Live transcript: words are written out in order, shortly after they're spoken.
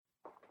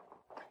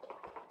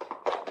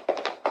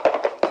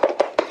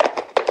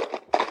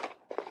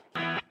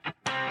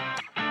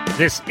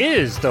This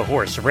is the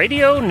Horse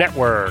Radio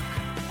Network.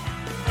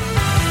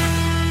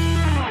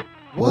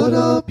 What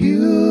a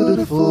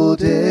beautiful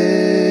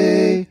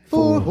day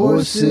for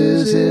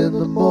horses in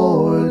the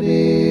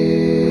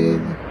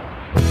morning.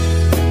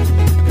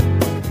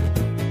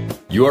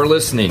 You are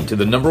listening to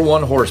the number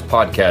one horse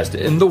podcast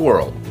in the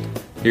world.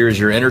 Here is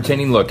your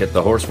entertaining look at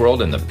the horse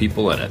world and the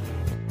people in it.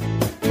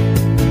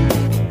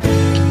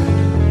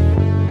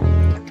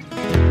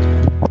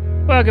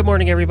 Well, good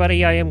morning,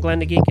 everybody. I am Glenn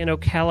the Geek in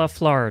Ocala,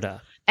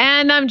 Florida.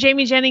 And I'm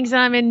Jamie Jennings, and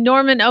I'm in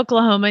Norman,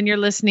 Oklahoma, and you're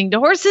listening to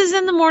Horses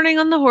in the Morning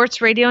on the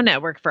Horse Radio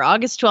Network for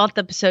August 12th,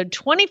 episode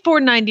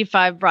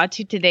 2495, brought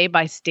to you today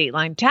by State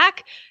Line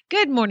Tack.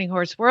 Good morning,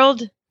 Horse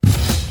World.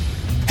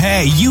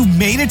 Hey, you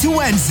made it to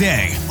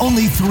Wednesday.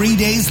 Only 3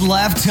 days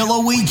left till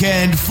a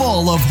weekend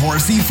full of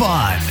horsey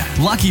fun.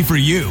 Lucky for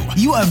you,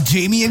 you have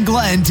Jamie and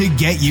Glenn to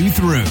get you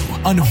through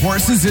on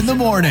Horses in the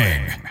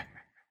Morning.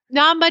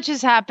 Not much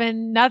has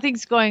happened.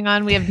 Nothing's going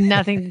on. We have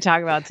nothing to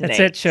talk about today. That's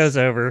it. Show's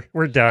over.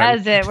 We're done.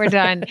 That's it. We're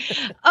done.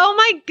 Oh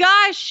my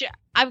gosh.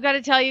 I've got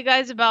to tell you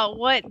guys about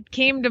what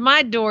came to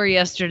my door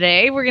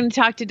yesterday. We're going to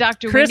talk to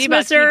Dr. Wendy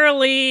about Christmas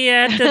early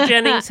at the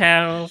Jennings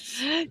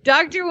house.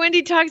 Dr.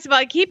 Wendy talks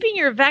about keeping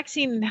your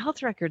vaccine and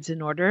health records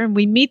in order. And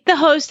we meet the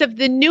host of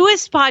the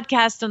newest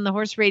podcast on the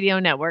Horse Radio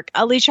Network,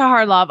 Alicia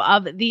Harlov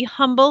of the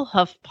Humble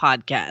Hoof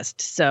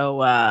podcast.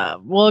 So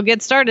we'll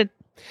get started.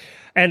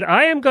 And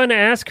I am going to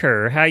ask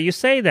her how you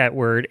say that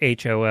word,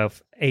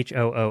 H-O-F,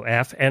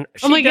 H-O-O-F. And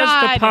she does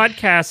the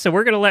podcast, so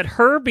we're going to let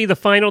her be the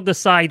final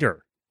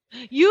decider.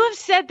 You have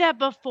said that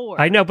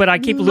before. I know, but I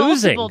keep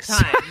losing. Multiple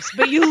times,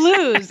 but you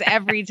lose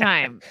every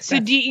time. So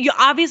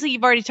obviously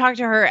you've already talked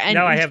to her. And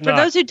no, I have for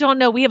those who don't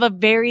know, we have a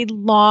very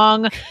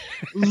long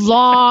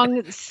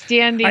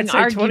standing I'd say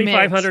argument.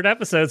 2,500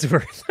 episodes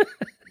worth.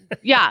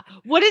 Yeah.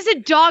 What does a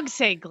dog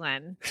say,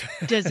 Glenn?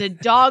 Does a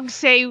dog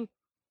say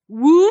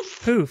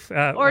woof? Hoof.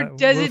 Or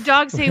does woof. a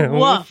dog say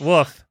woof?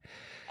 Woof.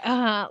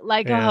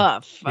 Like Yeah. a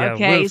hoof. Yeah,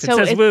 Okay. woof. So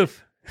it says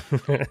woof.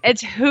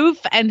 It's hoof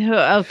and hoof.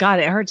 Oh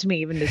God, it hurts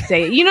me even to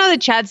say it. You know that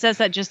Chad says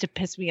that just to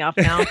piss me off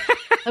now.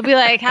 He'll be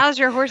like, how's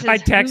your horse's I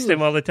text hoof?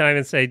 him all the time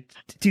and say,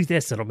 do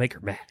this, it'll make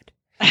her mad.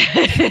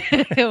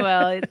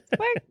 Well, it's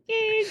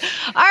working.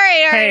 All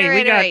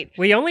right.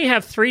 We only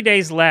have 3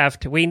 days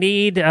left. We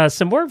need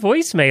some more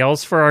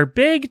voicemails for our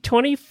big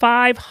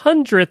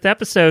 2,500th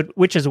episode,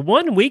 which is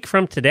 1 week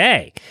from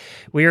today.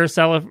 We are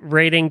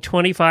celebrating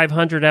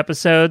 2,500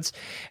 episodes.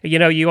 You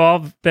know, you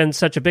all have been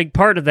such a big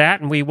part of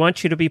that, and we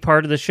want you to be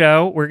part of the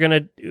show. We're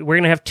gonna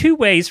have two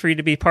ways for you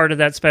to be part of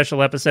that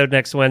special episode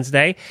next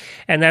Wednesday,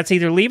 and that's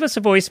either leave us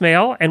a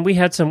voicemail, and we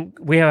have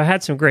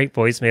had some great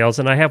voicemails,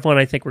 and I have one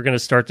I think we're going to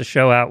start the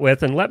show out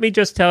with. And let me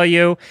just tell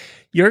you,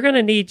 you're going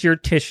to need your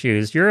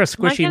tissues. You're a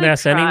squishy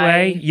mess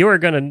anyway. You are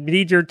going to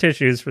need your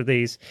tissues for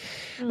these.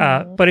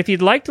 But if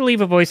you'd like to leave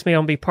a voicemail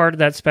and be part of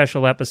that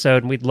special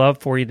episode, and we'd love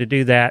for you to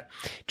do that,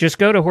 just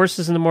go to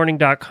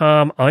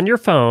horsesinthemorning.com on your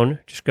phone.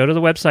 Just go to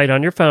the website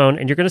on your phone,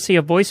 and you're going to see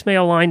a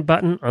voicemail line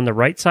button on the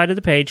right side of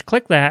the page.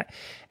 Click that.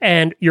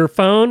 And your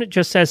phone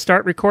just says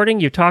start recording.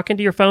 You talk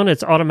into your phone.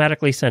 It's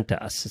automatically sent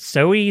to us. It's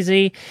so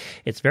easy.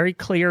 It's very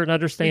clear and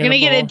understandable. You're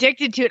going to get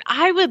addicted to it.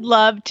 I would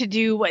love to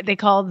do what they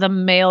call the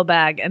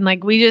mailbag. And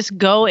like we just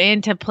go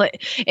into play.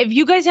 If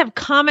you guys have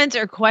comments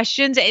or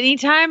questions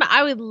anytime,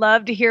 I would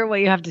love to hear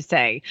what you have to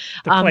say.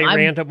 To play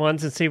random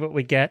ones and see what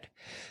we get.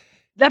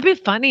 That'd be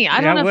funny.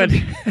 I don't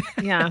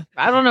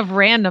know if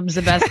random's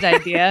the best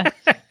idea.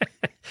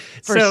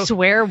 For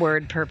swear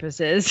word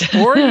purposes.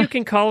 Or you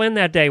can call in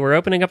that day. We're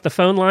opening up the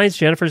phone lines.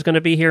 Jennifer's going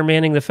to be here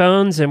manning the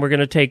phones, and we're going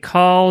to take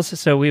calls.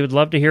 So we would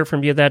love to hear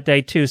from you that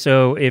day, too.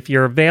 So if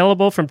you're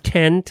available from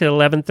 10 to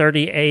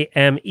 11:30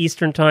 a.m.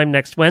 Eastern Time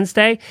next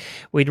Wednesday,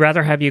 we'd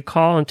rather have you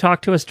call and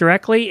talk to us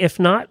directly. If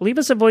not, leave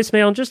us a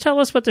voicemail and just tell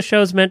us what the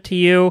show's meant to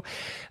you,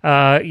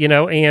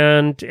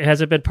 and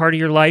has it been part of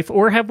your life?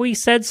 Or have we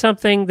said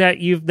something that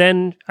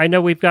I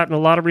know we've gotten a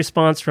lot of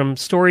response from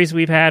stories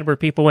we've had where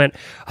people went,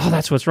 oh,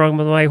 that's what's wrong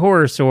with my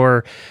horse,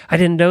 or I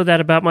didn't know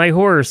that about my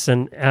horse.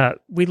 And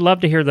we'd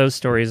love to hear those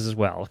stories as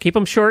well. Keep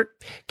them short,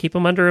 keep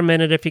them under a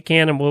minute if you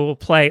can, and we'll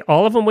play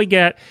all of them we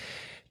get.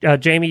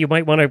 Jamie, you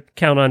might want to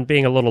count on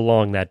being a little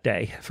long that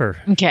day for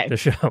the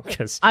show.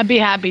 I'd be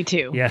happy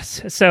to.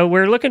 Yes. So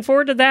we're looking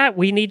forward to that.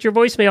 We need your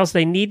voicemails.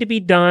 They need to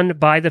be done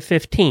by the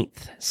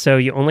 15th. So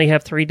you only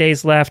have 3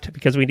 days left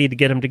because we need to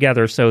get them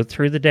together. So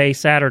through the day,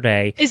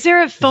 Saturday. Is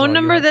there a phone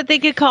number that they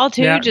could call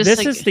too? Yeah,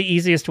 this is the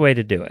easiest way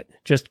to do it.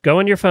 Just go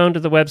on your phone to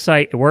the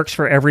website. It works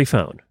for every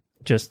phone.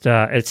 Just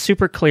it's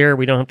super clear.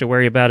 We don't have to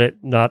worry about it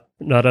not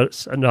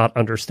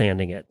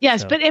understanding it.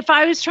 Yes, so. But if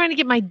I was trying to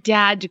get my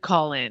dad to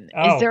call in,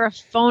 is there a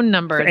phone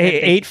number?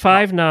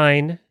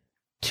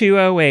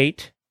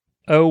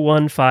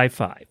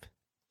 859-208-0155.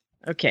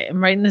 Okay,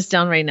 I'm writing this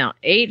down right now.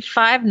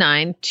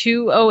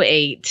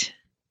 859-208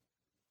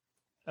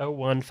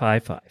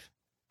 0155.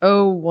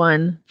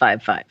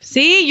 0155.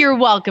 See, you're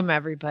welcome,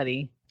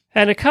 everybody.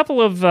 And a couple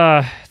of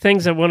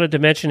things I wanted to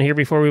mention here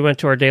before we went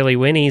to our daily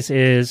Winnies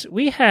is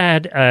we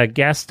had a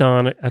guest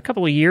on a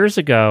couple of years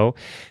ago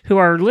who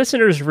our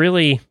listeners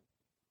really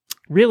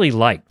really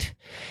liked.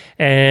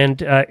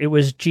 And it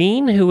was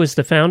Jean who was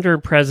the founder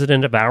and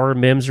president of Our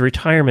Mims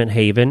Retirement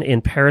Haven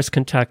in Paris,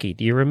 Kentucky.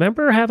 Do you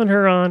remember having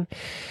her on?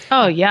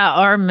 Oh yeah,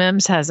 Our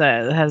Mims has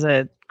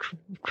a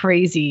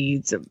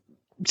crazy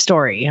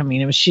story. I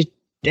mean, it was she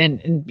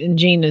and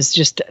Jean is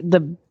just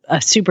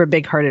a super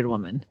big-hearted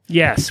woman.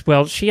 Yes.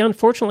 Well, she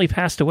unfortunately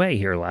passed away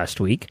here last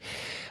week.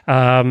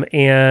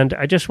 And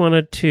I just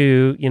wanted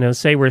to,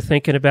 say we're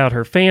thinking about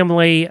her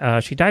family.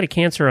 She died of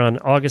cancer on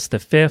August the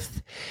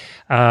 5th.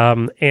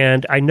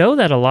 And I know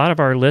that a lot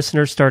of our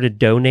listeners started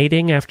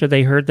donating after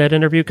they heard that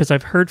interview, because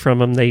I've heard from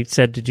them. They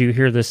said, "Did you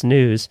hear this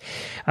news?"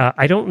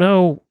 I don't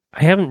know.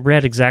 I haven't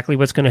read exactly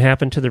what's going to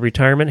happen to the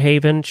retirement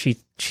haven. She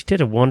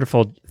did a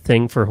wonderful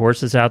thing for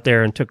horses out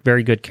there and took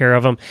very good care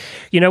of them.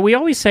 We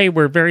always say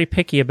we're very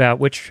picky about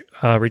which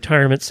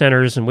retirement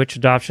centers and which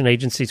adoption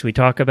agencies we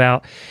talk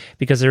about,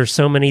 because there are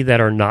so many that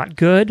are not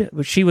good.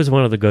 But she was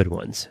one of the good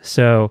ones.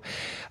 So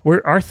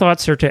our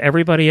thoughts are to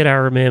everybody at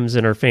Our Mims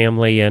and her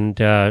family, and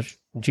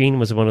Jean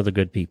was one of the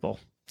good people.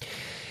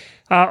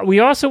 We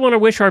also want to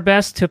wish our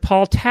best to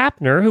Paul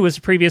Tapner, who was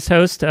the previous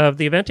host of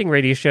the eventing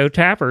radio show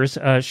Tappers.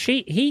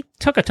 He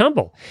took a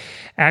tumble,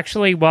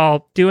 actually,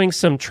 while doing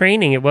some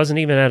training. It wasn't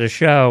even at a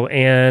show,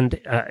 and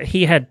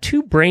he had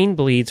 2 brain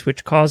bleeds,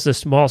 which caused a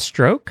small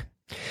stroke.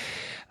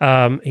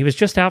 He was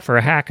just out for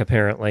a hack,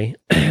 apparently.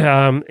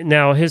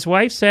 Now, his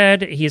wife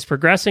said he's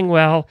progressing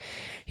well.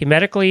 He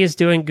medically is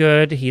doing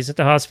good. He's at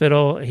the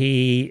hospital.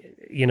 His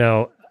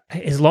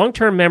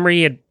long-term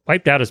memory had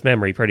wiped out his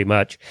memory pretty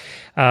much,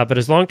 but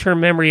his long-term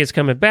memory is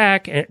coming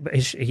back.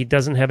 He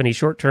doesn't have any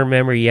short-term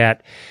memory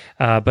yet,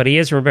 but he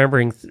is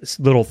remembering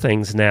little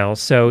things now.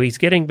 So he's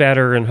getting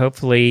better, and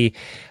hopefully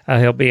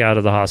he'll be out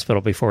of the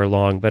hospital before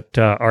long. But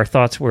our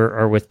thoughts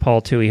are with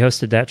Paul, too. He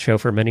hosted that show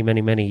for many,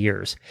 many, many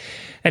years.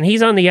 And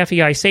he's on the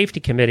FEI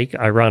Safety Committee,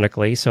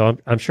 ironically, so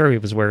I'm sure he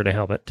was wearing a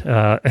helmet.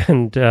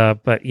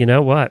 But you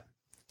know what?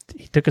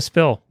 He took a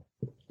spill.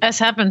 This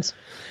happens.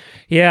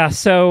 Yeah,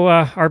 so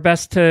our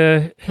best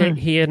to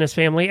he and his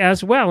family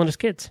as well, and his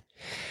kids.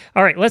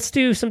 All right, let's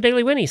do some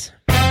Daily Winnies.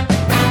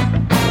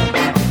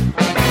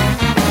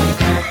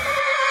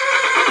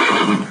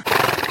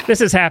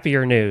 This is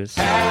happier news.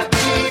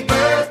 Happy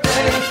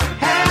birthday,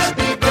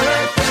 happy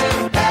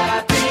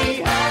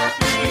birthday,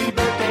 happy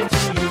birthday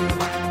to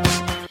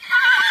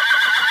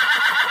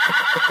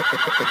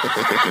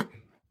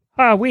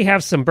you. We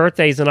have some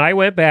birthdays, and I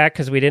went back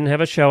because we didn't have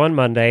a show on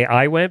Monday.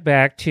 I went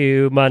back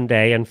to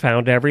Monday and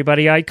found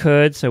everybody I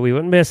could so we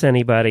wouldn't miss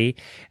anybody.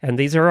 And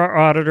these are our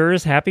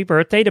auditors. Happy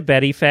birthday to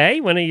Betty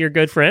Faye, one of your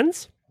good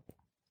friends.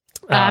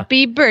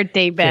 Happy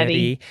birthday,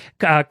 Betty.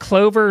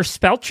 Clover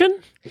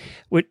Spelchin.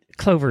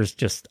 Clover's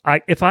just,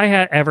 if I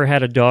had ever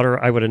had a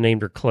daughter, I would have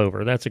named her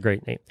Clover. That's a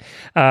great name.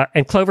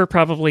 And Clover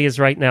probably is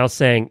right now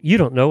saying, "You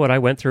don't know what I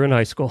went through in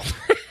high school."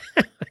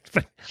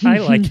 But I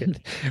like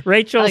it.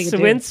 Rachel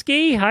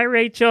Sawinski. Hi,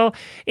 Rachel.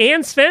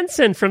 Ann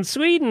Svensson from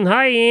Sweden.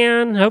 Hi,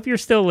 Ann. Hope you're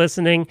still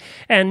listening.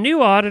 And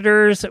new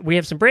auditors. We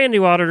have some brand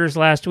new auditors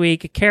last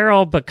week.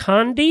 Carol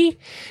Bakandi,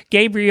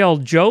 Gabriel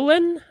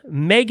Jolin,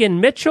 Megan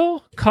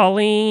Mitchell,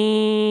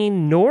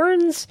 Colleen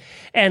Norns,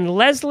 and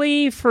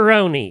Leslie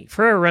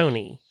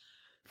Ferroni.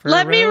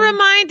 Let me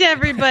remind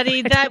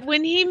everybody that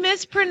when he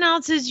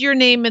mispronounces your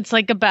name, it's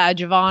like a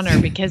badge of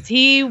honor, because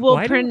he will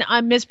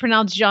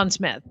mispronounce John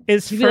Smith.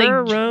 Is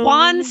Ferroni like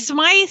Juan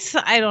Smythe?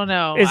 I don't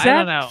know. Is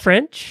that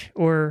French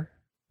or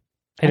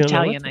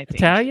Italian? I think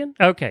Italian.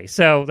 Okay,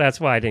 so that's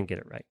why I didn't get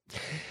it right.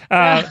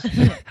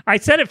 I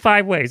said it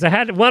 5 ways.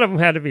 One of them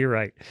had to be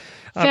right.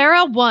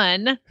 Farah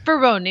won.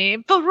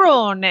 Ferroni.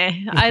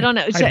 I don't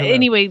know. So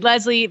anyway,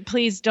 Leslie,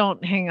 please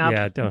don't hang up.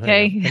 Yeah, don't.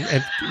 Okay.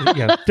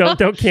 Hang up. And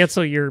don't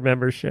cancel your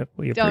membership.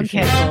 We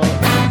appreciate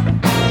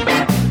it.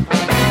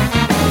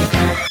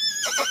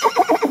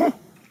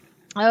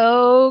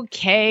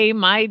 Okay,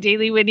 my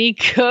Daily Winnie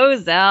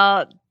goes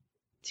out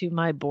to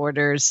my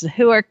boarders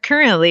who are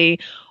currently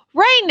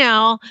right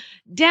now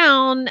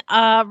down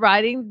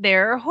riding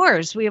their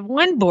horse. We have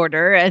one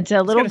boarder, and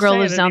a little girl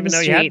lives down the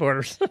street.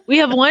 We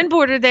have one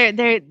boarder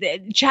there.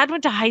 Chad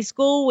went to high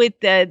school with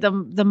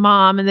the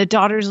mom, and the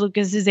daughter's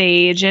Lucas's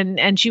age,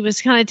 and she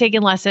was kind of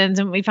taking lessons,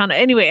 and we found out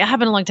anyway. It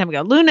happened a long time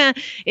ago. Luna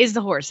is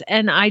the horse,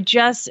 and I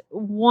just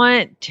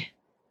want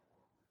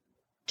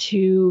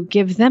to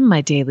give them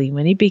my Daily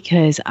Winnie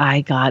because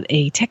I got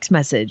a text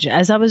message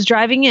as I was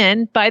driving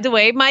in. By the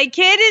way, my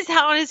kid is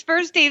on his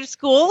first day of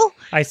school.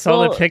 I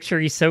saw the picture.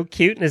 He's so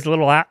cute in his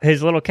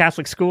little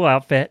Catholic school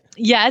outfit.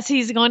 Yes,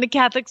 he's going to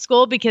Catholic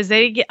school because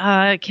they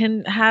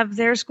can have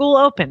their school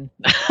open.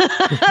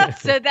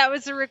 So that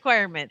was a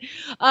requirement.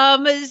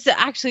 So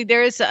actually,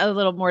 there is a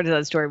little more to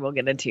that story we'll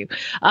get into.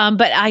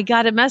 But I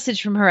got a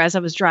message from her as I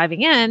was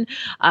driving in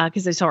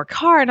because I saw her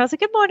car, and I was like,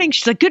 "Good morning."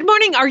 She's like, "Good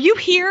morning. Are you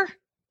here?"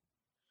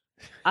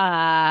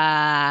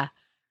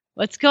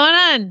 What's going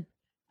on?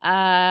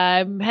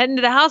 I'm heading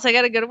to the house. I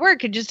got to go to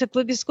work. I just took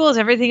Lucas to school. Is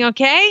everything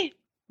okay?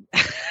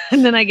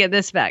 And then I get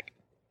this back.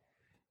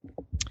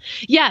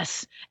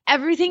 Yes,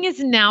 everything is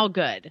now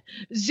good.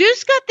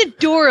 Zeus got the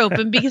door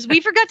open because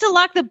we forgot to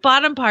lock the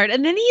bottom part,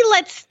 and then he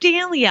let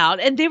Stanley out,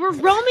 and they were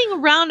roaming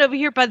around over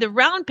here by the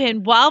round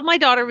pen while my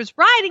daughter was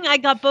riding. I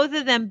got both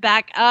of them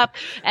back up,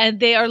 and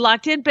they are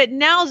locked in, but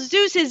now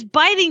Zeus is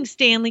biting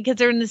Stanley because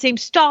they're in the same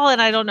stall,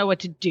 and I don't know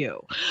what to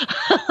do.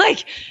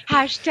 Like,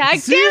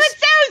 hashtag damn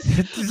it,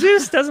 Zeus!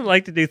 Zeus doesn't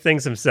like to do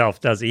things himself,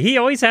 does he? He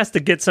always has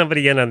to get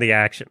somebody in on the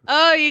action.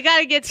 Oh, you got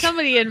to get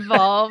somebody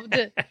involved.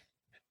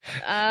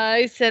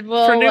 I said,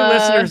 well, for new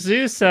listeners,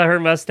 Zeus,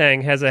 her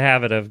Mustang, has a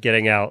habit of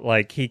getting out.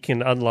 Like, he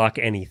can unlock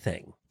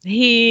anything.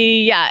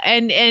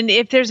 And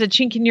if there's a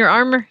chink in your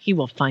armor, he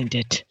will find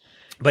it.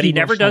 But he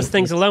never does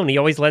things alone. He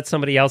always lets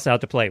somebody else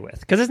out to play with.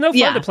 Because it's no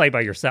fun to play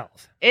by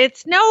yourself.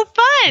 It's no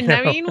fun. No.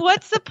 I mean,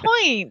 what's the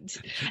point?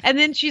 And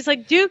then she's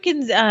like, Duke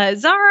and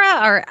Zara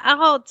are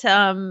out,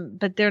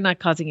 but they're not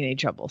causing any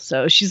trouble.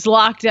 So she's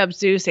locked up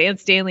Zeus and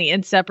Stanley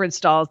in separate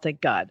stalls,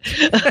 thank God.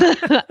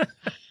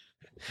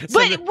 So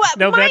But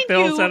no mind vet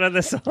bills you, out of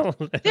this. All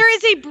there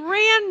is a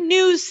brand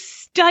new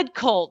stud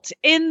colt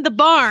in the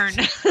barn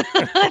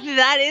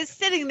that is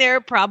sitting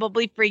there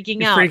probably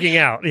freaking out. Freaking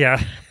out,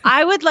 yeah.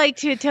 I would like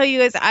to tell you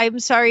guys, I'm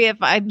sorry if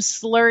I'm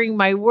slurring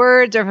my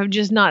words or if I'm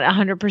just not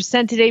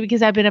 100% today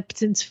because I've been up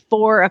since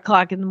 4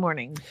 o'clock in the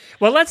morning.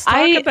 Well, let's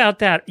talk about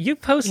that. You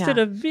posted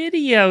a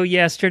video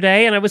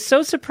yesterday, and I was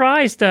so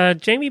surprised.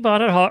 Jamie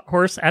bought a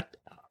horse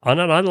on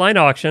an online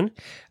auction.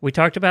 We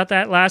talked about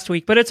that last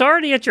week, but it's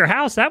already at your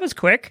house. That was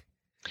quick.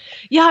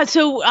 Yeah,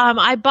 so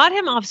I bought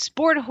him off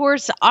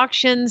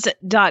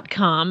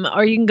sporthorseauctions.com,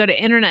 or you can go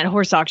to Internet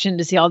Horse Auction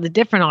to see all the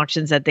different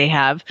auctions that they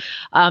have.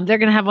 They're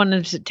going to have one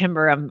in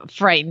September. I'm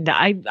frightened.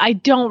 I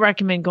don't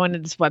recommend going to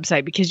this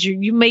website because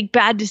you make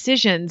bad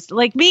decisions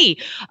like me.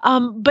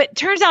 But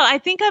turns out I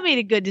think I made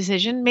a good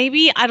decision.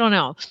 Maybe, I don't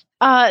know.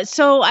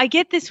 So I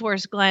get this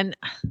horse, Glenn.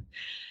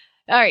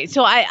 All right,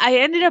 so I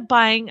ended up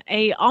buying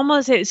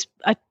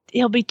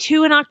he'll be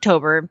 2 in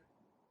October,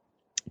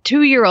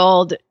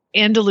 2-year-old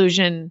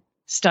Andalusian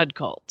stud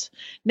colt.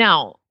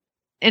 Now,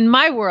 in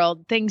my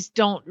world, things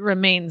don't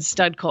remain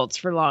stud colts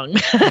for long.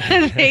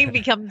 They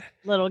become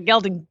little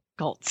gelding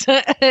colts.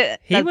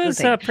 He was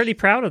pretty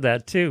proud of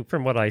that, too,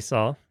 from what I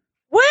saw.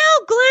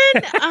 Well,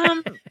 Glenn,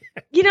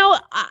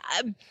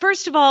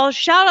 first of all,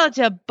 shout out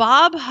to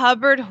Bob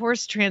Hubbard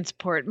Horse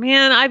Transport.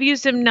 Man, I've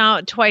used him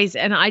now twice,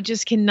 and I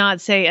just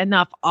cannot say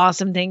enough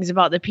awesome things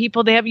about the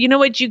people they have. You know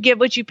what? You get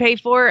what you pay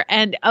for.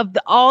 And of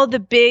all the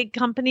big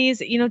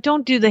companies,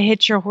 don't do the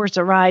hitch your horse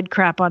a ride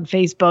crap on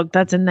Facebook.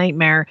 That's a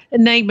nightmare.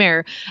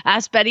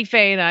 Ask Betty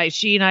Faye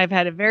she and I have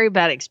had a very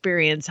bad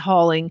experience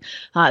hauling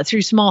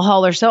through small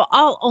haulers. So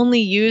I'll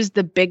only use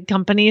the big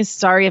companies.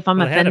 Sorry if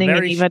I'm offending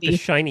anybody. The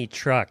shiny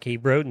truck.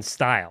 He rode in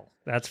style.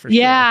 That's for sure.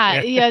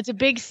 Yeah, it's a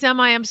big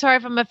semi. I'm sorry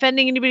if I'm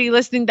offending anybody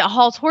listening that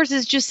hauls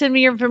horses. Just send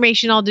me your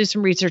information. I'll do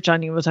some research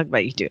on you. We'll talk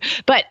about you too.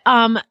 But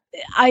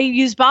I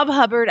use Bob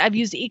Hubbard. I've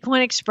used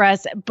Equine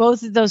Express.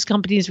 Both of those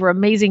companies were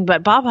amazing.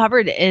 But Bob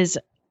Hubbard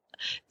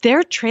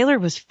their trailer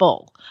was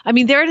full. I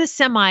mean, they're at a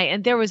semi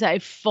and there was a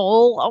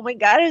full, oh my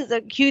God, it's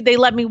so cute. They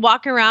let me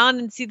walk around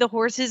and see the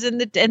horses in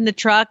the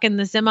truck and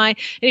the semi.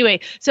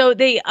 Anyway, so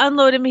they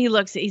unload him.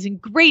 He's in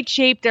great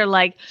shape. They're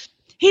like,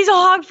 he's a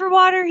hog for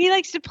water. He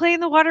likes to play in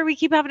the water. We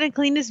keep having to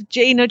clean his,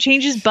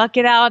 change his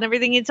bucket out and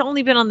everything. It's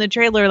only been on the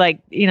trailer I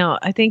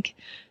think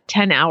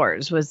 10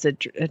 hours was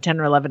 10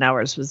 or 11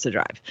 hours was the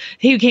drive.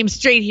 He came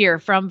straight here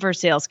from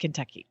Versailles,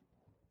 Kentucky.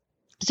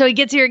 So he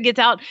gets here and gets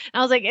out. And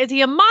I was like, is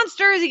he a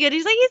monster? Is he good?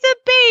 He's like, he's a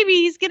baby.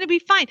 He's going to be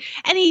fine.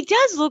 And he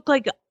does look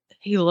like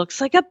he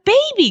looks like a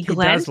baby,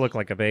 Glenn. He does look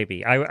like a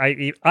baby.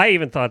 I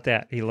even thought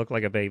that he looked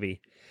like a baby.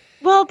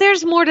 Well,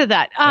 there's more to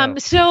that.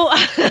 So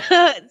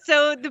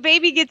the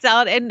baby gets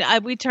out and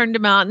we turned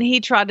him out and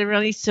he trotted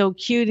around. He's so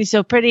cute. He's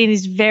so pretty and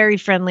he's very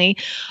friendly.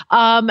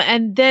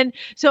 And then,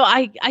 so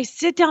I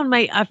sit down,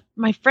 my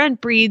friend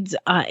breeds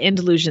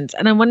Andalusians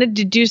and I wanted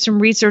to do some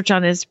research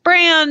on his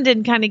brand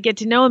and kind of get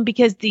to know him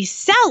because the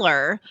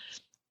seller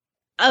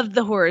of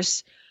the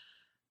horse,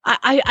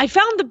 I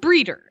found the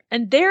breeder.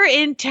 And they're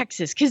in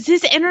Texas because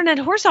this internet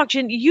horse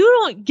auction, you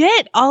don't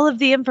get all of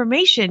the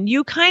information.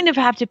 You kind of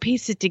have to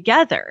piece it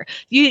together.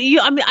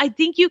 I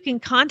think you can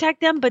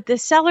contact them, but the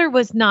seller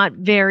was not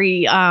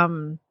very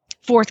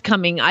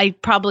forthcoming. I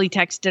probably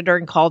texted her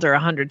and called her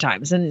 100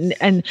 times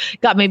and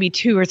got maybe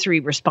 2 or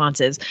 3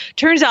 responses.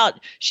 Turns out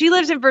she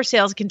lives in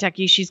Versailles,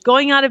 Kentucky. She's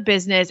going out of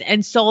business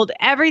and sold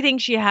everything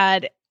she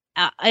had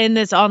in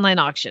this online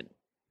auction.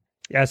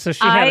 Yeah, so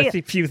she had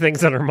a few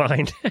things on her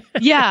mind.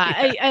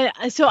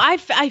 So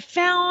I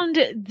found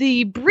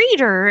the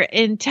breeder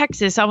in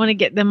Texas. I want to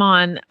get them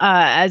on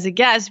as a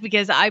guest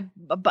because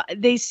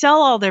they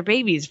sell all their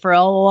babies for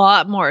a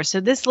lot more. So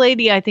this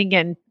lady, I think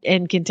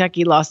in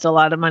Kentucky, lost a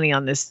lot of money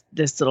on this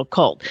little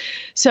colt.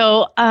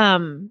 So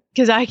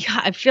because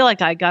I feel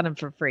like I got him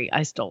for free.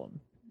 I stole him.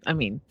 I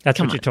mean, that's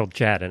what you told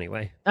Chad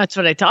anyway. That's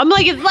what I told. I'm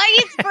like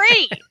it's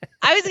free.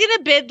 I was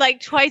gonna bid like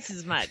twice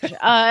as much.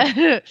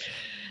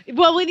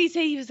 Well, when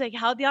he was like,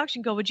 how'd the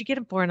auction go? What'd you get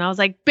him for? And I was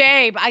like,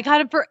 babe, I got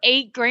him for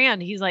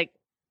 $8,000. He's like,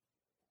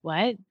 what?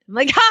 I'm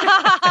like, ha,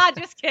 ha, ha, ha,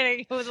 just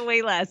kidding. It was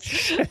way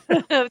less. It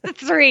was a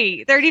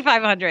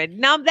 3,500.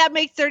 Now that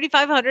makes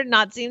 3,500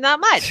 not seem that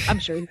much. I'm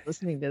sure he's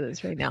listening to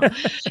this right now.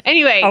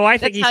 Anyway. Oh, I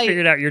think he's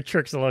figured out your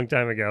tricks a long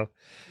time ago.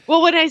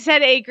 Well, when I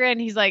said $8,000,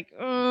 he's like,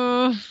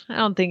 I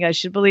don't think I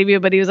should believe you.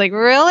 But he was like,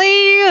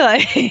 really?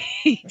 Like,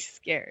 he's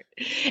scared.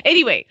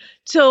 Anyway,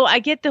 so I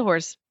get the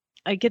horse.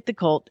 I get the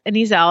colt and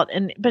he's out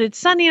but it's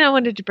sunny and I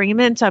wanted to bring him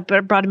in. So I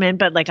brought him in,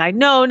 but like, I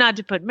know not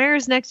to put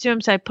mares next to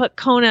him. So I put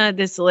Kona,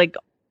 this like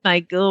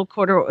little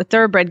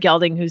thoroughbred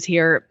gelding who's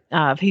here.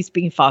 He's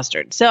being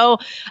fostered. So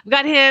I've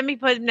got him, he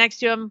put him next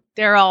to him.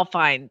 They're all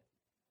fine.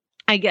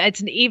 It's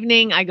an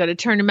evening. I go to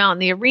turn him out in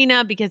the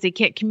arena because he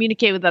can't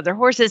communicate with other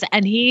horses.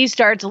 And he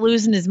starts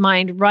losing his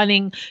mind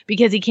running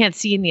because he can't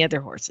see any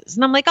other horses.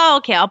 And I'm like, oh,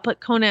 okay, I'll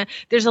put Kona.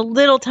 There's a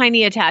little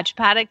tiny attached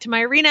paddock to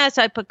my arena.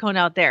 So I put Kona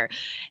out there.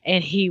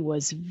 And he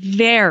was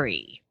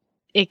very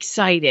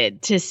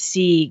excited to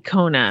see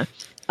Kona.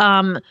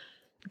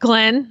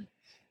 Glenn,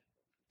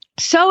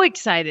 so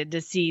excited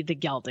to see the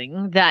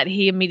gelding that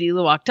he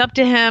immediately walked up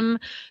to him,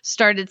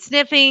 started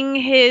sniffing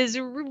his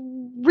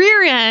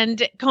rear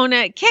end.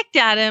 Kona kicked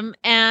at him,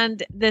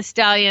 and the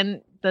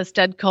stallion, the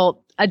stud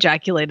colt,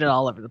 ejaculated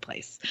all over the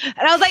place. And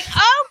I was like,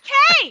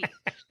 okay,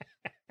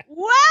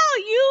 well,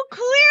 you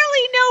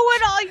clearly know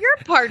what all your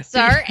parts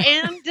are,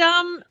 and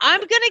I'm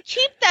going to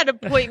keep that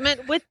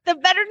appointment with the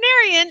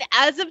veterinarian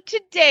as of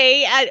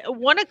today at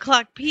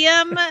 1:00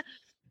 p.m.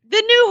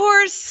 The new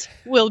horse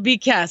will be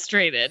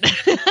castrated.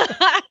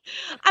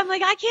 I'm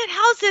like, I can't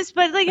house this,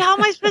 but like, how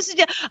am I supposed to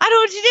do? I don't know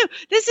what to do.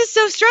 This is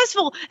so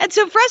stressful and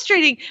so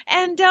frustrating.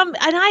 And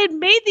I had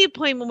made the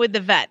appointment with the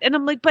vet, and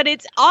I'm like, but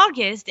it's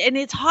August and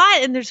it's hot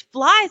and there's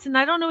flies and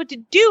I don't know what to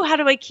do. How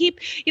do I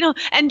keep,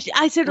 and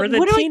I said, were the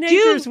what do I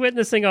teenagers do?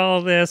 Witnessing all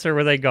of this, or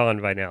were they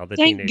gone by now?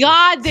 Thank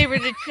God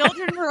the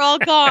children were all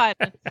gone.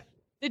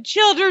 The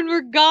children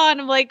were gone.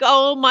 I'm like,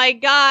 oh my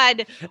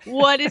God,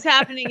 what is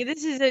happening?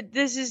 This is a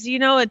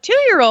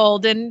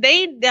 2-year-old, and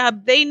they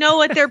know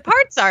what their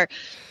parts are.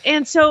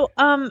 And so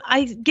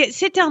I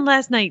sit down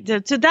last night.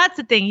 So that's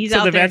the thing. He's out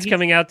there. So the vet's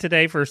coming out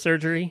today for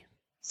surgery?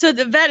 So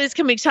the vet is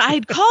coming. So I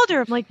had called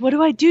her. I'm like, what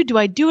do I do? Do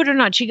I do it or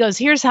not? She goes,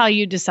 here's how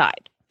you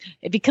decide.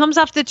 If he comes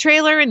off the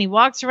trailer and he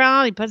walks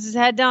around, he puts his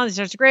head down, he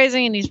starts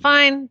grazing and he's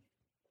fine,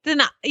 then,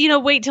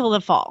 wait till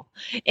the fall.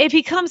 If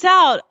he comes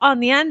out on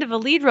the end of a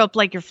lead rope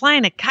like you're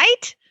flying a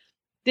kite,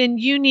 then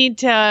you need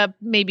to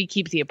maybe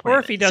keep the appointment. Or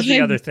if he does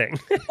the other thing.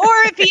 Or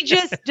if he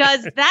just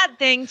does that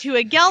thing to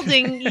a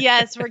gelding,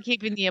 yes, we're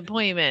keeping the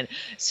appointment.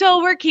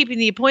 So we're keeping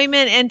the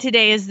appointment, and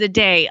today is the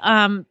day.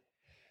 But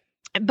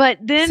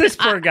then this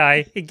poor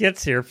guy, he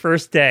gets here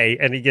first day,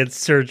 and he gets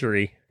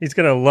surgery. He's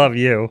going to love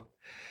you.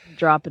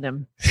 Dropping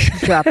him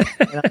on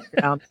the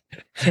ground.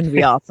 It's going to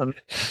be awesome.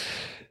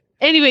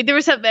 Anyway, there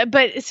was something,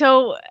 but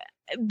so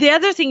the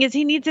other thing is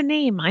he needs a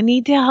name. I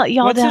need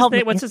y'all to help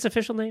me. What's his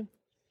official name?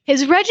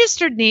 His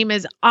registered name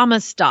is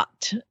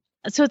Amistad.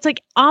 So it's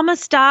like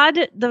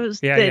Amistad,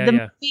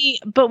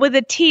 but with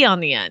a T on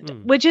the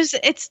end, which is,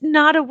 it's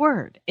not a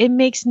word. It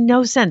makes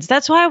no sense.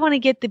 That's why I want to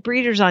get the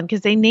breeders on,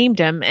 because they named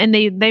him and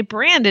they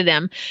branded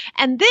him.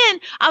 And then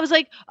I was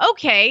like,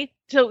 okay,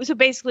 so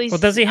basically. Well,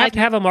 does he have to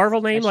have a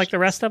Marvel name like the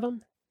rest of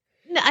them?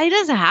 No, he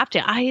doesn't have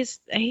to.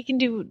 He can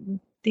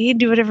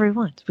do whatever he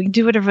wants. We can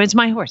do whatever. It's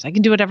my horse. I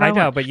can do whatever I want.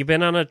 I know, but you've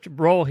been on a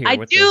roll here. I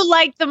do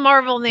like the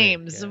Marvel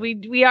names. Yeah.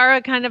 We are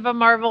a kind of a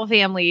Marvel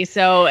family.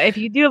 So if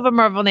you do have a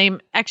Marvel name,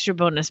 extra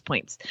bonus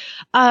points.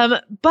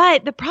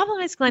 But the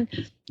problem is, Glenn,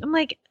 I'm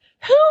like,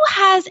 who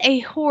has a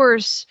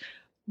horse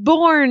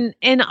born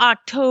in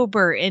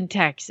October in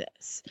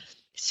Texas?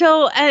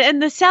 So,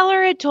 and the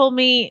seller had told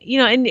me,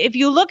 and if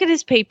you look at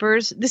his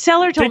papers, the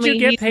seller told me.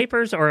 Did you get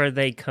papers, or are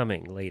they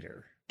coming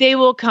later? They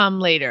will come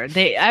later.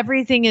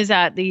 Everything is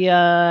at the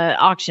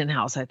auction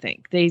house, I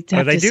think. They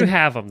do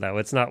have them, though.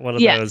 It's not one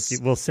of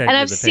those. We'll send. And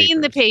you I've seen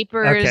the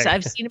papers. Okay.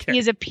 I've seen him.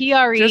 He's a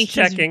PRE. Just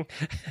checking.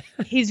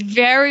 He's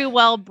very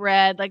well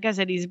bred. Like I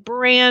said, he's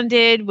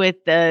branded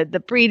with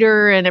the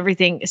breeder and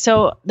everything.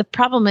 So the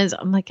problem is,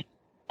 I'm like,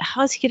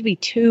 how is he going to be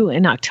 2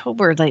 in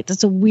October? Like,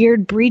 that's a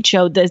weird breed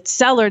show. The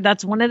seller,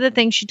 that's one of the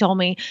things she told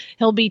me.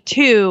 He'll be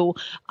 2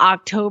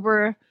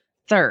 October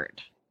 3rd.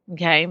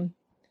 Okay.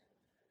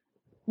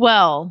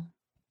 Well,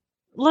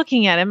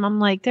 looking at him, I'm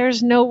like,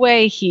 there's no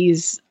way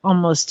he's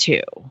almost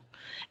 2.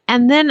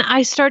 And then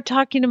I start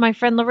talking to my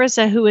friend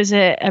Larissa, who is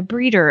a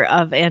breeder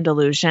of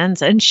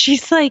Andalusians. And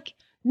she's like,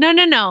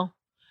 no.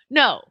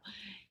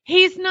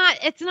 He's not.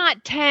 It's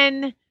not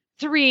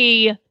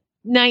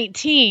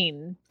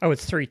 10-3-19. Oh,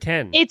 it's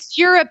 3:10. It's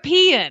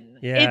European.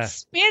 Yeah. It's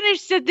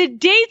Spanish. So the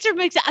dates are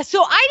mixed up.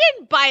 So I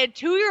didn't buy a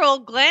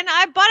 2-year-old, Glenn.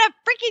 I bought a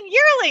freaking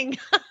yearling.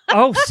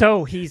 Oh,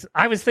 so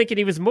I was thinking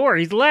he was more.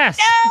 He's less.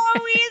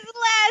 No, he's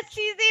less.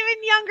 He's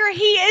even younger.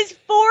 He is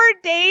 4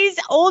 days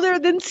older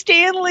than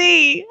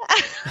Stanley.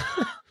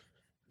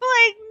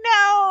 Like,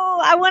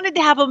 no. I wanted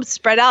to have them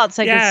spread out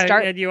so I could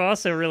start. And you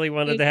also really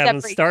wanted to have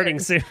them starting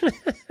soon.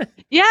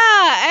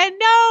 Yeah, and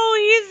no,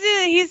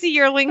 he's a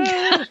yearling.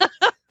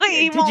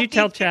 Did you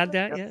tell Chad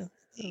that? Yeah.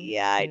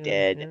 Yeah, I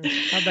did. Yeah.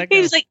 How'd that go?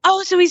 He was like,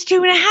 "Oh, so he's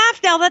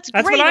 2.5 now. That's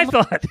That's great." what I I'm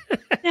like, thought.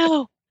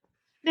 No.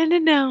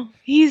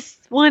 He's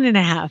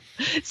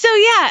 1.5. So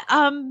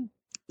yeah,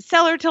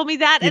 seller told me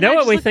that. You and know I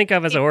what just we looked think at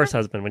of as the a horse paper.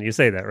 husband when you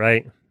say that,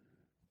 right?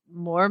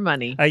 More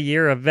money. A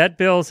year of vet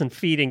bills and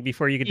feeding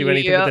before you could do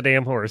anything with Yep. the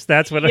damn horse.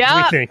 That's what we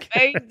Yep, think.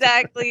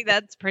 exactly.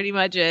 That's pretty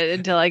much it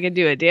until I can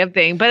do a damn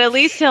thing. But at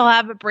least he'll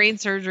have a brain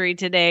surgery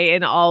today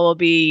and all will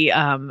be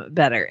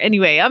better.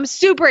 Anyway, I'm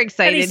super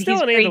excited. And he's still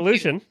an great.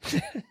 Andalusian.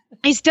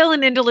 He's still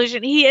an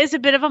Andalusian. He is a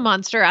bit of a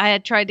monster. I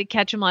had tried to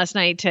catch him last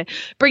night to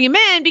bring him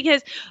in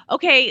because,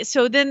 okay,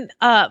 so then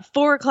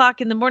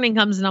 4:00 in the morning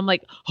comes and I'm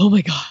like, oh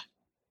my God.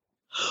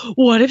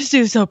 What if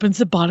Zeus opens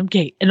the bottom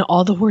gate and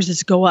all the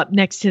horses go up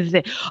next to the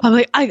thing? I'm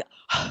like, I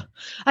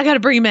got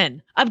to bring him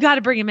in. I've got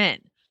to bring him in.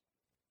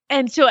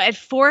 And so at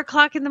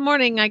 4:00 in the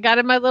morning, I got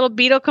in my little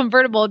Beetle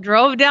convertible,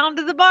 drove down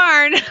to the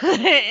barn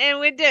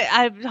and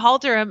I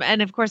halter him.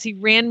 And of course he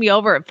ran me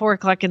over at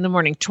 4:00 in the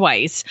morning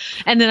twice.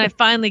 And then I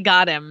finally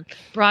got him,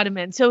 brought him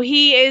in. So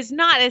he is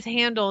not as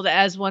handled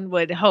as one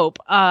would hope.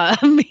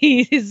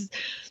 He's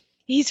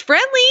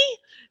friendly.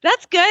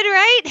 That's good,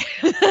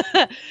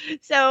 right?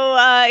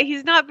 So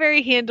he's not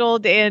very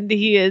handled, and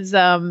he is.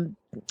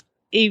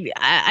 He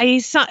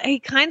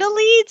kind of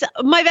leads.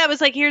 My vet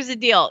was like, "Here's the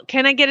deal.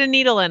 Can I get a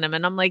needle in him?"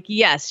 And I'm like,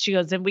 "Yes." She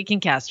goes, "Then we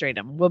can castrate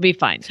him. We'll be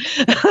fine."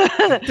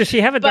 Does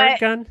she have a dart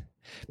gun?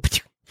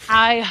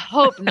 I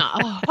hope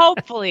not.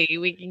 Hopefully,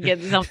 we can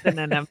get something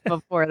in him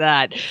before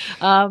that.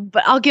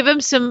 But I'll give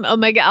him some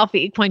Omega Alpha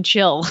Equine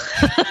Chill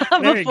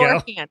There you go.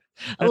 beforehand,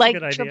 That's a like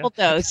good idea.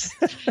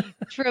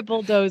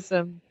 triple dose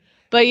him.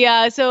 But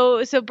yeah,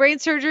 so brain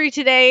surgery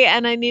today,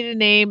 and I need a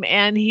name,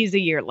 and he's a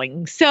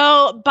yearling.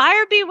 So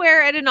buyer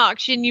beware at an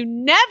auction. You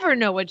never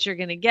know what you're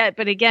going to get.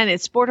 But again,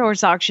 it's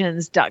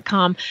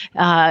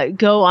sporthorseauctions.com.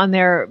 Go on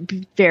there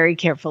very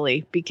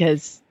carefully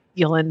because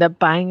you'll end up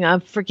buying a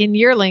freaking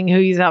yearling who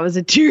you thought was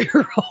a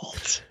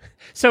 2-year-old.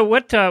 So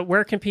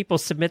where can people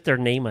submit their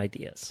name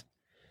ideas?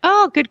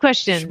 Oh, good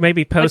question.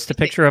 Maybe post What's a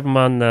picture of them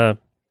on the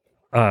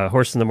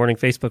Horse in the Morning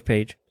Facebook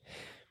page.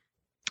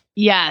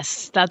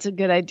 Yes, that's a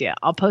good idea.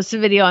 I'll post a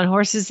video on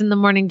Horses in the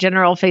Morning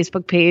General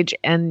Facebook page,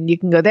 and you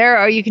can go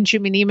there, or you can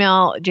shoot me an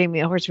email,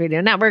 Jamie at Horse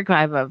Radio Network. I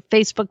have a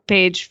Facebook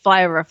page,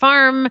 Fly Over a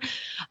Farm.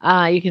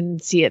 You can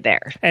see it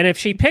there. And if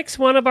she picks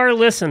one of our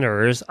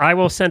listeners, I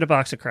will send a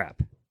box of crap.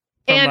 From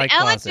And my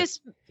Ellen closet.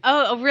 just,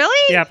 oh,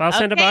 really? Yep, I'll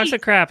send a Okay. box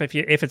of crap if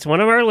it's one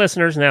of our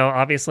listeners. Now,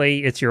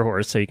 obviously, it's your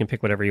horse, so you can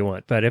pick whatever you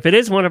want. But if it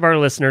is one of our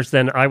listeners,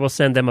 then I will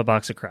send them a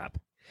box of crap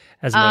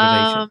as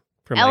motivation.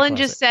 From my Ellen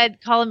closet. just said,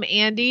 call him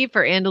Andy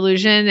for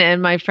Andalusian,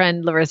 and my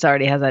friend Larissa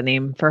already has that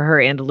name for her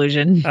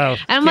Andalusian. Oh, And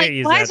I'm can't like,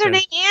 use why that is her then.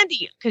 name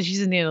Andy? Because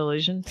she's an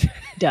Andalusian.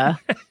 Duh.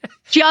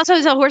 She also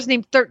has a horse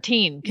named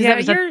 13. Because that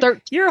was a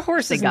 13. Your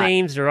horses' they got.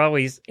 names are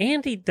always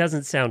Andy.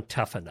 Doesn't sound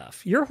tough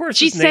enough. Your She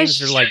horses' says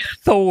names are she- like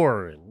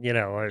Thor, and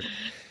or,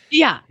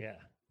 Yeah. yeah.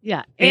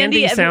 Yeah.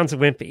 Andy sounds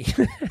wimpy.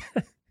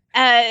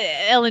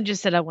 Ellen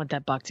just said, I want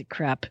that box of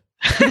crap.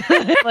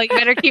 Like, you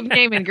better keep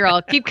naming,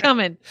 girl. Keep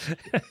coming.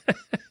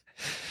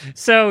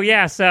 So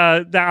yes,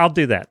 I'll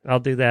do that. I'll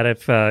do that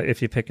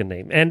if you pick a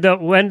name. And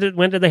when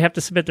do they have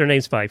to submit their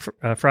names by?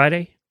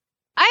 Friday?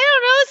 I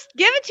don't know.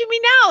 Give it to me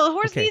now. The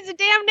horse Okay. needs a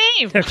damn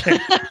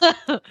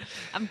name.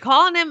 I'm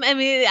calling him. I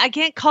mean, I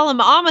can't call him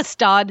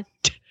Amistad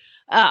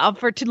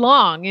for too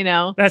long,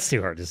 That's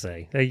too hard to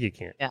say. You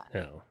can't. Yeah.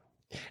 No.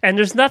 And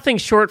there's nothing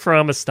short for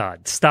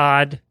Amistad.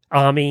 Stod,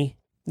 Ami.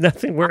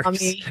 Nothing works.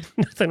 Ami.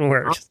 Nothing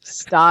works.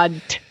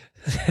 Amistad.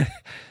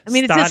 I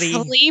mean, it's a Stoddy.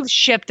 slave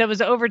ship that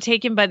was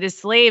overtaken by the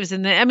slaves.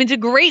 And it's a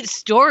great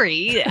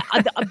story,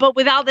 but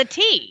without the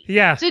T.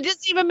 Yeah. So it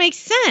doesn't even make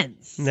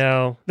sense.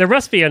 No, there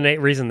must be a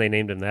reason they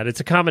named him that.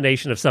 It's a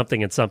combination of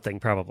something and something,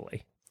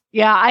 probably.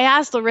 Yeah, I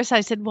asked Larissa,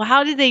 I said, well,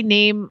 how did they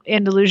name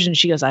Andalusian?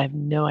 She goes, I have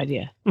no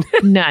idea.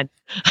 None.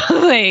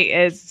 Like,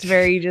 it's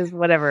very just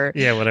whatever.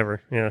 Yeah,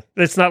 whatever. Yeah,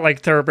 it's not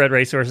like thoroughbred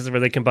racehorses where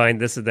they combine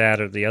this or that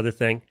or the other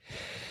thing.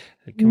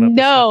 They come up with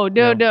No.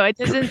 stuff. It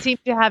doesn't seem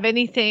to have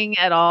anything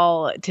at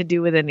all to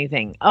do with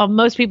anything.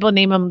 Most people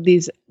name them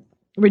these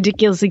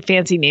ridiculously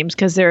fancy names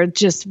because they're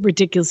just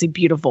ridiculously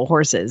beautiful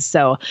horses.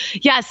 So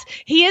yes,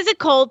 he is a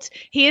colt.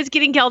 He is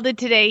getting gelded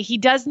today. He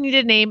does need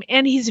a name,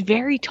 and he's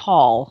very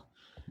tall.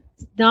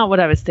 Not what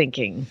I was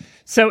thinking.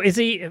 So is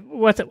he?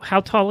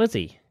 How tall is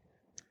he?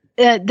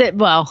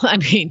 Well, I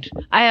mean,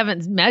 I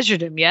haven't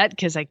measured him yet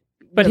because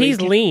But really he's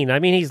can't- lean. I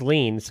mean, he's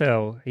lean.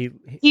 So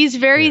He's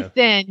very Yeah.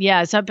 thin.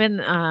 Yes, I've been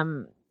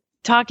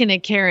talking to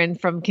Karen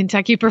from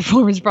Kentucky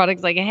Performance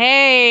Products. Like,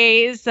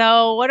 hey,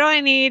 so what do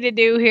I need to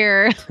do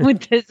here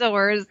with this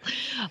horse?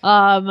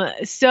 Well,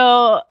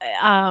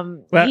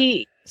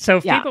 He. So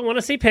if Yeah. people want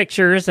to see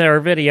pictures or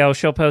video,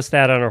 she'll post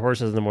that on our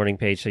Horses in the Morning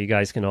page so you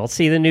guys can all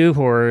see the new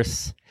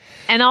horse.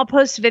 And I'll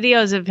post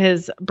videos of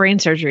his brain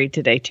surgery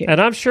today too. And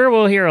I'm sure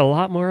we'll hear a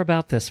lot more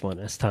about this one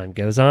as time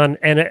goes on.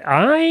 And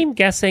I'm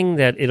guessing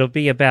that it'll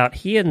be about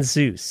he and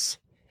Zeus.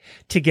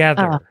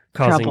 together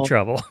causing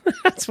trouble.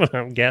 That's what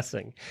I'm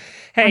guessing.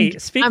 Hey,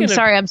 I'm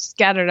sorry, I'm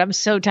scattered. I'm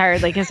so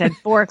tired. Like I said,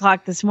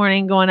 4:00 this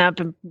morning, going up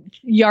and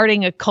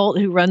yarding a colt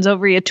who runs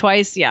over you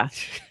twice. Yeah,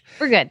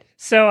 we're good.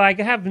 So I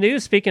have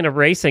news, speaking of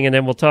racing, and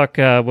then we'll talk,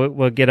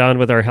 we'll get on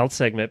with our health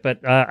segment.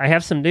 But I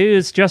have some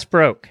news just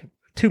broke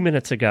 2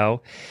 minutes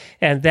ago,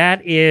 and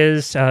that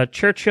is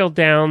Churchill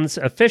Downs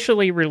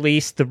officially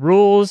released the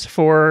rules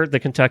for the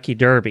Kentucky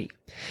Derby.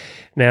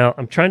 Now,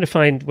 I'm trying to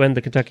find when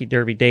the Kentucky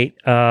Derby date.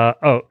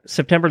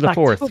 September the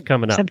 4th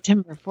coming up.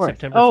 September 4th.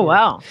 September 4th. Oh,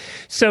 wow.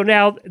 So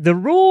now the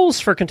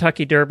rules for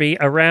Kentucky Derby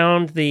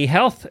around the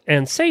health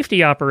and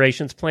safety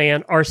operations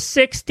plan are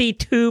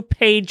 62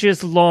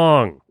 pages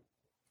long.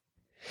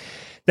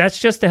 That's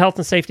just the health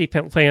and safety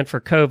plan for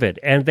COVID.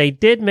 And they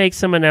did make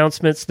some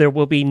announcements. There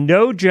will be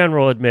no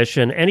general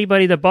admission.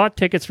 Anybody that bought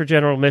tickets for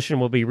general admission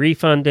will be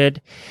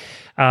refunded.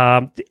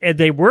 And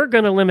they were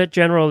going to limit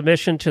general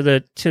admission to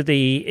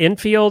the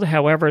infield.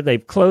 However,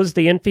 they've closed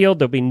the infield.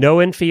 There'll be no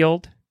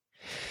infield.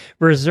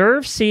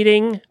 Reserve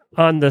seating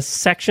on the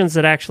sections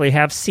that actually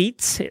have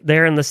seats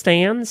there in the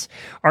stands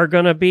are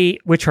going to be,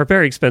 which are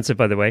very expensive,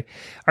 by the way,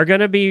 are going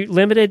to be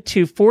limited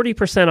to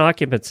 40%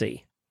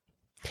 occupancy.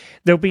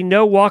 There'll be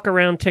no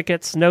walk-around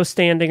tickets, no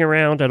standing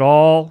around at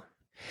all.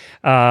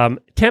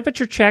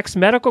 Temperature checks,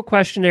 medical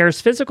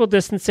questionnaires, physical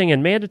distancing,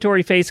 and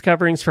mandatory face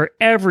coverings for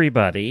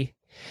everybody.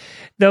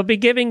 They'll be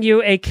giving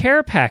you a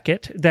care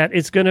packet that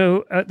is going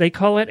to, they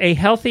call it a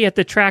healthy at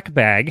the track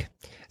bag.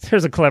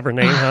 There's a clever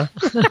name, huh?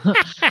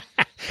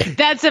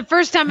 That's the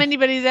first time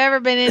anybody's ever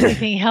been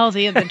anything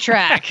healthy at the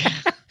track.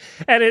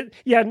 And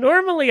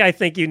normally I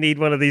think you need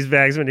one of these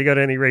bags when you go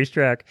to any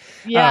racetrack.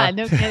 Yeah,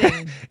 no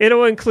kidding.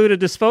 It'll include a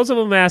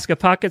disposable mask, a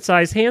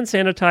pocket-sized hand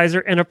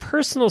sanitizer, and a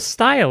personal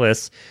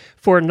stylus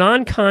for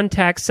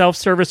non-contact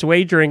self-service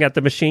wagering at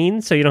the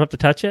machine, so you don't have to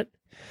touch it.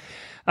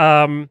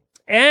 And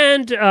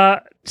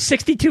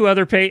 62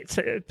 other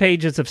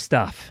pages of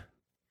stuff.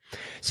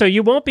 So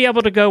you won't be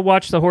able to go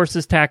watch the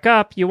horses tack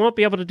up. You won't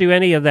be able to do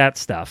any of that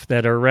stuff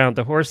that are around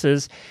the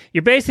horses.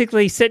 You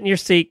basically sit in your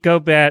seat, go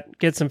bet,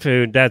 get some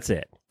food. That's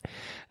it.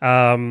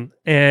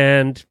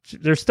 And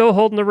they're still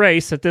holding the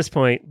race at this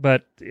point,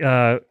 but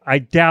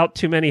I doubt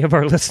too many of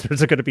our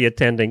listeners are going to be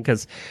attending,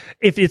 because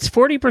if it's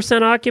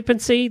 40%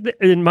 occupancy,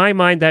 in my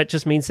mind, that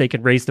just means they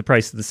can raise the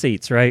price of the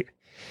seats, right?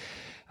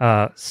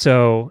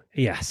 So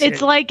yes,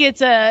 it's like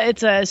it's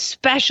a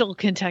special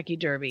Kentucky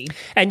Derby.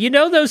 And you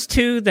know those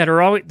two that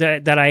are always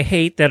that I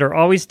hate, that are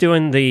always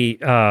doing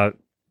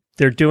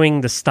they're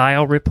doing the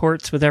style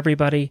reports with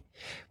everybody.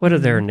 What are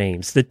their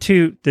names? The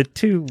two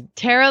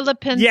Tara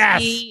Lipinski,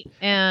 yes!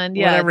 And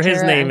whatever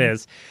his name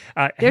is.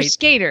 They're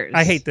skaters.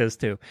 I hate those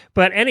two.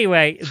 But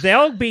anyway,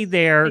 they'll be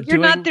there. You're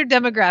not their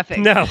demographic.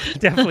 No,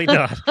 definitely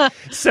not.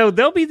 So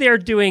they'll be there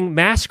doing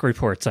mask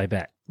reports, I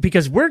bet.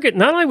 Because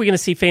not only are we going to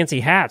see fancy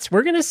hats,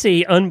 we're going to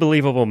see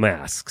unbelievable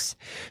masks.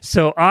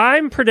 So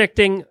I'm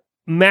predicting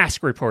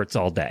mask reports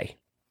all day.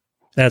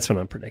 That's what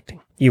I'm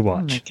predicting. You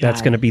watch.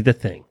 That's going to be the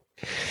thing.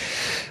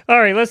 All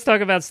right, let's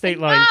talk about State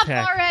Line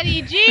Tack.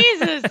 Already,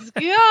 Jesus,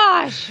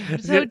 gosh, I'm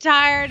so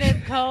tired of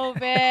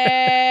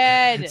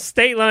COVID.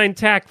 State Line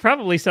Tack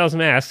probably sells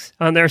masks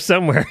on there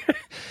somewhere.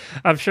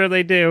 I'm sure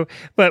they do.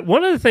 But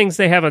one of the things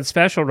they have on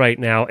special right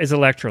now is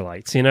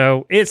electrolytes. You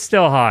know, it's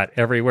still hot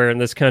everywhere in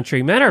this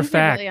country. Matter of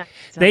fact,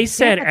 they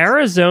said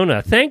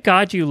Arizona, thank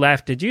God you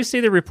left. Did you see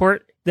the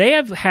report? They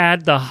have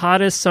had the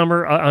hottest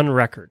summer on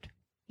record.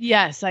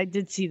 Yes, I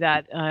did see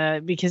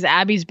that because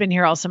Abby's been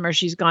here all summer.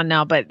 She's gone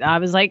now, but I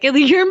was like,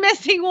 you're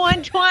missing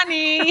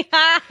 120. They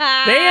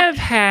have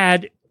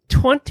had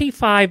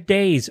 25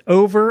 days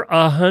over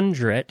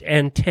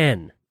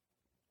 110.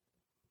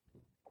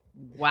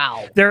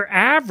 Wow. Their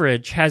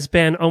average has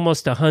been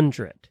almost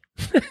 100.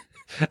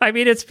 I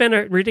mean, it's been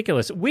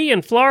ridiculous. We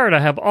in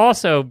Florida have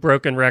also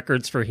broken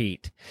records for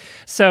heat.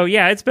 So,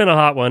 yeah, it's been a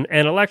hot one,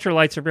 and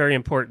electrolytes are very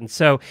important.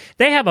 So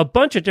they have a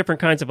bunch of different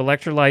kinds of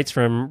electrolytes,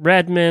 from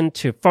Redmond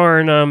to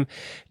Farnham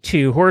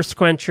to Horse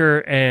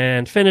Quencher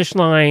and Finish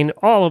Line,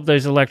 all of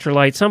those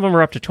electrolytes. Some of them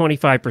are up to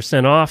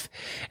 25% off,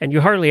 and you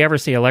hardly ever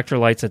see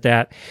electrolytes at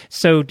that.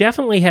 So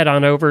definitely head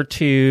on over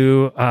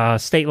to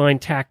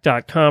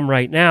statelinetack.com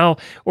right now.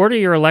 Order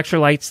your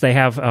electrolytes. They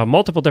have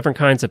multiple different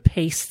kinds of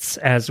pastes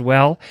as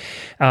well.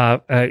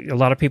 A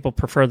lot of people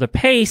prefer the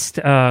paste.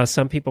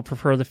 Some people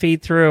prefer the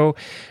feed-through.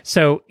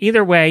 So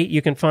either way,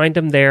 you can find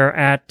them there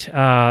at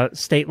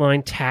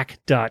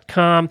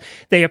statelinetack.com.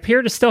 They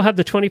appear to still have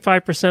the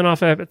 25% off,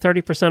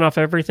 30% off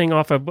everything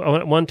off of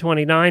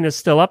 129 is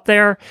still up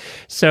there.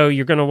 So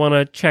you're going to want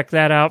to check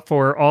that out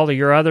for all of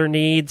your other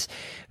needs.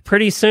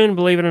 Pretty soon,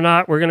 believe it or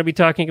not, we're going to be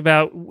talking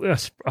about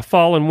a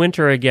fall and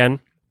winter again.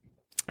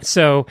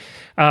 So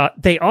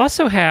they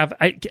also have,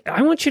 I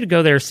want you to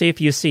go there, see if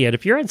you see it.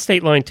 If you're on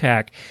State Line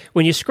Tack,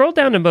 when you scroll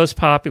down to most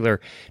popular,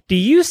 do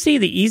you see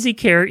the Easy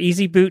Care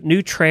Easy Boot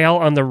new trail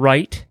on the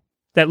right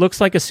that looks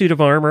like a suit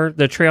of armor,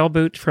 the trail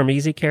boot from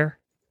Easy Care?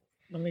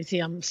 Let me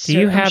see. Do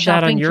you have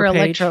that on your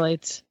page?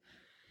 Electrolytes.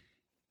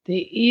 The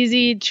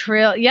Easy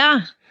Trail.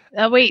 Yeah.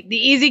 Wait, the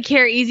Easy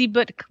Care Easy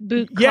Boot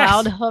Yes.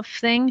 Cloud Hoof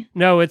thing?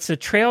 No, it's a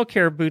trail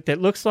care boot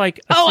that looks like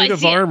a Oh, I suit of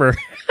see it. armor.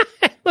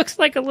 It looks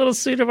like a little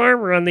suit of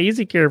armor on the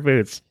Easy Care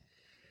boots.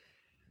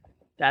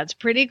 That's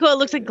pretty cool. It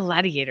looks like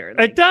Gladiator.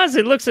 It does.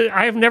 It looks.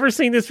 I have never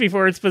seen this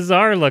before. It's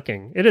bizarre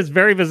looking. It is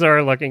very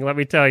bizarre looking. Let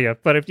me tell you.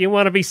 But if you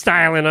want to be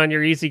styling on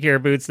your Easy Care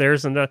boots,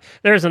 there's an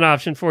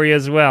option for you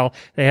as well.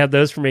 They have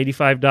those from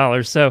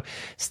 $85. So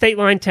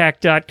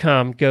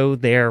statelinetack.com. Go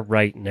there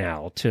right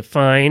now to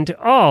find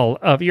all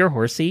of your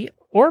horsey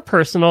or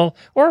personal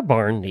or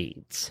barn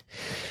needs.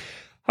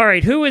 All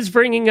right. Who is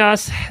bringing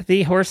us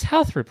the horse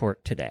health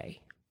report today?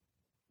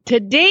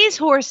 Today's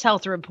Horse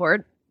Health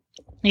Report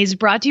is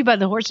brought to you by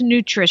the Horse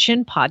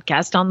Nutrition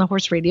Podcast on the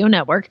Horse Radio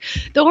Network.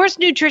 The Horse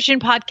Nutrition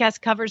Podcast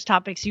covers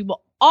topics you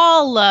will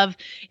all love.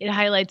 It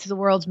highlights the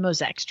world's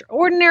most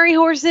extraordinary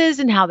horses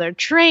and how they're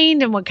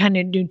trained and what kind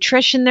of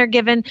nutrition they're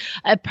given.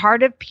 A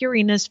part of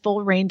Purina's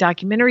Full Rein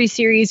documentary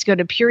series. Go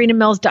to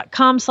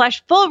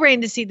purinamills.com/full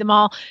rein to see them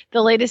all.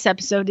 The latest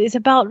episode is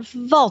about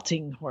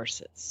vaulting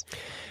horses.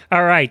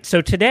 All right.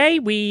 So today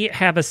we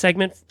have a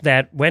segment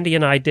that Wendy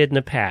and I did in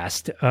the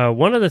past.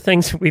 One of the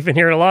things we've been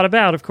hearing a lot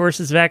about, of course,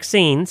 is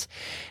vaccines.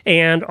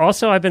 And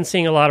also I've been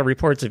seeing a lot of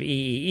reports of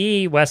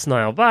EEE, West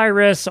Nile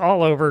virus,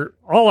 all over.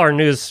 All our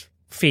news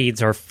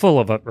feeds are full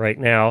of it right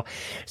now.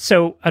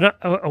 So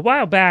a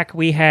while back,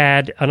 we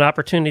had an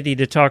opportunity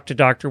to talk to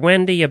Dr.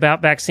 Wendy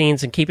about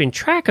vaccines and keeping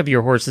track of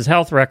your horse's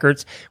health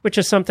records, which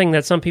is something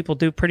that some people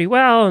do pretty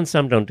well and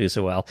some don't do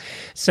so well.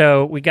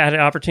 So we got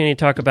an opportunity to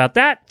talk about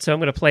that. So I'm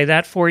going to play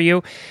that for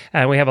you.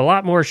 And we have a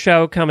lot more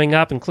show coming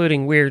up,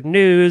 including weird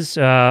news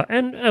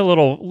and a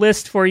little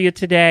list for you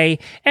today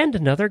and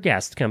another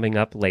guest coming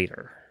up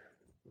later.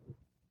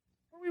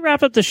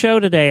 Wrap up the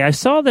show today. I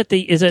saw that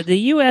the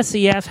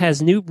USEF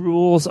has new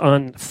rules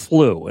on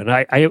flu, and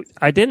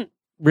I didn't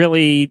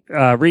really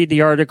read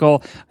the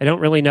article. I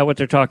don't really know what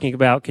they're talking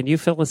about. Can you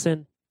fill us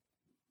in?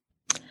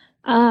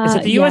 Is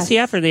it the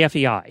USEF or the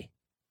FEI?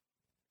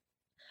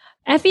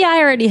 FEI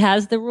already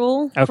has the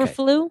rule for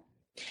flu,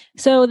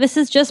 so this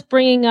is just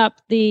bringing up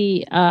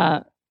the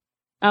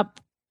up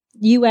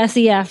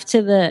USEF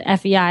to the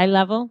FEI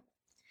level.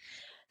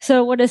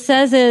 So what it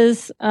says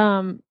is.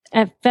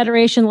 At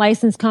Federation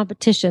licensed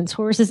competitions,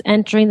 horses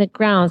entering the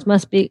grounds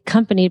must be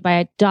accompanied by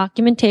a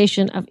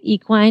documentation of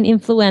equine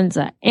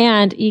influenza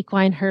and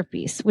equine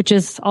herpes, which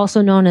is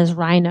also known as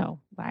rhino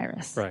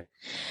virus. Right.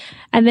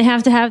 And they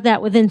have to have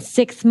that within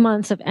 6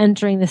 months of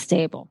entering the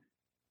stable.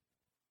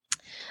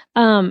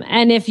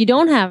 And if you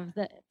don't have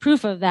the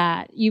proof of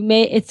that,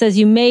 it says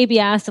you may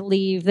be asked to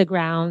leave the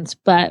grounds,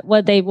 but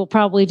what they will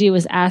probably do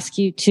is ask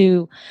you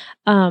to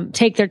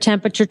take their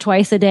temperature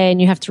twice a day,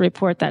 and you have to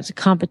report that to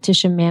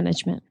competition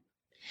management.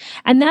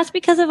 And that's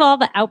because of all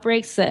the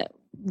outbreaks that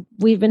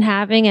we've been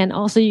having. And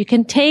also you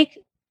can take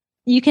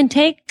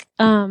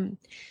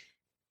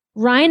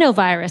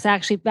rhinovirus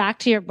actually back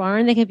to your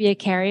barn. They can be a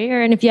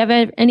carrier. And if you have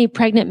any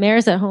pregnant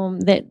mares at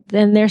home, then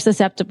they're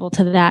susceptible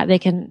to that. They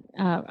can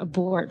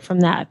abort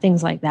from that,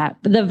 things like that.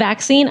 But the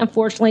vaccine,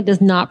 unfortunately,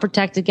 does not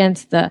protect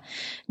against the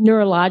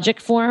neurologic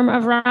form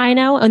of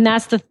rhino. And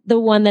that's the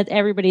one that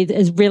everybody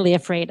is really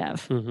afraid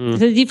of. Mm-hmm.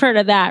 Because you've heard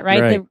of that,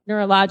 right? The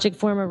neurologic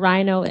form of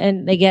rhino,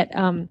 and they get,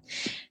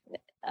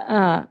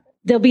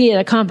 they'll be at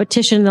a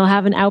competition, they'll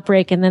have an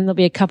outbreak, and then there'll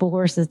be a couple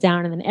horses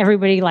down, and then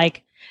everybody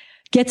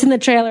gets in the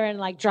trailer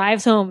and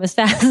drives home as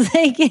fast as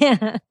they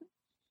can,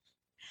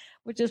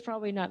 which is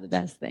probably not the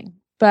best thing.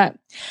 But,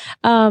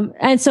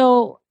 and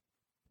so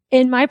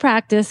in my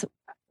practice,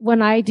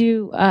 when I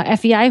do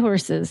FEI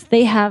horses,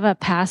 they have a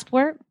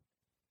passport,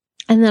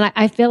 and then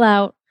I fill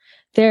out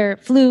their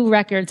flu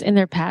records in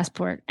their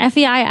passport.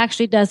 FEI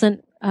actually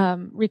doesn't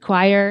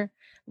require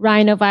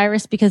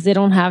rhinovirus because they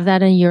don't have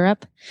that in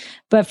Europe.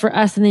 But for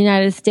us in the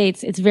United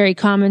States, it's very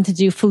common to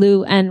do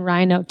flu and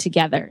rhino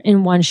together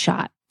in one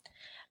shot.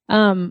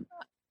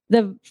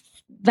 The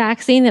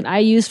vaccine that I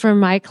use for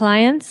my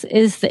clients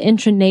is the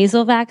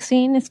intranasal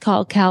vaccine. It's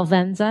called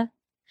Calvenza.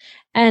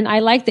 And I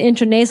like the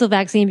intranasal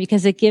vaccine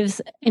because it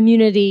gives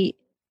immunity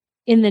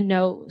in the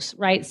nose,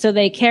 right? So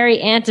they carry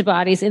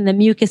antibodies in the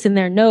mucus in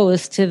their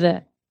nose to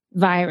the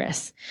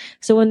virus.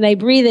 So when they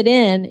breathe it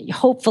in,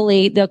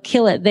 hopefully they'll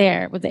kill it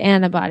there with the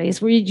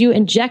antibodies. Where you do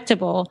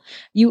injectable,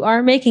 you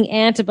are making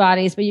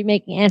antibodies, but you're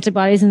making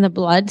antibodies in the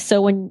blood.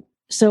 So when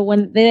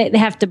they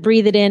have to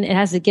breathe it in, it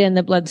has to get in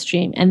the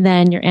bloodstream, and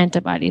then your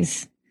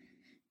antibodies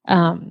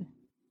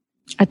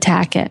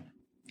attack it.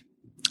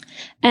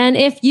 And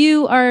if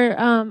you are,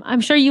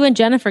 I'm sure you and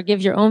Jennifer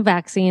give your own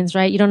vaccines,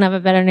 right? You don't have a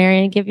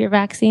veterinarian give your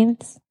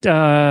vaccines?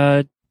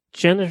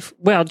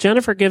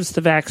 Jennifer gives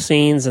the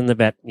vaccines, and the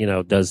vet,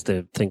 does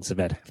the things the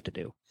vet have to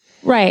do.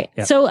 Right.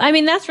 Yep. So,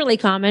 that's really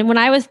common. When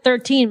I was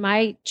 13,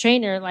 my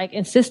trainer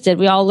insisted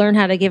we all learn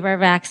how to give our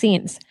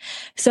vaccines.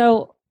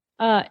 So,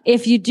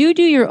 if you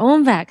do your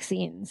own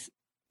vaccines,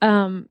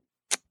 then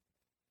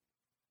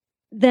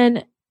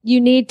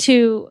you need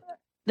to,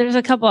 there's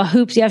a couple of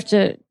hoops you have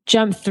to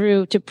jump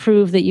through to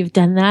prove that you've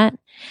done that.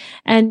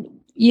 And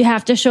you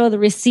have to show the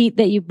receipt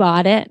that you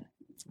bought it.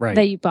 Right.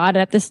 that you bought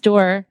at the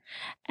store,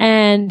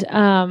 and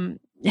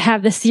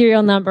have the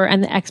serial number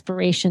and the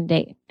expiration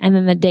date, and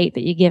then the date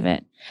that you give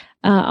it.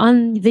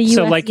 On the USDF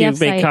So like you make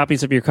site,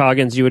 copies of your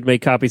Coggins, you would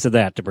make copies of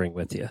that to bring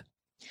with you.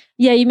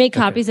 yeah, you make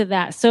copies of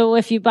that. So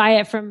if you buy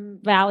it from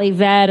Valley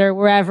Vet or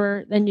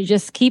wherever, then you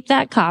just keep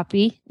that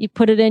copy. You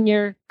put it in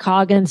your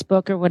Coggins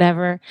book or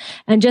whatever,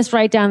 and just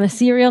write down the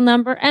serial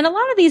number. And a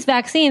lot of these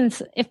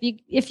vaccines,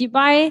 if you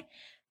buy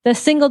the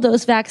single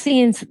dose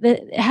vaccines,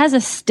 it has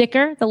a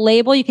sticker, the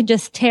label. You can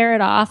just tear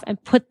it off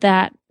and put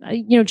that,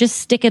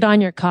 just stick it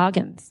on your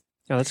Coggins.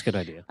 Oh, that's a good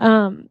idea.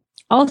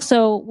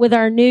 Also, with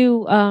our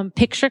new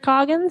picture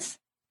Coggins,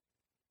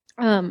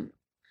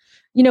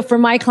 for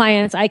my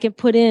clients, I can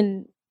put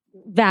in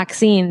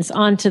vaccines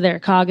onto their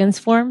Coggins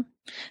form.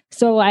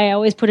 So I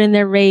always put in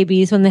their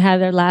rabies when they have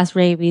their last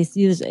rabies.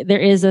 There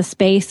is a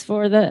space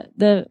for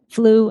the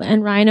flu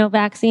and rhino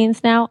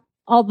vaccines now,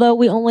 although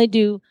we only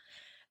do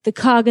the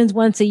Coggins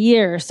once a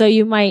year. So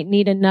you might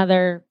need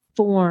another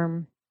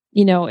form,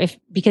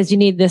 because you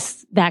need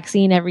this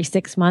vaccine every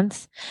 6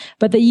 months.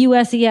 But the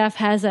USEF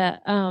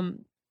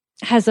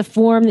has a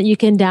form that you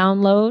can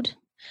download,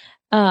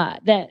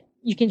 that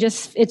you can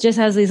it just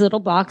has these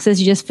little boxes.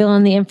 You just fill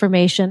in the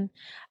information.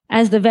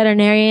 As the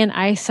veterinarian,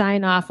 I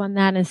sign off on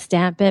that and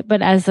stamp it.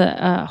 But as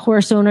a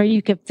horse owner,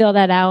 you could fill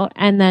that out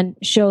and then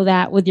show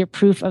that with your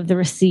proof of the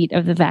receipt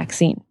of the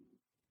vaccine.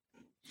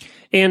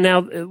 And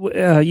now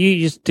you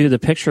just do the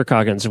picture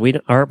Coggins.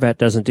 Our vet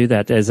doesn't do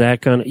that.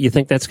 You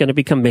think that's going to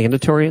become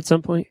mandatory at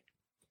some point?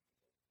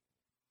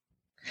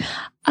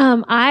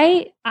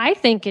 I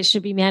think it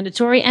should be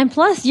mandatory, and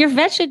plus your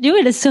vet should do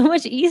it. It's so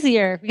much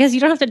easier because you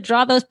don't have to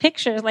draw those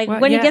pictures. Like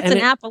when he gets an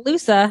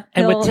Appaloosa,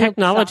 and with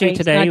technology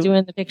today, he's not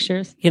doing the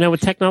pictures. With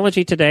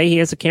technology today, he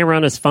has a camera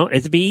on his phone.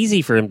 It'd be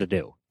easy for him to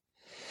do.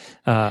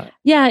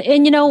 Yeah,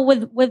 and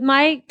with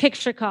my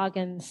picture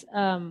Coggins,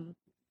 I've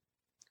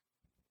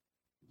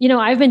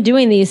been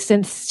doing these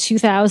since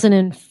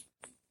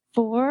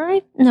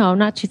 2004. No,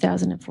 not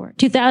 2004.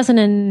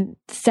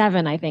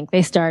 2007, I think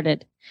they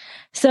started.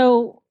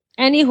 So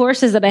any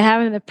horses that I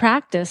have in the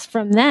practice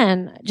from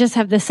then just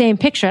have the same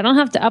picture. I don't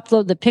have to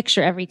upload the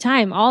picture every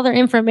time. All their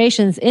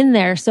information's in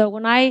there. So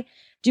when I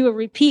do a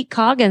repeat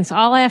Coggins,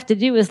 all I have to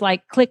do is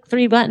click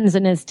 3 buttons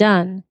and it's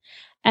done.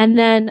 And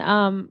then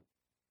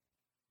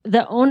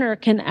the owner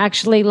can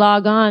actually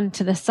log on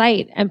to the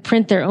site and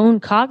print their own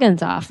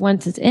Coggins off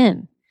once it's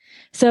in.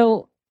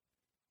 So,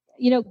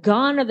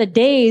 gone are the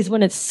days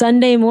when it's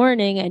Sunday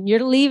morning and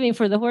you're leaving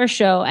for the horse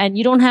show and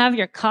you don't have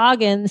your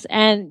Coggins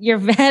and your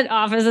vet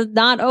office is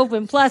not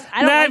open. Plus,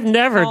 I've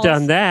never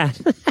done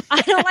that.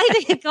 I don't like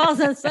to get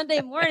calls on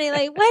Sunday morning.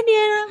 Like, when do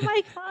you have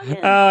my Coggins?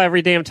 Oh,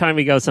 every damn time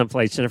we go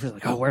someplace, Jennifer's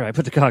like, where do I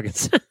put the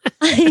Coggins?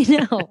 I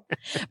know.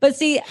 But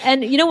see,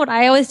 and you know what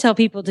I always tell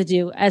people to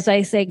do, as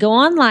I say, go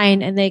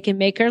online and they can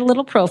make their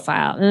little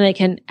profile and they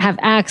can have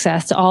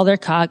access to all their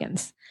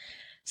Coggins.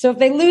 So if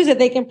they lose it,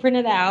 they can print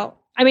it out.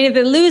 I mean, if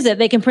they lose it,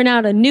 they can print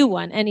out a new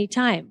one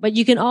anytime. But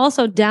you can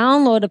also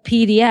download a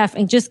PDF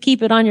and just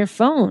keep it on your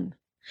phone.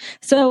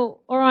 Or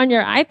on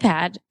your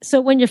iPad. So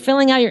when you're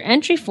filling out your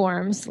entry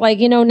forms,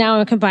 now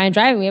in combined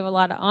driving, we have a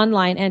lot of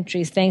online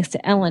entries thanks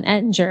to Ellen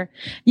Ettinger.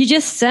 You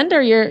just send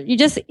her you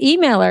just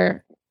email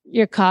her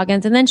your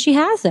Coggins and then she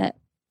has it.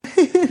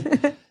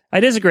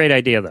 It is a great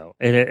idea, though.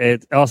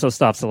 It also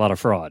stops a lot of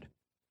fraud.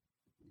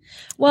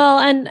 Well,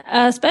 and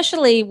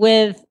especially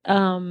with,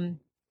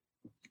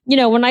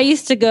 when I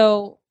used to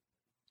go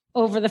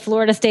over the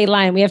Florida state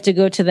line, we have to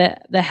go to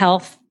the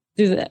health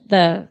through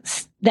the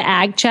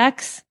ag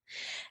checks.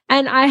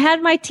 And I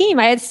had my team.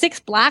 I had 6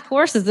 black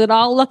horses that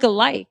all look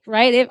alike,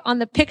 right? On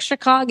the picture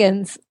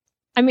Coggins,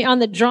 on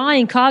the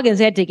drawing Coggins,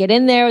 they had to get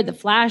in there with the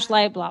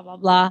flashlight, blah, blah,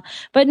 blah.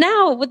 But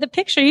now with the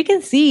picture, you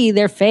can see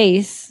their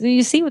face.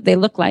 You see what they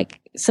look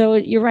like. So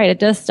you're right. It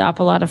does stop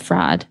a lot of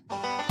fraud.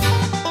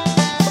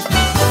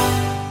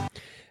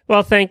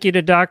 Well, thank you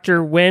to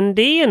Dr.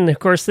 Wendy. And of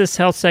course, this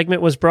health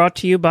segment was brought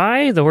to you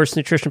by the Horse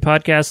Nutrition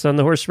Podcast on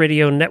the Horse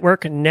Radio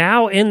Network.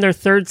 Now in their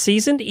 3rd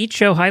season, each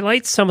show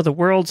highlights some of the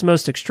world's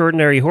most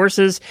extraordinary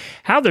horses,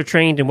 how they're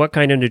trained, and what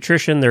kind of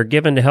nutrition they're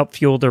given to help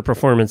fuel their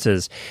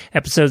performances.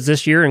 Episodes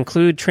this year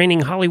include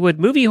training Hollywood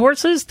movie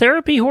horses,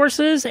 therapy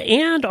horses,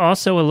 and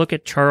also a look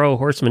at Charro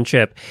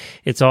horsemanship.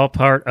 It's all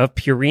part of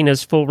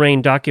Purina's Full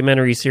Rein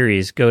documentary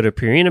series. Go to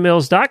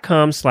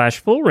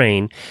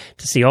purinamills.com/fullrein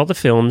to see all the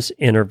films,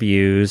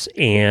 interviews,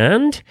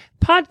 and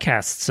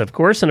podcasts, of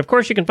course. And of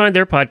course, you can find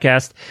their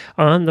podcast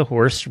on the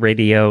Horse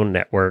Radio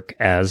Network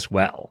as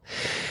well.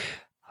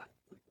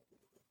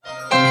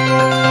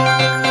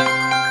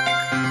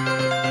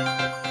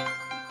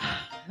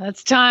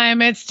 It's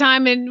time.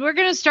 And we're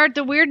going to start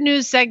the weird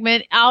news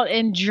segment out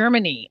in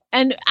Germany.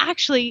 And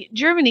actually,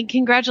 Germany,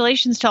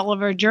 congratulations to all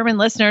of our German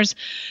listeners.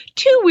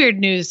 2 weird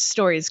news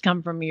stories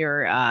come from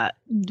your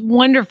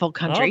wonderful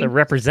country. Oh, they're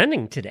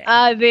representing today.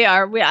 They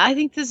are. I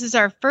think this is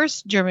our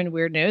first German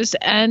weird news,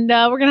 and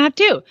we're going to have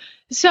 2.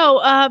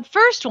 So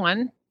first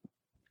one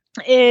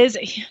is,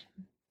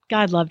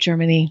 God love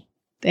Germany.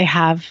 They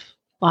have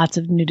Lots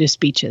of nudist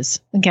beaches.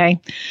 Okay.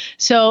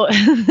 So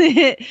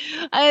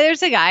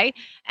there's a guy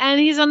and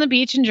he's on the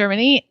beach in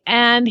Germany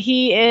and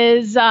he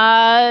is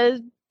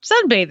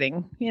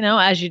sunbathing,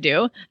 as you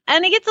do.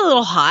 And he gets a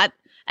little hot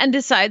and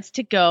decides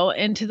to go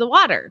into the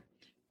water.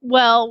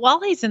 Well,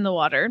 while he's in the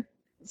water,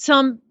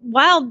 some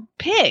wild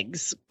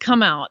pigs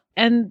come out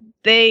and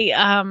they,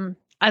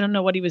 I don't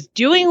know what he was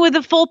doing with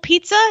a full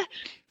pizza.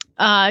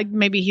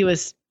 Maybe he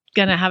was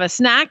going to have a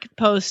snack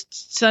post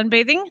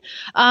sunbathing.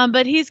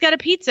 But he's got a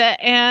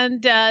pizza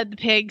and the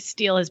pigs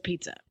steal his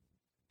pizza.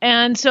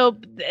 And so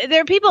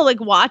there are people like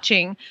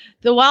watching.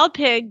 The wild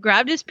pig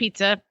grabbed his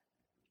pizza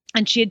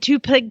and she had two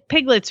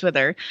piglets with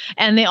her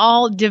and they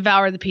all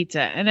devour the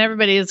pizza. And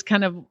everybody is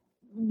kind of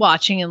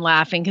watching and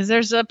laughing because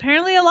there's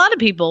apparently a lot of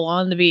people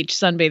on the beach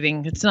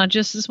sunbathing. It's not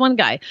just this one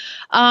guy.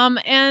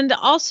 And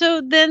also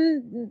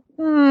then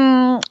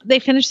they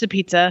finish the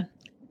pizza.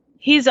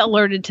 He's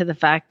alerted to the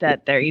fact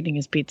that they're eating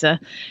his pizza.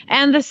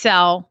 And the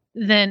sow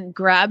then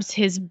grabs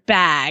his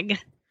bag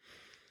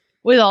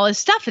with all his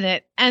stuff in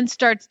it and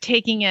starts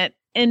taking it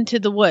into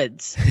the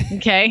woods.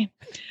 Okay.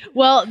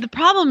 Well, the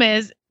problem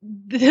is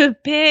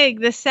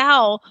the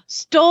sow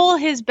stole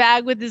his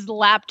bag with his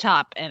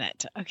laptop in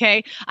it.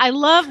 Okay. I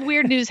love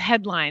weird news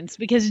headlines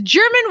because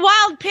German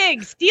wild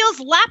pig steals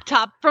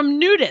laptop from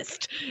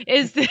nudist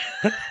is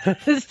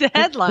the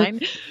headline.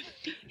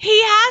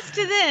 He has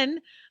to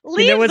then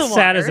leave what's the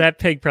water. sad is that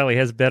pig probably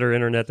has better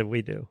internet than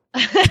we do.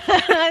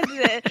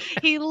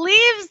 He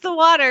leaves the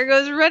water,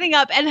 goes running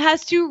up, and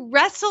has to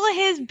wrestle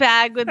his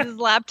bag with his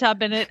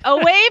laptop in it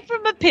away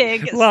from a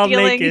pig While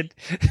stealing, naked.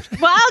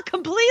 while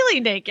completely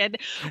naked,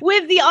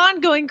 with the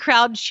ongoing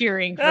crowd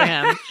cheering for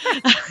him.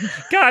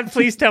 God,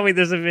 please tell me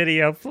there's a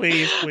video.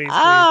 Please, please, please.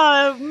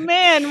 Oh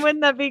man,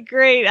 wouldn't that be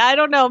great? I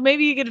don't know.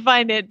 Maybe you could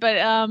find it, but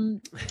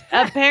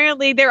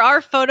apparently there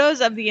are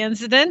photos of the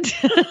incident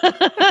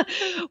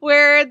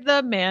where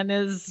the man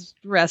is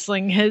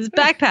wrestling his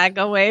backpack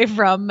away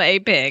from a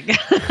pig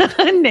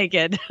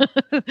naked.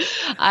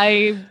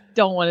 I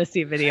don't want to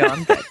see a video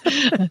on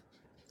that.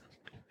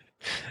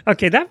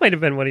 Okay, that might have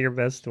been one of your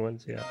best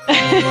ones. Yeah.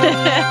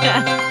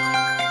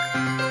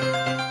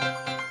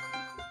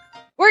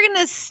 We're going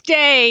to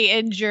stay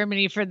in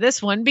Germany for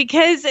this one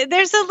because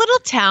there's a little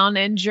town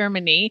in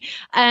Germany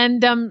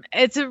and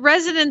it's a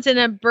residence in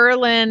a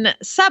Berlin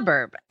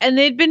suburb. And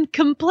they'd been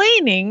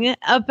complaining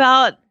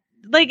about,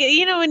 like,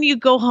 when you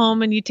go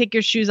home and you take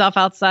your shoes off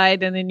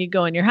outside and then you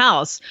go in your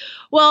house.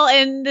 Well,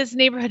 in this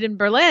neighborhood in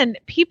Berlin,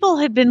 people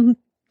had been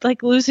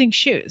like losing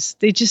shoes.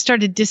 They just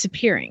started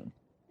disappearing.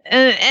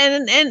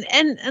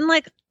 And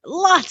like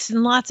lots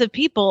and lots of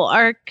people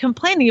are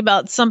complaining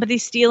about somebody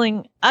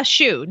stealing a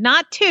shoe,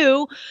 not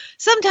two,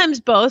 sometimes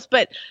both,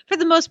 but for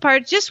the most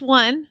part, just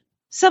one.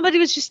 Somebody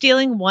was just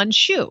stealing one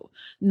shoe,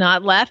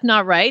 not left,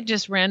 not right,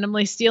 just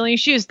randomly stealing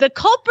shoes. The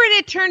culprit,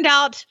 it turned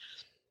out,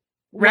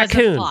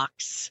 Raccoon. was a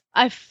fox.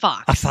 A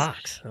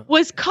fox. Oh.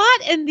 Was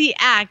caught in the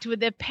act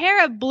with a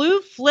pair of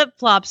blue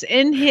flip-flops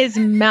in his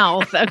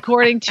mouth,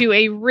 according to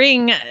a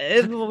Ring.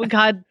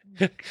 God,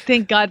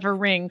 thank God for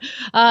Ring.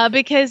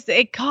 Because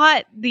it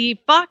caught the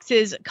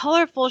fox's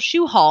colorful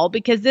shoe haul,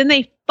 because then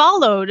they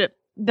followed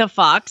the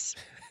fox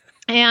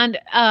and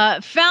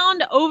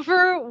found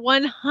over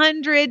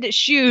 100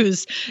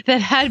 shoes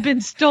that had been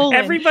stolen.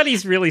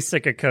 Everybody's really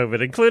sick of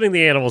COVID, including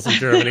the animals in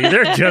Germany.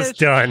 They're just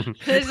done.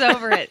 It's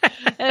over it.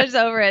 It's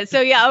over it.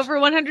 So yeah, over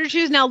 100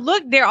 shoes. Now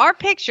look, there are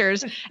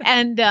pictures,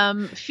 and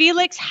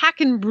Felix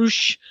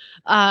Hackenbruch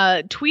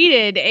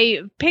tweeted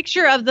a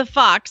picture of the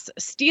fox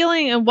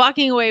stealing and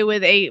walking away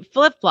with a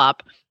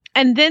flip-flop.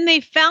 And then they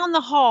found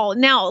the haul.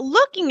 Now,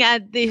 looking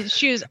at the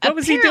shoes, what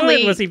was he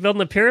doing? Was he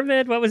building a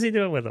pyramid? What was he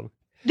doing with them?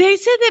 They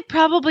said that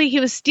probably he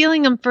was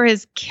stealing them for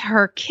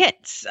her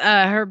kits,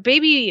 her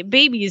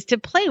babies to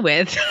play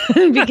with,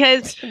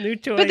 because. New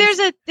toys. But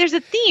there's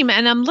a theme,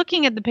 and I'm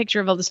looking at the picture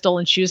of all the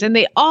stolen shoes, and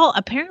they all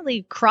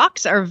apparently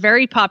Crocs are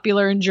very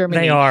popular in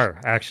Germany. They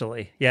are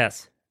actually,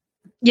 yes.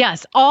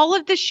 Yes, all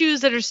of the shoes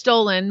that are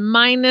stolen,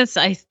 minus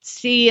I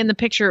see in the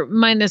picture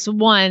minus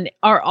one,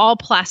 are all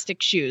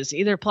plastic shoes,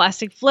 either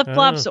plastic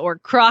flip-flops or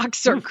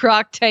Crocs or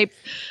Croc type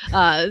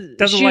Doesn't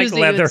shoes like that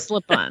leather. you would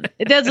slip on.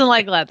 It doesn't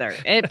like leather.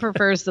 It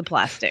prefers the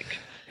plastic.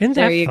 Isn't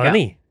There that you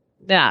funny?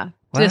 go. Yeah,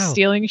 Wow. just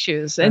stealing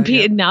shoes, and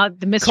Yeah. now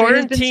the mystery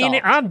has been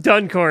Quarantining. solved. I'm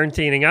done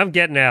quarantining. I'm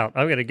getting out.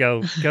 I'm gonna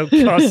go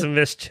cause some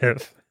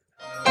mischief.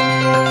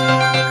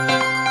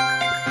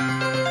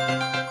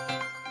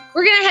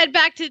 We're gonna head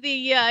back to the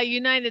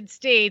United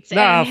States.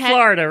 No, and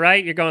Florida,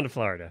 right? You're going to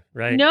Florida,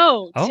 right?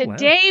 No, Oh, wow.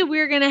 today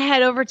we're going to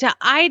head over to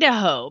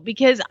Idaho,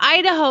 because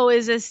Idaho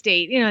is a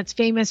state, it's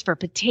famous for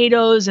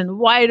potatoes and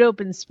wide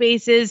open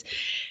spaces,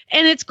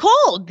 and it's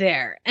cold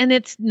there, and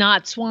it's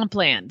not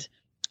swampland.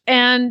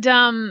 And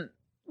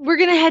we're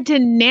going to head to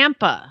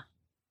Nampa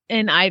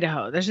in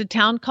Idaho. There's a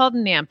town called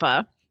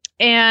Nampa,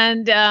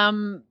 and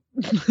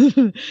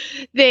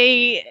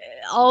they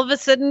all of a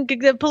sudden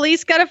the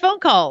police got a phone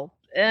call.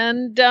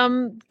 And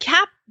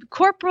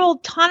Corporal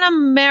Tana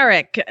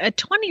Merrick, a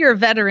 20-year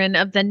veteran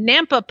of the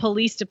Nampa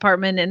Police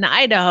Department in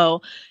Idaho,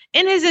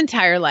 in his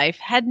entire life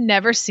had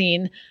never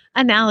seen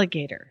an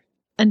alligator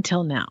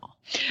until now.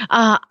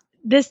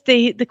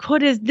 The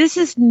quote is, "This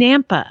is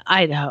Nampa,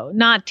 Idaho,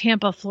 not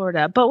Tampa,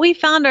 Florida." But we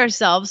found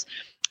ourselves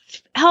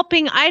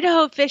helping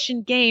Idaho Fish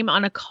and Game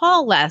on a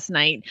call last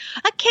night.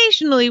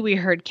 Occasionally we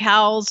heard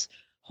cows,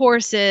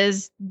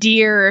 horses,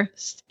 deer,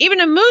 even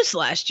a moose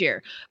last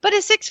year. But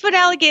a 6-foot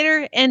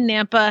alligator in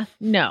Nampa,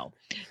 no.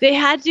 They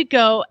had to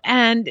go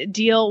and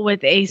deal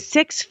with a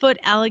 6-foot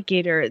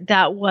alligator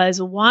that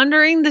was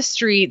wandering the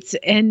streets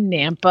in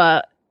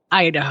Nampa,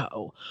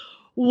 Idaho.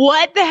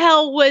 What the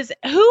hell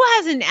who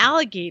has an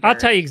alligator? I'll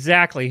tell you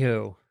exactly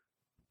who.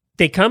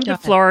 They come to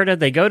Florida.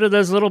 They go to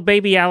those little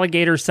baby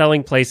alligator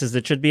selling places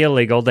that should be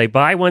illegal. They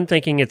buy one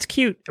thinking it's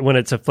cute when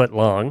it's a foot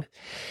long.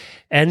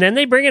 And then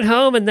they bring it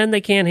home, and then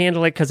they can't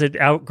handle it because it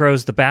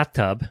outgrows the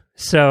bathtub.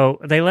 So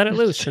they let it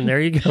loose, and there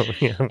you go.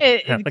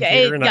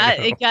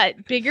 It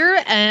got bigger,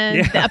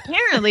 and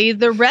apparently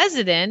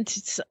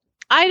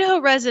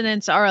Idaho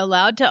residents are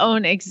allowed to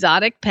own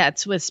exotic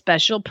pets with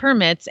special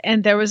permits.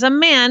 And there was a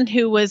man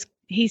who was,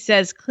 he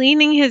says,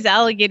 cleaning his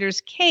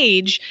alligator's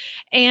cage,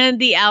 and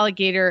the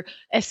alligator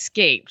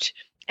escaped.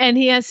 And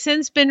he has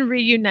since been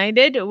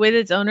reunited with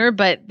its owner,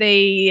 but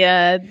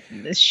there are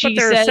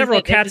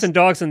several cats and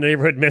dogs in the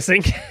neighborhood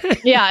missing.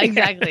 Yeah,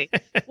 exactly.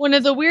 One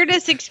of the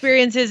weirdest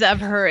experiences of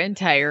her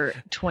entire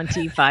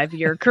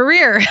 25-year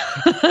career.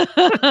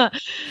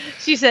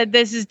 She said,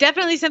 "This is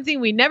definitely something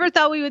we never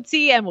thought we would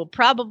see and will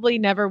probably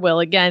never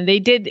will again." They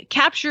did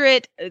capture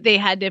it. They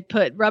had to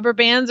put rubber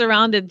bands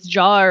around its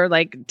jaw or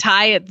like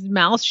tie its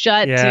mouth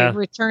shut to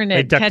return it.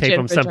 They duct catch tape it,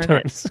 them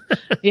sometimes.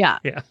 Yeah.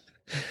 Yeah.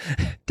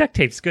 Duct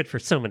tape's good for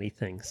so many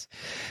things.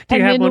 Do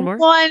you have one more?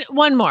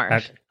 One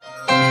more.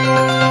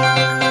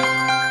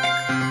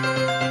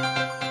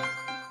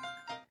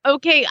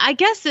 Okay, I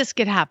guess this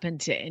could happen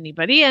to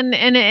anybody, and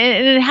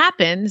it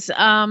happens.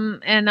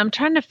 And I'm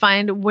trying to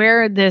find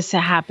where this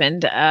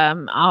happened.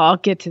 I'll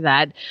get to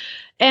that.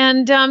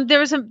 And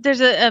there's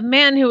a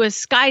man who was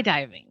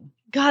skydiving.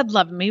 God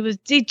love him.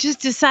 He just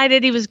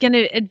decided he was going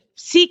to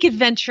seek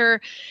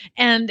adventure,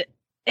 and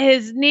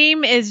his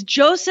name is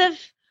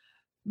Joseph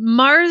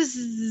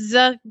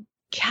Marzalkowski.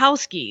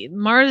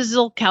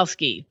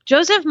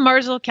 Joseph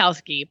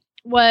Marzalkowski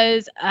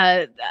was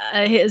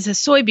is a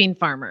soybean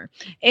farmer,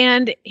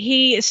 and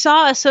he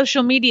saw a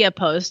social media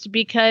post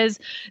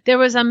because there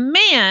was a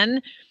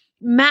man,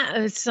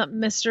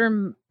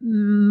 Mr.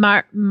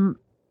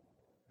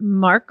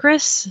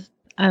 Marcus.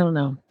 I don't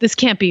know. This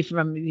can't be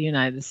from the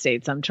United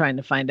States. I'm trying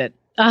to find it.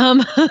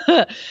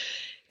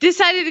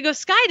 Decided to go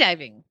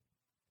skydiving.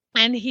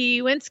 And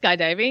he went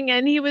skydiving,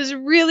 and he was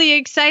really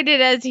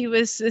excited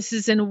this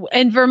is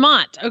in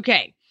Vermont.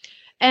 Okay.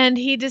 And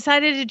he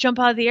decided to jump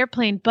out of the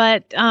airplane.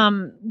 But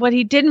what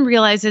he didn't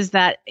realize is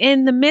that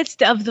in the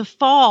midst of the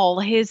fall,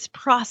 his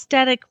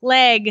prosthetic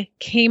leg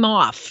came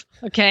off.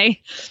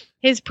 Okay.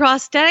 His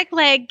prosthetic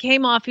leg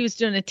came off. He was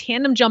doing a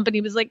tandem jump, and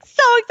he was like,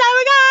 so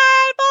excited,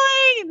 God,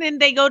 boing! And then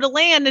they go to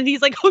land, and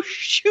he's like, oh,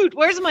 shoot,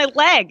 where's my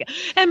leg?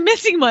 I'm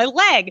missing my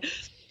leg.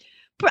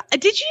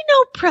 Did you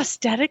know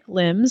prosthetic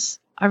limbs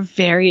are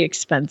very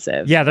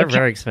expensive? Yeah, they're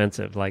very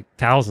expensive, like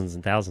thousands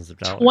and thousands of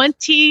dollars.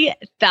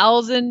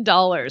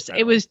 $20,000.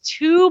 It was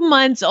 2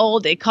 months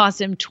old. It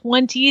cost him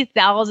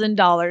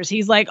 $20,000.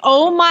 He's like,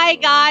 oh my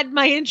God,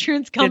 my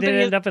insurance company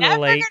is never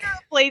going to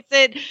replace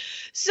it.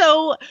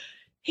 So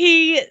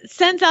he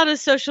sends out a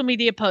social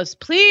media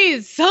post.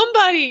 Please,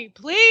 somebody,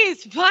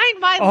 please find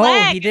my leg.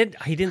 Oh, he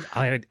didn't.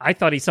 I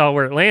thought he saw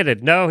where it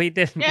landed. No, he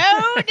didn't.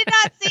 No, did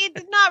not see.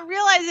 Did not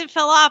realize it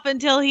fell off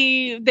until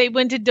they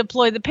went to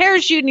deploy the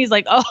parachute, and he's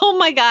like, "Oh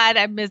my God,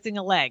 I'm missing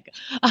a leg."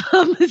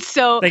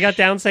 So they got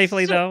down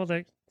safely though.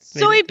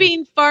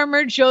 Soybean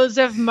farmer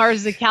Joseph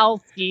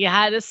Marzalkowski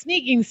had a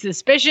sneaking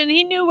suspicion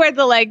he knew where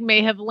the leg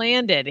may have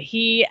landed.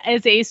 He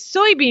is a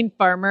soybean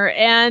farmer,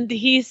 and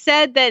he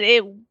said that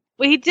he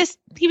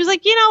was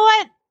like, you know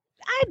what?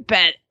 I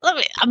bet I'm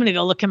going to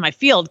go look in my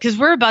field because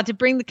we're about to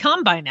bring the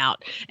combine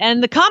out,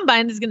 and the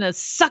combine is going to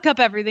suck up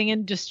everything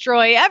and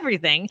destroy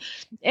everything.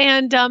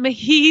 And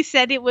he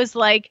said it was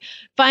like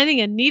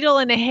finding a needle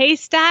in a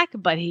haystack,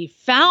 but he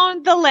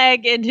found the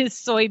leg in his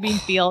soybean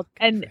field.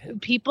 And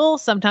people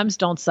sometimes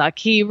don't suck.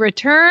 He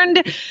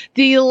returned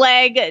the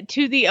leg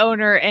to the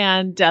owner,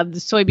 and the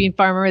soybean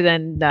farmer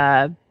then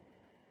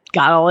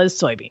got all his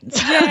soybeans.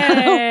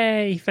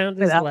 Yay! He found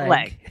his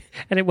leg.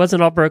 And it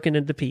wasn't all broken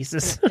into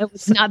pieces. It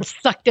was not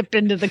sucked up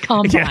into the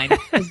combine,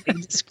 as they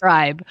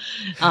describe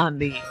on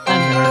the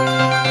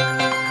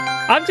under.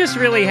 I'm just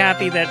really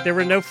happy that there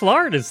were no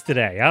Floridas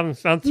today. I'm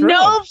thrilled.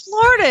 No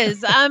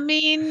Floridas. I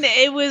mean,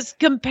 it was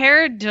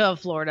compared to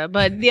Florida,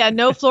 but yeah,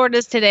 no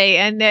Floridas today.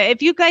 And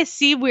if you guys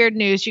see weird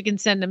news, you can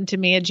send them to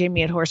me at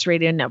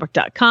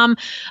jamie@horseradionetwork.com.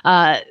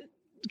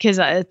 because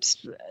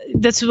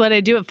that's what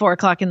I do at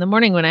 4:00 in the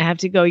morning when I have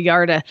to go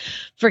yard a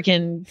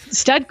freaking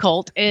stud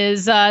colt.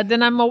 Is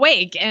then I'm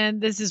awake,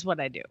 and this is what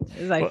I do: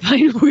 is I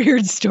find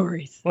weird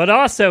stories. What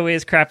also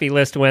is Crappy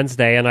List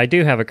Wednesday, and I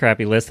do have a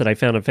crappy list that I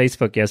found on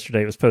Facebook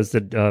yesterday. It was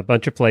posted a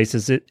bunch of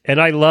places,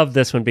 and I love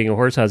this one being a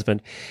horse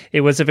husband.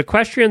 It was if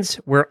equestrians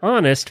were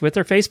honest with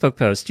their Facebook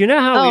posts. You know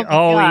how we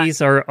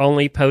always are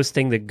only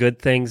posting the good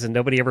things, and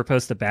nobody ever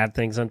posts the bad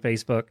things on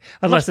Facebook,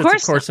 unless it's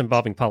of course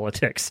involving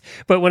politics.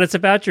 But when it's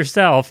about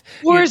yourself,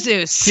 or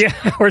Zeus,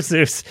 or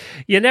Zeus,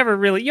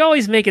 you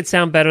always make it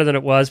sound better than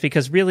it was,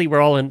 because really we're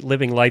all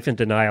living life in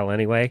denial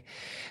anyway.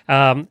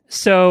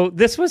 So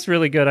this was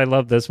really good. I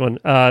love this one.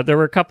 There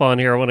were a couple on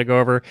here I want to go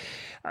over.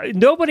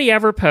 Nobody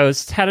ever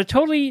posts had a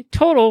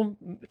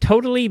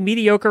totally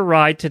mediocre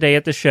ride today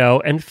at the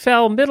show and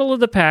fell middle of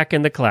the pack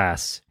in the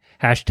class.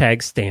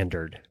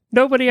 #standard.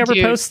 Nobody ever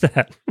posts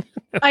that.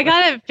 I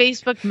got a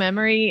Facebook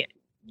memory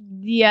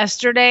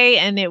yesterday,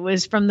 and it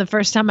was from the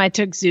first time I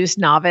took Zeus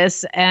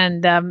Novice,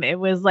 and it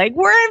was like,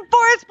 we're in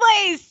 4th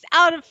place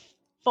out of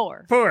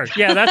 4. 4.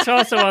 Yeah, that's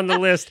also on the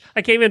list.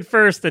 I came in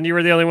first, and you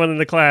were the only one in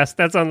the class.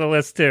 That's on the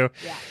list, too.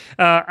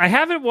 Yeah. I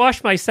haven't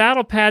washed my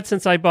saddle pad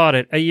since I bought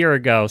it a year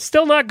ago.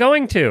 Still not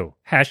going to.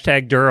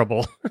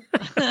 #durable.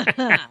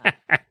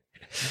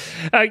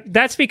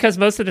 That's because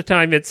most of the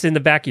time it's in the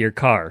back of your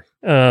car.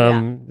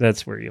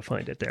 That's where you'll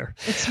find it there.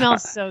 It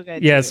smells so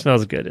good. Yeah, it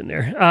smells good in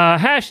there.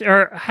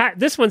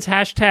 This one's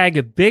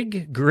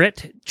 #big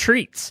grit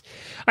treats.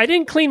 I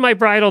didn't clean my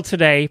bridle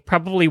today.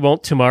 Probably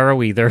won't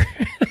tomorrow either.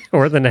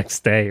 Or the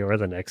next day, or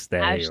the next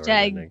day.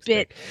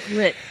 #bit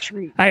grit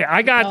treat.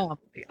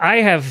 I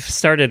have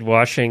started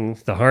washing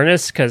the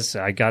harness because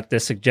I got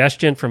this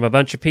suggestion from a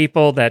bunch of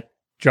people that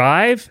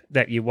drive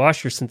that you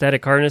wash your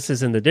synthetic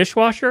harnesses in the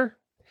dishwasher.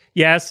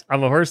 Yes,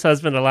 I'm a horse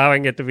husband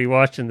allowing it to be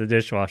washed in the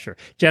dishwasher.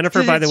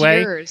 Jennifer, by the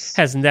way,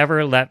 has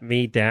never let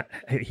me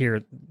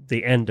hear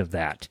the end of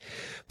that.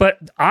 But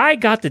I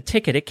got the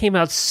ticket. It came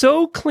out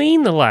so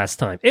clean the last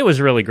time. It was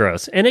really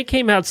gross. And it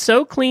came out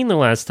so clean the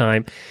last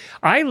time.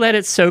 I let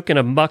it soak in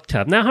a muck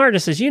tub. Now,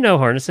 harnesses,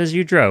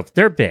 you drove.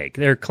 They're big.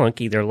 They're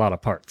clunky. They're a lot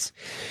of parts.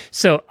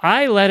 So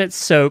I let it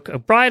soak, a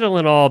bridle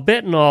and all,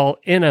 bit and all,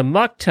 in a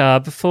muck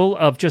tub full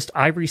of just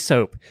ivory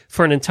soap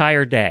for an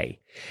entire day.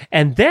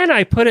 And then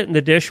I put it in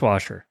the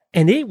dishwasher,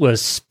 and it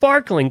was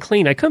sparkling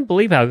clean. I couldn't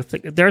believe how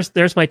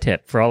there's my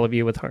tip for all of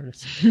you with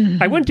harness.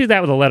 I wouldn't do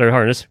that with a leather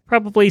harness.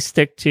 Probably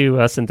stick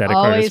to a synthetic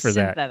harness for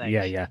that.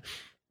 Yeah.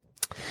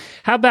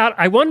 How about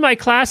I won my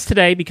class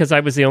today because I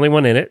was the only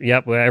one in it?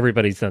 Yep, well,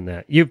 everybody's done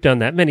that. You've done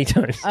that many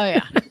times. Oh,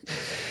 yeah.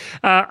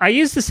 I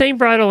used the same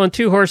bridle on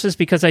 2 horses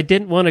because I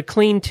didn't want to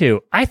clean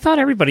 2. I thought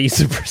everybody used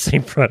the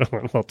same bridle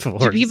on multiple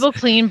horses. Do people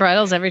clean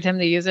bridles every time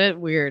they use it?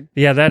 Weird.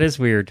 Yeah, that is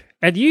weird.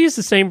 And you use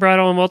the same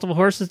bridle on multiple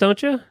horses,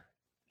 don't you?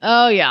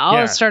 Oh, yeah. All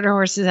the starter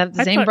horses have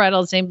the same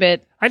bridle, same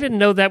bit. I didn't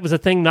know that was a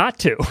thing not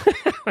to.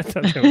 I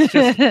thought that was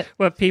just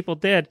what people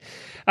did.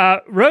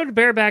 Rode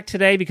bareback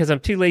today because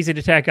I'm too lazy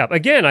to tack up.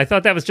 Again, I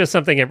thought that was just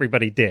something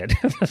everybody did.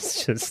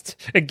 That's just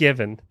a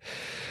given.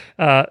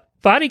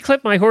 Body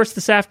clipped my horse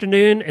this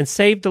afternoon and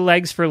saved the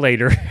legs for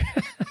later.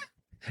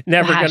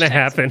 Never going to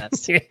happen.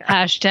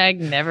 Yeah.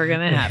 Never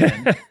going to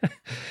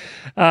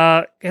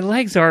happen. And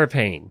legs are a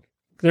pain.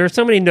 There are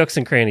so many nooks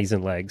and crannies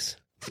in legs.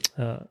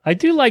 I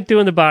do like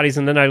doing the bodies,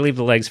 and then I leave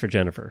the legs for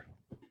Jennifer.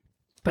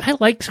 But I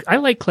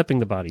like clipping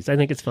the bodies. I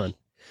think it's fun.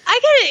 I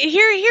got it.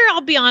 Here, I'll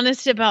be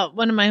honest about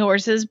one of my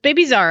horses,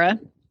 Baby Zara,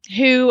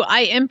 who I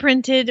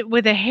imprinted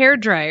with a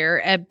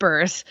hairdryer at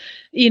birth.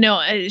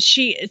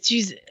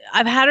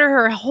 I've had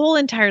her whole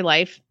entire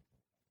life,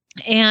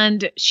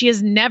 and she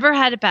has never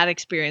had a bad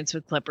experience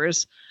with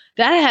clippers.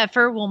 That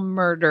heifer will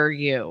murder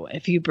you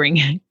if you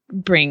bring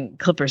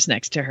clippers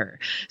next to her.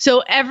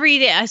 So every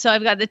day,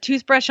 I've got the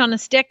toothbrush on a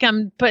stick.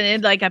 I'm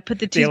putting I put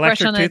the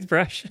toothbrush on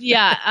toothbrush.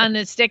 On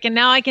a stick, and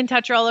now I can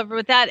touch her all over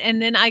with that. And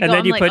then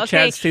you put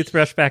Chad's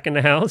toothbrush back in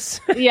the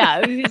house.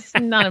 Yeah, it's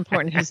not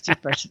important whose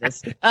toothbrush it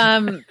is.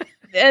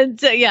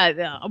 And so,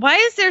 why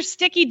is there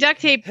sticky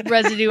duct tape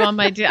residue on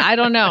my I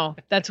don't know.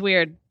 That's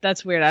weird.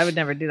 I would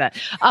never do that.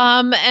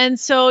 And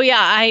so,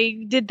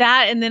 I did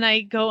that. And then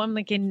I'm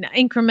like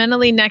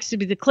incrementally next to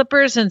be the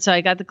clippers. And so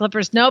I got the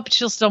clippers. Nope,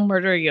 she'll still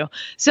murder you.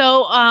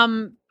 So,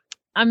 I'm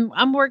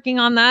working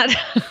on that.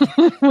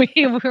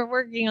 We're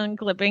working on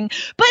clipping.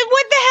 But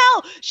what the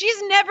hell?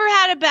 She's never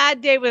had a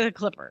bad day with a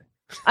clipper.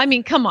 I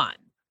mean, come on.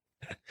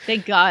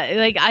 Thank God.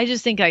 I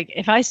just think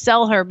if I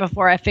sell her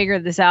before I figure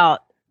this out,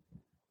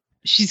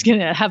 she's going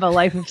to have a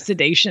life of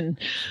sedation.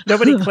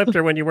 Nobody clipped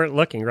her when you weren't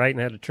looking, right?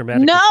 And had a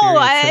traumatic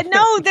experience.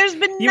 No, there's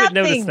been nothing. You would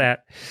notice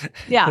that.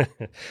 Yeah.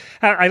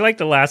 I like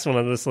the last one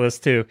on this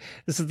list, too.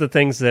 This is the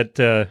things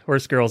that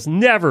horse girls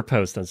never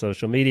post on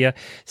social media.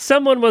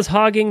 Someone was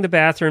hogging the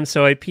bathroom,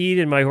 so I peed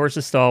in my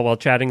horse's stall while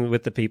chatting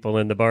with the people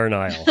in the barn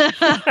aisle.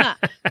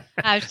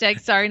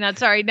 #sorry, not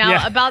sorry.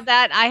 Now, about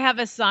that, I have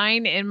a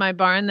sign in my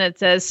barn that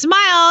says,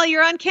 "Smile,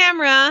 you're on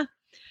camera."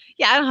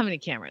 Yeah, I don't have any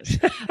cameras.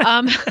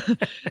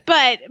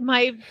 But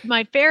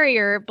my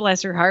farrier,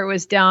 bless her heart,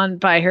 was down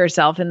by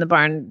herself in the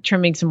barn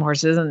trimming some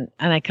horses, and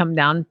I come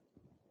down,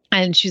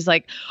 and she's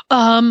like,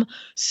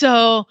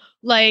 so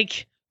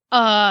like,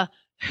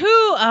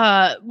 who,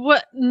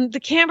 what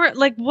the camera,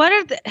 like, what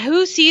are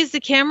who sees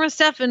the camera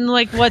stuff, and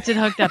like, what's it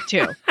hooked up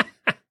to?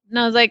 And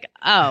I was like,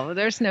 oh,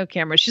 there's no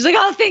camera. She's like,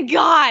 oh, thank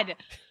God. I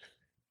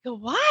go,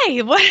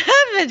 why? What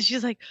happened?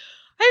 She's like,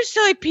 I just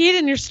like peed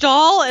in your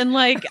stall, and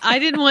like I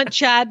didn't want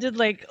Chad to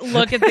like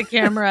look at the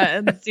camera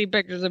and see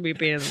pictures of me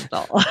peeing in the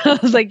stall. I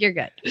was like, you're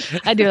good.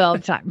 I do it all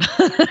the time.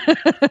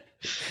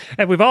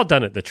 And we've all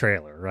done it in the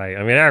trailer, right?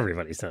 I mean,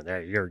 everybody's done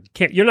that.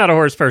 You're not a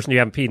horse person. You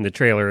haven't peed in the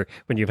trailer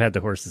when you've had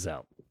the horses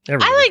out.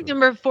 I like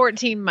number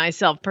 14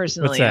 myself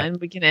personally, and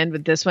we can end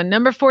with this one.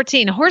 Number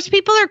 14, horse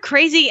people are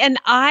crazy, and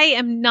I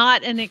am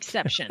not an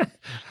exception.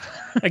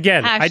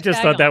 Again, I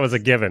just thought that was a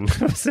given.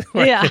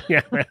 Yeah.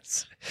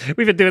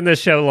 We've been doing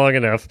this show long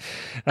enough.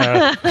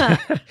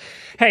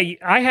 Hey,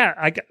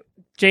 I got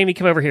Jamie,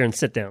 come over here and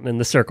sit down in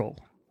the circle.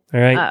 All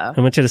right. I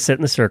want you to sit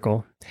in the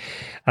circle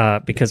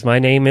because my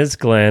name is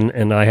Glenn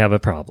and I have a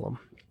problem.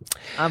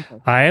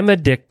 I am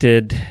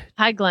addicted.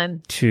 Hi,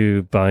 Glenn.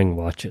 To buying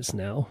watches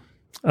now.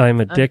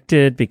 I'm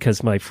addicted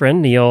because my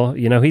friend Neil,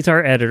 he's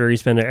our editor.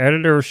 He's been an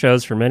editor of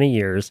shows for many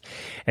years,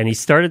 and he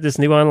started this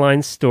new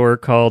online store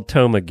called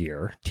Toma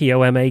Gear,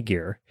 Toma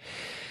Gear.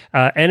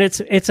 And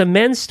it's a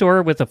men's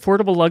store with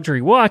affordable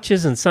luxury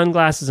watches and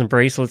sunglasses and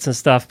bracelets and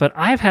stuff. But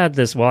I've had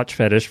this watch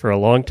fetish for a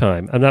long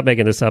time. I'm not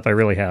making this up. I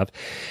really have.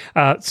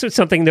 So it's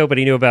something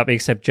nobody knew about me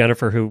except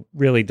Jennifer, who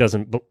really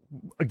doesn't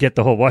get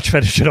the whole watch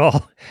fetish at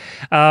all.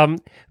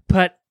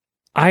 But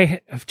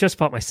I have just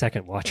bought my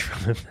second watch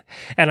from him,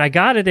 and I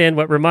got it in.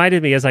 What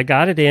reminded me is I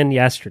got it in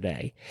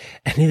yesterday,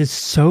 and it is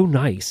so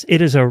nice. It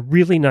is a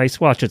really nice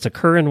watch. It's a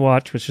Curran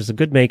watch, which is a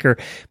good maker,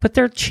 but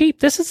they're cheap.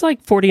 This is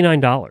like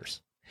 $49.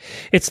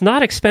 It's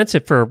not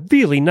expensive for a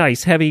really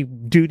nice,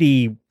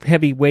 heavy-duty,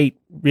 heavyweight,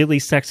 really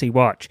sexy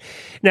watch.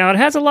 Now, it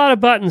has a lot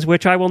of buttons,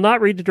 which I will not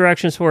read the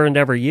directions for and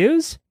never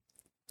use,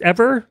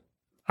 ever.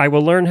 I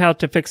will learn how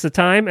to fix the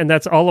time, and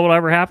that's all that will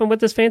ever happen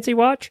with this fancy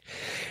watch.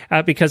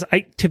 Because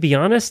to be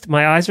honest,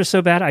 my eyes are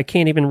so bad, I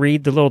can't even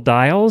read the little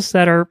dials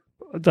that are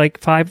like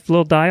 5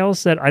 little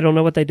dials that I don't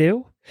know what they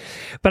do.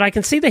 But I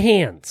can see the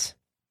hands.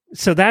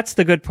 So that's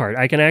the good part.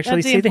 I can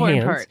actually see the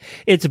hands. Part.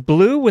 It's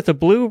blue with a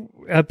blue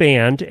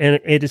band,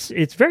 and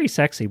it's very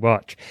sexy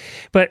watch.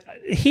 But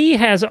he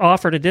has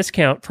offered a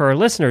discount for our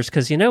listeners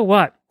because you know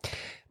what?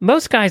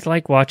 Most guys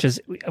like watches.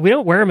 We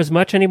don't wear them as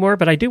much anymore,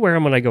 but I do wear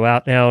them when I go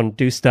out now and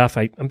do stuff.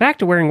 I'm back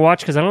to wearing watch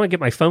because I only get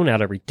my phone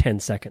out every 10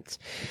 seconds.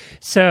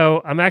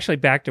 So I'm actually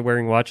back to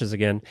wearing watches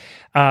again.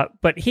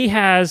 But he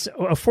has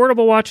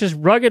affordable watches,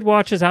 rugged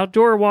watches,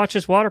 outdoor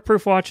watches,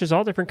 waterproof watches,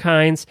 all different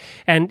kinds.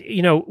 And,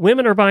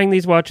 women are buying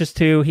these watches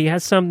too. He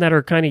has some that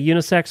are kind of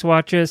unisex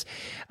watches.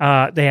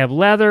 They have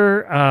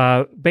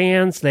leather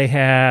bands. They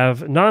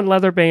have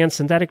non-leather bands,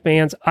 synthetic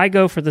bands. I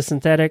go for the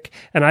synthetic,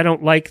 and I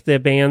don't like the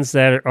bands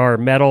that are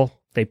metal.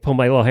 They pull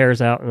my little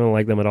hairs out. I don't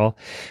like them at all.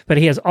 But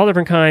he has all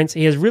different kinds.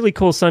 He has really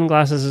cool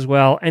sunglasses as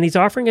well. And he's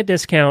offering a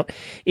discount.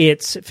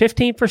 It's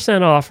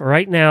 15% off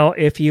right now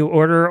if you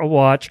order a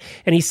watch.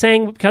 And he's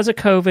saying because of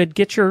COVID,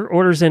 get your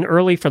orders in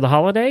early for the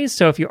holidays.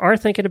 So if you are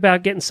thinking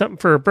about getting something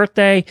for a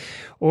birthday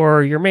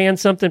or your man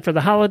something for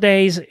the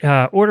holidays,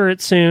 order it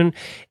soon.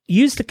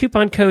 Use the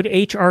coupon code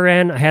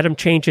HRN. I had him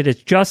change it.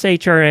 It's just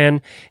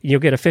HRN. You'll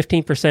get a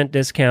 15%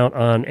 discount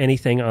on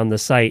anything on the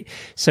site.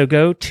 So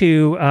go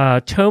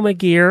to Toma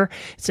Gear.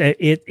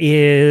 It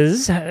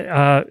is...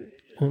 oh,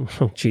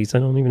 geez, I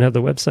don't even have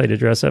the website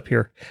address up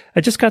here.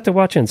 I just got the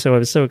watch in, so I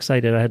was so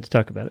excited I had to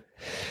talk about it.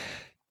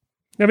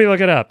 Let me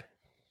look it up.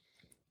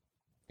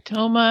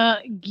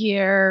 Toma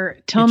Gear.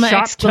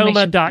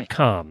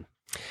 Shoptoma.com.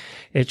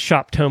 It's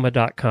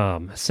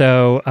shoptoma.com.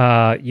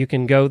 So you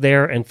can go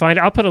there and find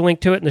it. I'll put a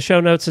link to it in the show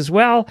notes as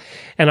well.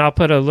 And I'll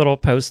put a little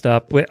post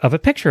up of a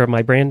picture of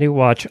my brand new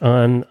watch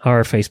on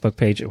our Facebook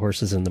page at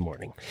Horses in the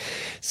Morning.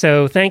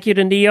 So thank you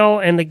to Neil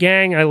and the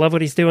gang. I love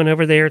what he's doing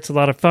over there. It's a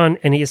lot of fun.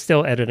 And he is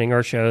still editing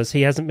our shows.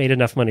 He hasn't made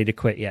enough money to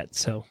quit yet.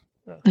 So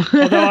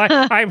although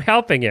I'm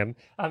helping him.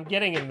 I'm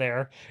getting him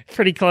there.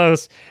 Pretty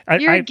close.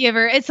 You're a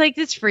giver. It's like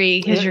it's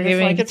free because you're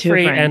giving it to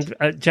free. a friend.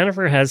 And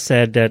Jennifer has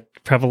said that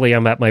probably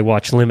I'm at my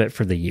watch limit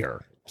for the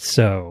year.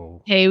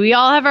 So hey, we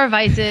all have our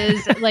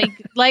vices,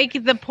 like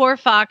the poor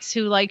fox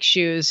who likes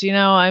shoes.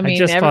 I mean,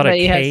 just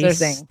everybody bought a has their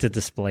case thing to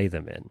display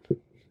them in.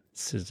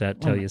 Does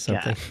that tell you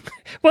something?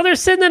 Well, they're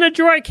sitting in a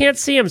drawer. I can't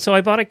see them, so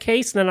I bought a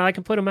case, and then I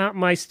can put them out in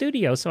my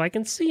studio so I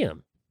can see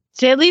them.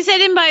 So at least I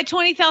didn't buy a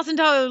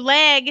 $20,000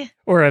 leg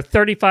or a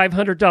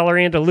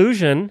 $3,500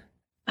 Andalusian.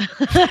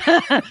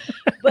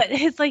 But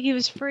it's like it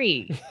was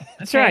free.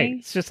 That's right.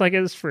 It's just like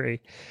it was free.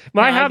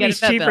 My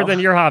hobby's cheaper than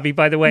your hobby,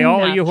 by the way.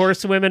 All of you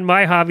horsewomen,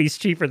 my hobby's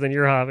cheaper than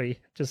your hobby.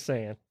 Just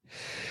saying.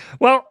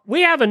 Well,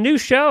 we have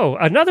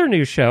another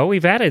new show.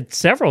 We've added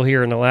several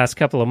here in the last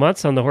couple of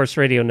months on the Horse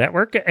Radio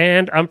Network,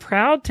 and I'm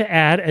proud to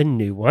add a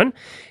new one.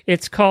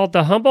 It's called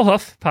the Humble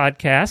Hoof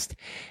Podcast.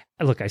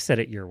 Look, I said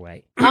it your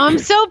way. I'm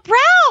so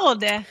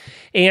proud.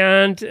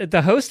 And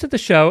the host of the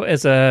show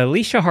is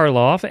Alicia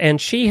Harloff, and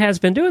she has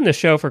been doing the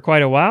show for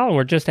quite a while, and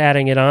we're just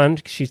adding it on.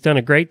 She's done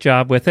a great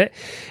job with it.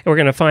 And we're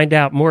going to find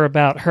out more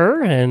about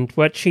her and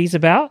what she's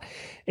about,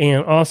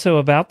 and also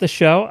about the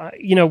show.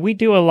 We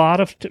do a lot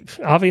of,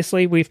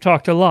 obviously, we've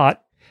talked a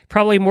lot.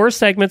 Probably more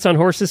segments on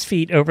horses'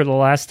 feet over the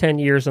last 10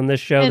 years on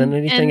this show than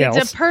anything else.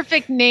 It's a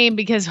perfect name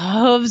because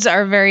hooves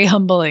are very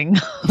humbling.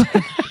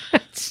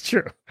 It's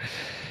true.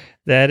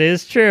 That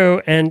is true.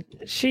 And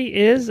she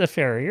is a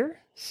farrier.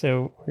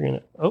 So we're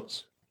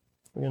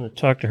going to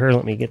talk to her.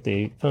 Let me get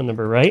the phone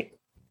number right.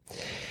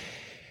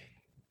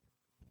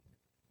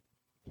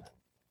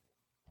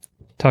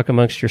 Talk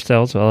amongst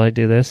yourselves while I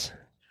do this.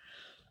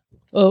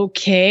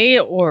 Okay,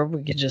 or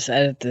we could just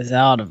edit this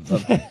out of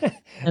the.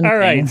 All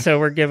right, so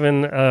we're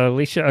giving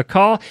Alicia a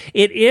call.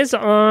 It is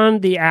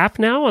on the app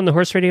now, on the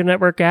Horse Radio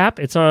Network app.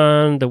 It's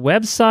on the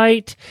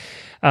website,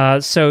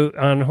 so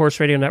on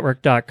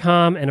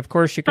horseradionetwork.com. And, of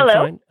course, you can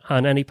find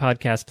on any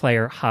podcast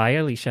player. Hi,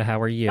 Alicia. How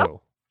are you?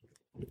 Oh.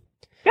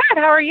 Good.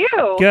 How are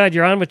you? Good.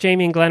 You're on with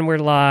Jamie and Glenn. We're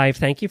live.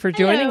 Thank you for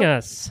joining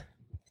us.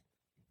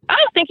 Oh,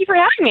 thank you for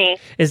having me.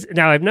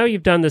 Now, I know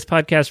you've done this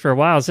podcast for a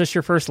while. Is this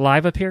your first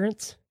live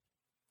appearance?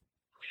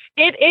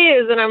 It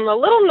is, and I'm a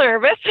little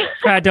nervous.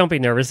 Don't be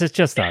nervous. It's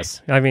just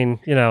us. I mean,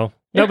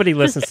 nobody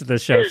listens to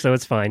this show, so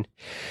it's fine.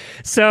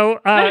 So,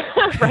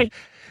 right.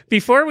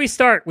 Before we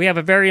start, we have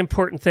a very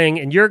important thing,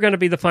 and you're going to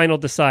be the final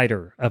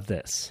decider of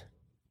this.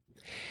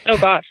 Oh,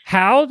 gosh.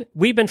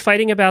 We've been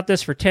fighting about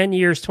this for 10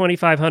 years,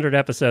 2,500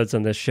 episodes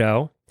on this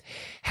show.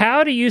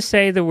 How do you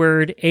say the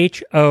word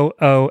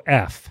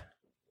Hoof?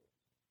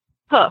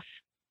 Hoof.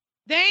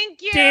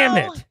 Thank you. Damn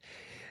it.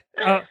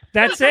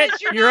 That's Because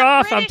it. you're You're not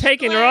off. I'm British,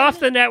 taking her Glenn. off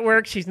the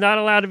network. She's not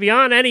allowed to be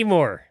on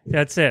anymore.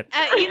 That's it.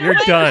 You're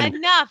what? done.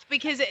 Enough,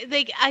 because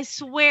I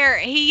swear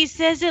he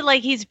says it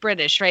like he's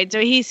British, right? So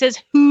he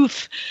says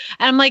hoof,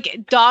 and I'm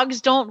like, dogs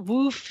don't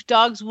woof,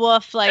 dogs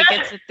woof, like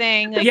it's a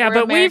thing. Like, Yeah, we're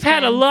but we've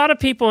had a American. lot of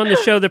people on the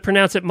show that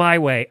pronounce it my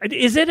way.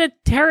 Is it a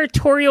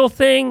territorial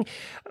thing?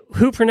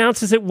 Who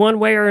pronounces it one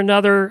way or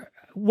another?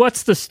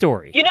 What's the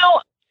story?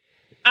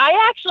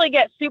 I actually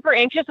get super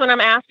anxious when I'm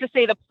asked to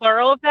say the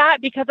plural of that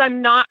because I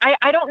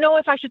don't know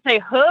if I should say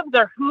hooves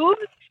or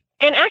hooves.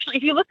 And actually,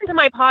 if you listen to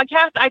my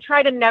podcast, I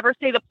try to never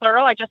say the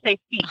plural. I just say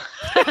feet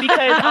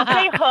because I'll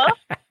say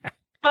hoof.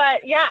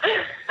 But yeah.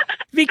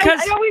 Because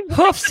I always mix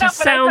hoofs it up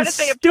when I try to sounds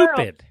say a plural.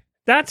 stupid.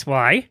 That's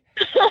why.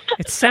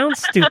 It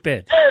sounds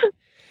stupid.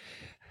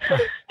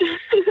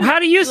 How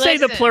do you say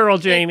the Listen, plural,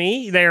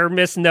 Jamie? There,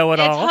 Miss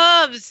Know-It-All. It's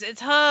hooves.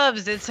 It's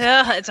hooves. It's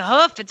a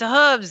hoof. It's a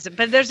hooves.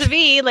 But there's a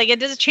V. Like, it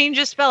does change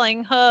the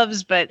spelling,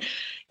 hooves. But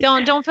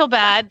don't feel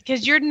bad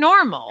because you're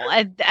normal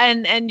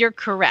and you're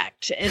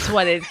correct. Is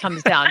what it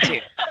comes down to.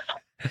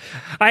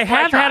 I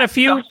have had a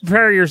few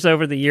farriers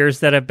over the years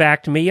that have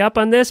backed me up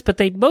on this, but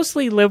they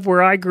mostly live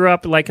where I grew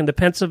up, like in the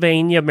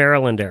Pennsylvania,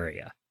 Maryland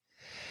area.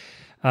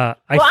 I'm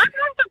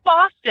from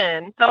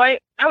Boston, so I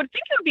would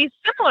think it would be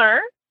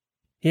similar.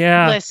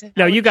 Yeah. Listen,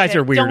 No, you guys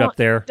are weird up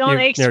there. Don't They're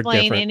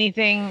explain different.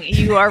 anything.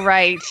 You are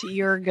right.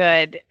 You're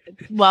good.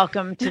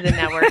 Welcome to the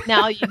network.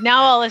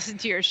 Now I'll listen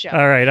to your show.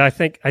 All right. I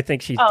think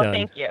she's Oh, done.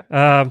 thank you.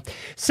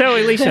 So,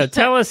 Alicia,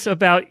 tell us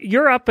about,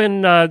 you're up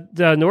in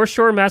the North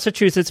Shore,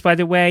 Massachusetts, by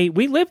the way.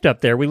 We lived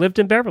up there. We lived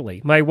in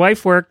Beverly. My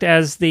wife worked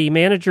as the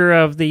manager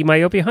of the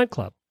Myopia Hunt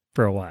Club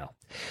for a while.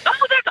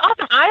 Oh, that's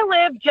awesome. I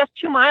live just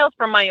 2 miles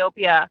from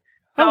Myopia.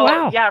 So, Oh,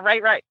 wow. Yeah,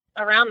 right.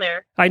 Around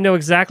there. I know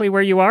exactly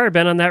where you are. I've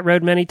been on that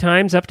road many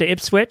times up to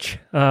Ipswich.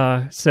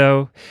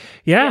 So,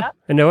 yeah,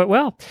 I know it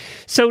well.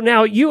 So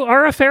now you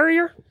are a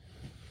farrier?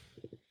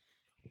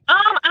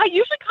 I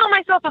usually call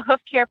myself a hoof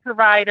care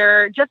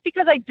provider just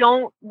because I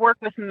don't work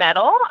with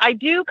metal. I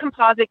do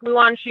composite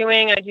glue-on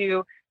shoeing. I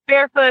do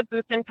barefoot,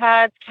 boots and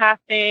pads,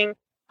 casting,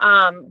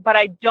 but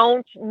I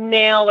don't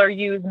nail or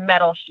use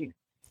metal shoes.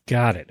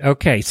 Got it.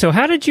 Okay. So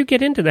how did you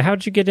get into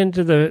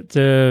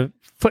the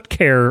foot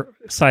care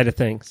side of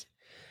things?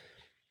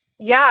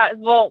 Yeah,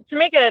 well, to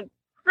make a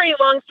pretty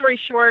long story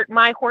short,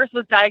 my horse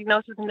was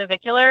diagnosed with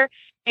navicular,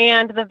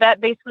 and the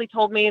vet basically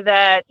told me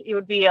that it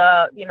would be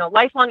a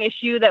lifelong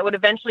issue that would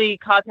eventually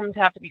cause him to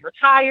have to be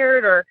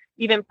retired or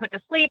even put to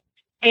sleep.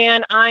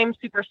 And I'm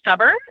super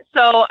stubborn,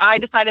 so I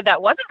decided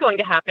that wasn't going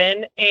to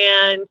happen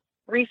and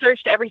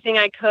researched everything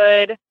I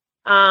could.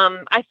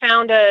 I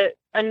found a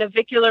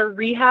navicular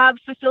rehab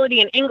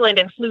facility in England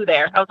and flew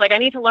there. I was like, I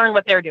need to learn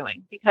what they're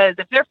doing because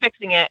if they're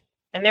fixing it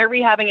and they're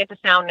rehabbing it to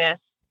soundness,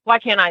 why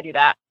can't I do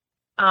that?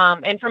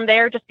 And from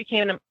there, it just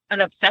became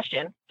an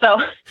obsession. So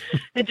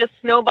it just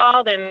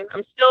snowballed, and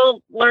I'm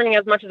still learning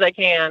as much as I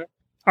can.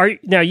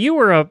 Now, you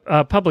were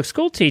a public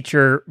school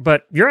teacher,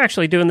 but you're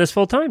actually doing this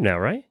full time now,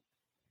 right?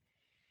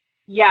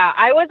 Yeah,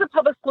 I was a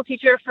public school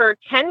teacher for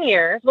 10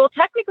 years. Well,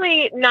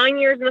 technically 9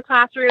 years in the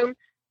classroom.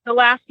 The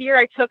last year,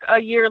 I took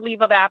a year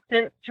leave of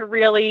absence to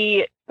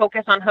really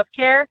focus on hoof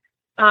care.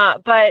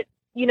 But,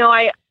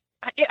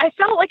 I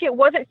felt like it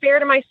wasn't fair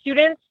to my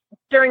students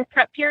during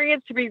prep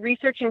periods to be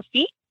researching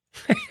feet.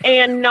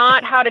 and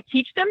not how to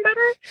teach them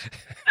better.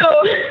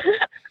 So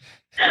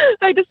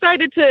I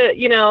decided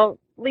to,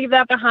 leave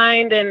that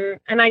behind. And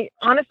I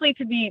honestly,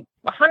 to be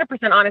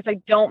 100% honest, I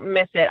don't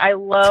miss it. I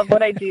love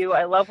what I do.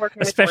 I love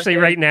working especially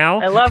with horses. right now.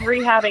 I love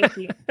rehabbing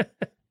people.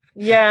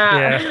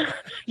 Yeah.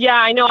 Yeah,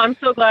 I know. I'm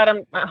so glad.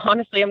 I'm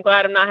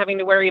glad I'm not having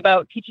to worry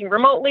about teaching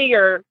remotely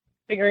or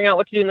figuring out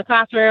what to do in the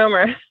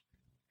classroom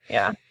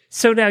yeah.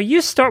 So now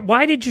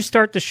why did you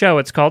start the show?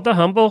 It's called The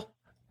Humble.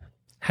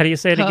 How do you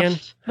say it again?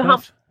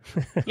 Hoof.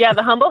 Yeah,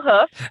 The Humble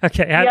Hoof.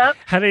 Okay. Yep.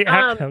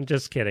 I'm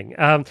just kidding.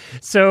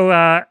 So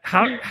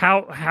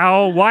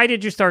why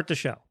did you start the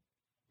show?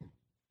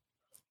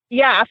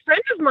 Yeah, a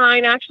friend of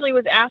mine actually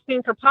was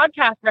asking for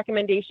podcast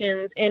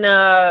recommendations in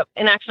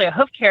actually a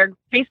hoof care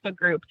Facebook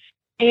group.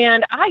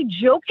 And I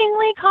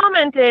jokingly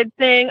commented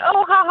saying,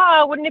 "Oh,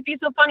 haha, wouldn't it be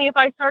so funny if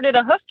I started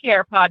a hoof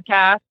care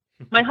podcast?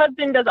 My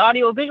husband does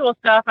audio visual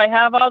stuff. I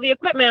have all the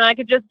equipment. I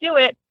could just do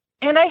it."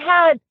 And I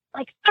had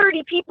like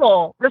 30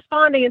 people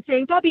responding and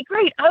saying, "That'd be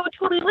great. I would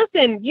totally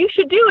listen. You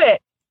should do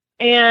it."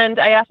 And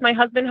I asked my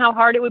husband how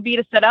hard it would be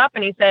to set up.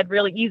 And he said,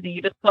 "Really easy.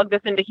 You just plug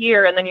this into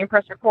here and then you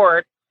press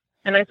record."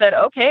 And I said,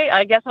 "Okay,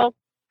 I guess I'll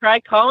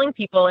try calling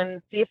people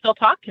and see if they'll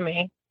talk to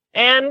me."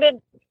 And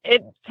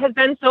it has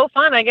been so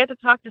fun. I get to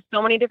talk to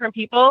so many different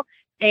people,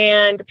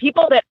 and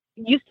people that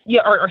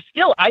are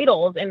still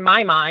idols in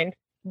my mind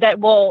that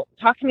will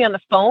talk to me on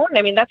the phone.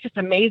 I mean, that's just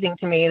amazing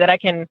to me that I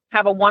can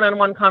have a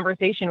one-on-one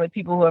conversation with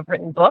people who have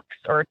written books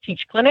or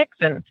teach clinics,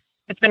 and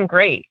it's been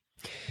great.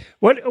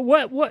 What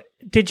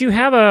did you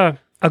have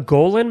a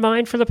goal in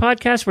mind for the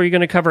podcast? Were you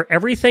going to cover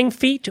everything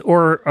feet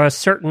or a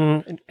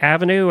certain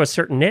avenue, a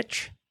certain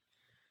niche?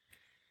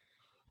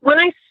 When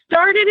I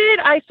started it,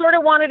 I sort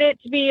of wanted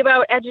it to be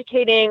about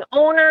educating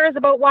owners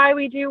about why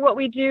we do what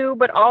we do,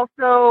 but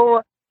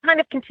also kind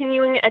of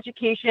continuing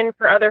education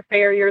for other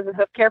farriers and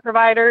hoof care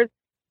providers.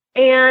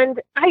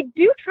 And I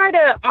do try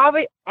to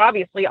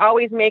obviously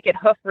always make it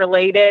hoof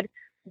related,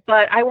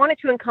 but I wanted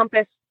to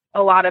encompass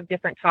a lot of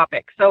different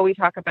topics. So we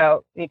talk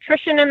about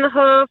nutrition in the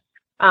hoof,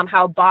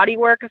 how body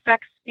work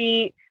affects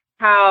feet,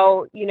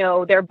 how,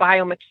 their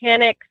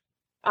biomechanics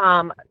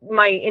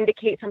might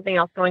indicate something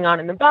else going on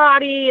in the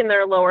body, in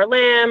their lower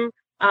limb,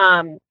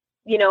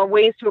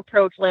 ways to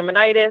approach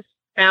laminitis,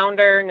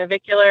 founder,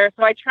 navicular.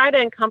 So I try to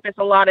encompass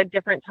a lot of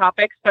different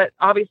topics, but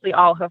obviously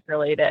all hoof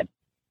related.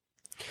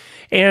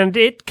 And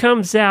it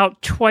comes out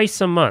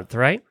twice a month,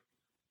 right?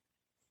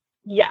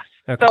 Yes.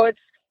 Okay. So it's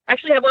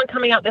actually have one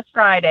coming out this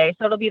Friday.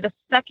 So it'll be the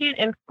second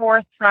and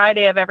fourth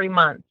Friday of every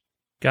month.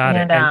 Got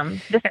it.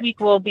 And this week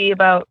will be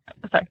about,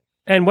 sorry.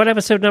 And what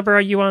episode number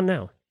are you on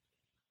now?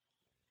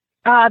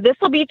 This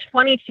will be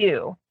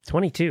 22.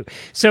 22.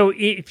 So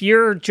if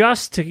you're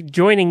just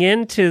joining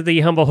into the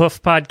Humble Hoof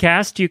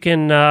podcast, you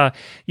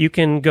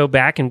can go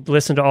back and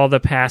listen to all the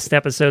past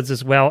episodes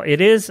as well.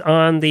 It is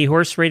on the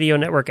Horse Radio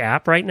Network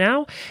app right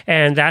now,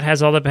 and that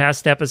has all the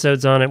past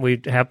episodes on it. We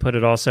have put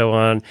it also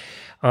on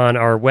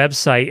our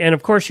website, and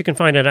of course you can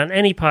find it on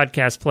any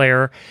podcast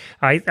player.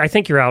 I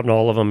think you're out in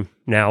all of them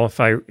now.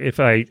 If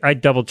I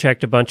double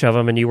checked a bunch of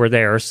them and you were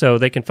there, so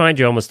they can find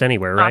you almost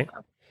anywhere, right?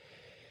 Awesome.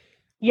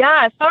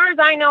 Yeah, as far as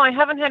I know, I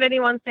haven't had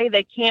anyone say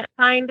they can't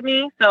find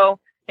me. So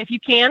if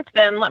you can't,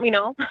 then let me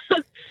know.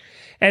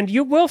 And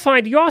you will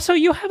find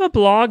you have a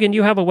blog and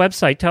you have a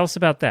website. Tell us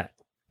about that.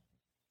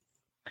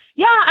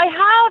 Yeah,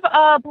 I have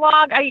a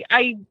blog.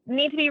 I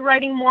need to be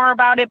writing more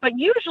about it. But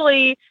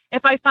usually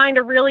if I find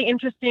a really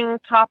interesting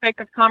topic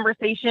of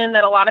conversation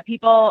that a lot of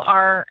people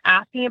are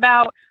asking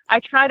about,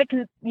 I try to,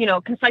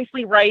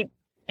 concisely write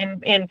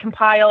and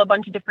compile a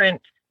bunch of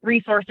different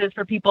resources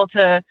for people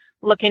to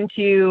look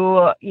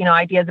into,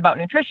 ideas about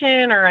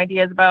nutrition or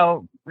ideas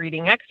about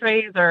reading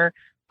x-rays or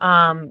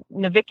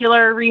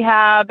navicular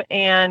rehab.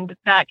 And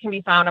that can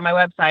be found on my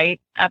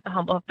website at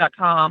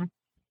thehumblehoof.com.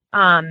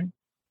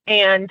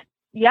 And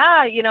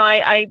yeah,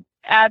 I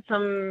add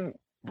some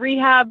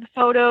rehab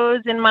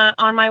photos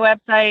on my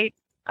website.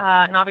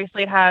 And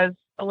obviously it has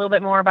a little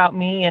bit more about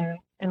me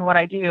and what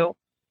I do.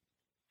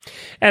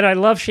 And I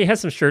love, she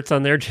has some shirts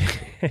on there,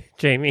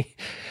 Jamie.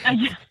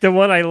 The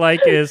one I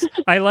like is,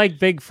 I like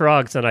big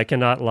frogs and I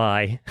cannot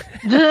lie.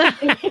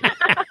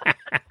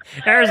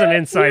 There's an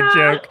inside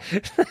joke.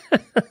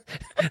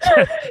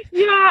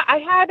 Yeah, I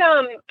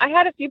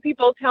had a few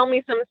people tell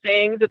me some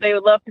sayings that they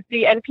would love to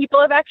see, and people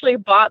have actually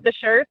bought the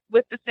shirts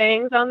with the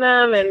sayings on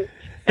them,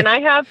 and I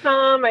have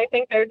some. I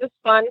think they're just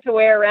fun to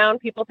wear around.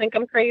 People think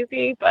I'm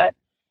crazy, but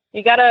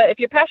if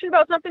you're passionate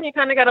about something, you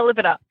kind of got to live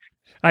it up.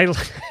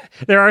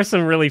 There are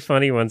some really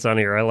funny ones on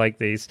here. I like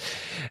these.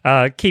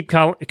 Keep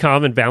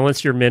calm and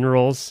balance your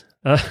minerals.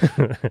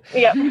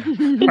 Yep.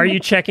 Are you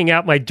checking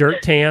out my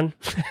dirt tan?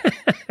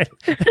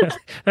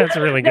 That's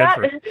really good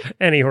for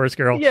any horse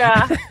girl.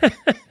 Yeah.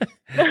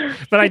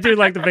 But I do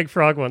like the big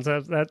frog ones.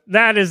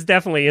 That is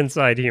definitely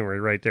inside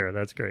humor right there.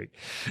 That's great.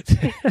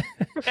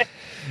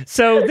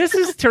 So this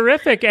is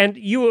terrific. And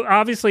you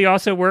obviously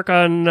also work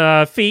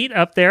on feet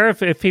up there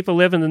if people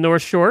live in the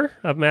North Shore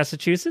of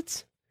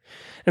Massachusetts.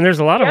 And there's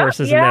a lot of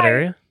horses in that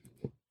area.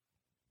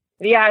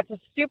 Yeah, it's a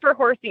super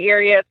horsey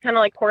area. It's kind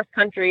of like horse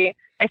country.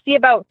 I see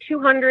about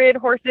 200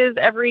 horses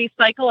every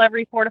cycle,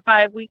 every 4 to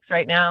 5 weeks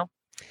right now.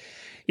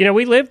 You know,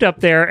 we lived up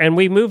there and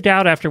we moved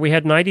out after we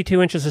had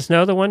 92 inches of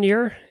snow the one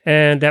year,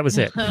 and that was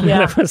it. Yeah.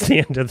 That was the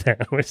end of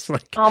that. It was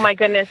like, Oh my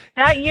goodness.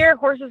 That year,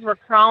 horses were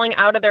crawling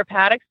out of their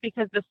paddocks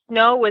because the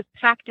snow was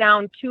packed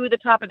down to the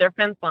top of their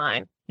fence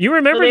line. you So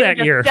remember they would that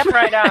just year. step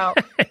right out.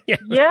 Yeah.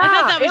 Yeah. I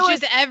thought that it was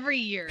just every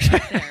year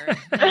up there.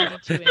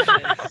 92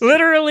 inches.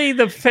 Literally,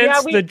 the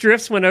fence, Yeah, the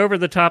drifts went over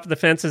the top of the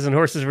fences and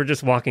horses were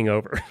just walking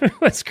over.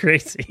 That's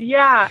crazy.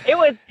 Yeah, it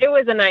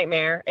was a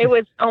nightmare. It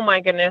was, oh my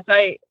goodness.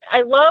 I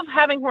love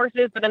having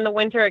horses, but in the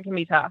winter it can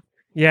be tough.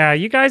 Yeah,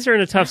 you guys are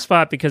in a tough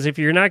spot because if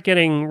you're not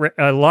getting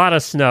a lot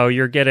of snow,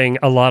 you're getting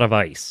a lot of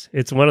ice.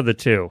 It's one of the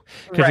two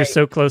because you're Right.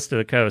 so close to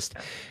the coast.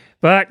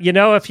 But, you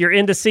know, if you're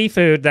into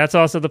seafood, that's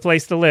also the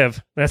place to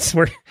live. That's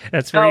where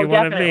Oh, you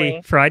want to be.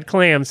 definitely. Fried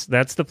clams,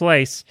 that's the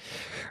place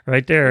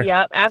right there.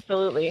 Yep,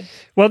 absolutely.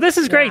 Well, this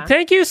is great. Yeah.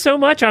 Thank you so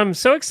much. I'm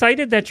so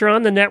excited that you're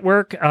on the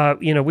network.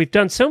 You know, we've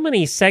done so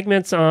many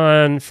segments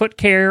on foot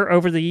care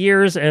over the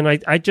years, and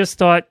I just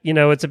thought, you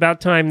know, it's about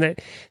time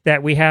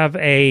that we have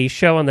a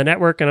show on the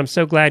network, and I'm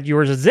so glad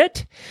yours is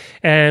it.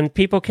 And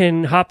people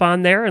can hop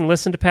on there and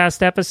listen to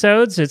past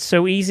episodes. It's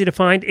so easy to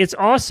find. It's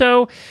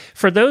also,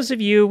 for those of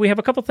you, we have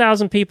a couple thousand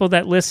people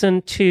that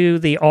listen to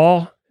the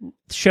All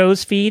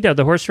Shows feed of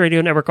the Horse Radio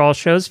Network All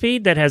Shows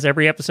feed that has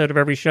every episode of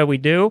every show we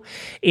do.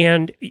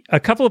 And a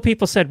couple of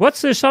people said,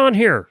 "What's this on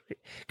here?"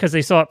 Because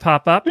they saw it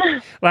pop up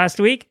last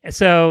week.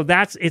 So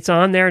it's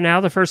on there now.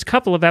 The first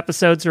couple of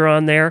episodes are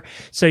on there,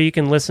 so you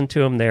can listen to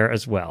them there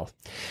as well.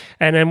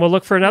 And then we'll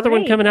look for another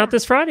one Great. coming out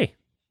this Friday.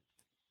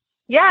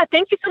 Yeah,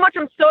 thank you so much.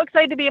 I'm so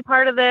excited to be a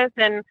part of this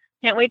and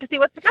can't wait to see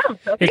what's to come.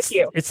 So thank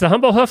you. It's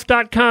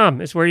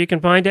thehumblehoof.com is where you can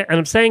find it. And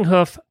I'm saying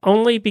hoof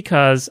only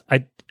because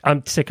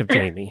I'm sick of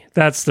Jamie.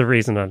 That's the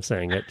reason I'm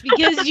saying it.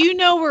 Because you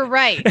know we're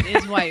right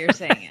is why you're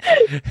saying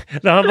it.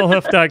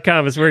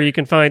 Thehumblehoof.com is where you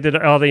can find it,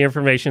 all the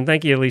information.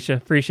 Thank you, Alicia.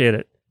 Appreciate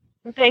it.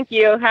 Thank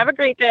you. Have a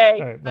great day.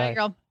 All right, Bye, bye.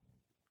 girl.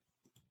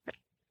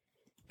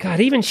 God,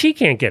 even she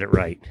can't get it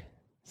right.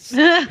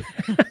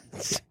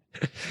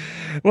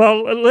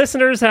 Well,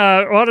 listeners,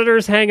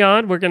 auditors, hang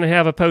on. We're going to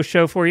have a post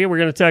show for you. We're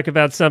going to talk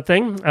about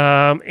something,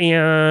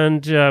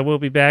 and we'll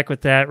be back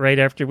with that right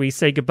after we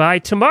say goodbye.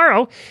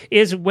 Tomorrow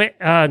is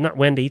not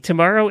Wendy.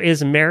 Tomorrow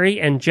is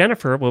Mary and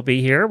Jennifer will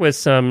be here with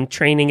some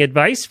training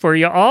advice for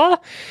you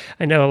all.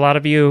 I know a lot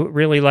of you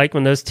really like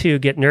when those two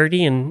get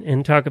nerdy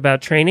and talk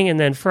about training. And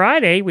then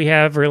Friday we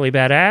have really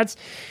bad ads.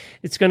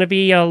 It's going to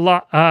be a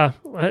lot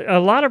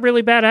of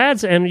really bad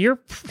ads, and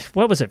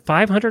what was it,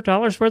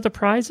 $500 worth of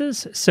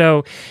prizes?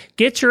 So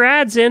get your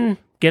ads in,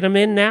 get them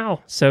in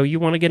now. So you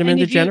want to get them And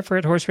into if you- Jennifer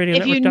at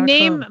horseradionetwork.com. If you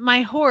name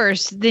my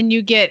horse, then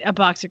you get a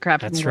box of crap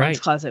from That's the women's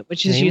right. closet,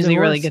 which is Name the usually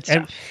really horse. good stuff.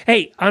 And,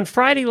 hey, on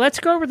Friday,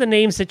 let's go over the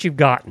names that you've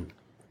gotten.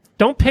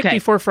 Don't pick Okay.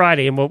 before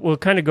Friday, and we'll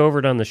kind of go over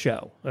it on the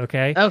show,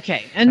 okay?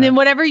 Okay. And then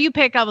whatever you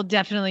pick, I will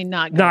definitely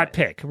not go Not with.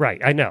 pick,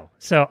 right, I know.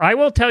 So I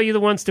will tell you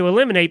the ones to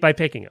eliminate by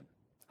picking them.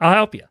 I'll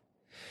help you.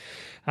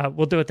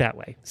 We'll do it that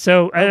way.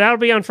 So that'll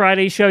be on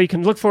Friday's show. You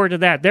can look forward to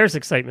that. There's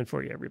excitement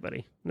for you,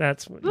 everybody.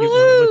 That's what you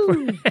want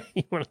to look for.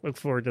 You want to look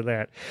forward to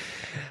that.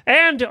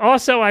 And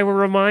also, I will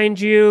remind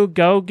you,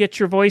 go get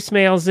your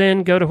voicemails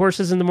in. Go to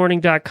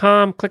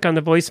horsesinthemorning.com. Click on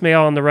the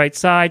voicemail on the right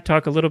side.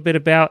 Talk a little bit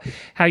about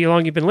how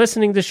long you've been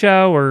listening to the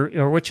show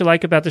or what you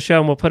like about the show,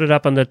 and we'll put it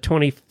up on the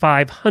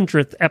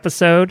 2500th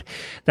episode.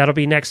 That'll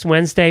be next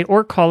Wednesday,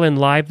 or call in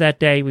live that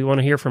day. We want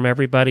to hear from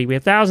everybody. We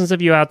have thousands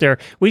of you out there.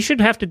 We should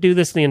have to do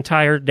this the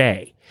entire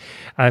day.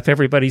 If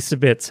everybody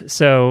submits.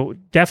 So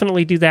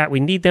definitely do that. We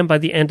need them by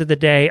the end of the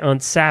day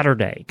on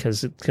Saturday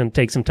because it's going to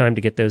take some time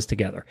to get those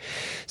together.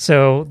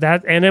 So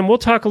that, and then we'll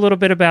talk a little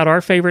bit about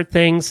our favorite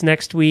things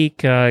next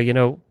week,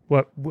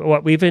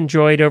 what we've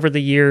enjoyed over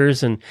the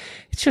years. And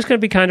it's just going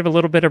to be kind of a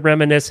little bit of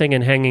reminiscing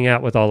and hanging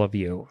out with all of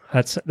you.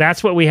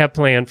 That's what we have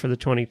planned for the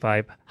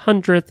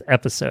 2500th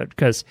episode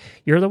because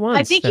you're the ones.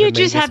 I think that you made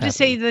just this have to happen.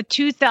 say the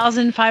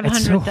 2500th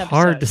It's so episode.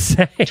 hard to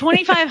say.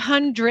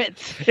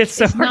 2500th. It's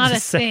so is hard not to a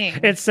say.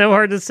 thing. It's so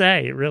hard to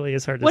say. It really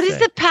is hard to What say. is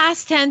the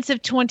past tense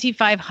of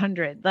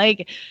 2500?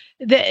 Like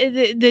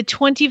the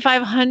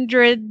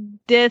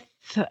 2500th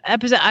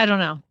episode? I don't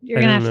know. You're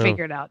I going to don't have to know.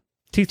 figure it out.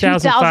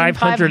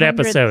 2,500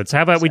 episodes.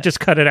 How about we episode. just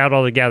cut it out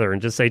altogether and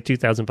just say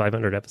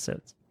 2,500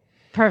 episodes?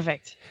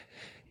 Perfect.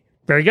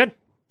 Very good.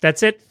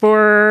 That's it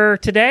for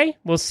today.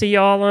 We'll see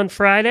you all on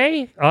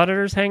Friday.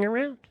 Auditors, hang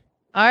around.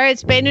 All right,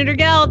 spay, neuter,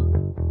 geld.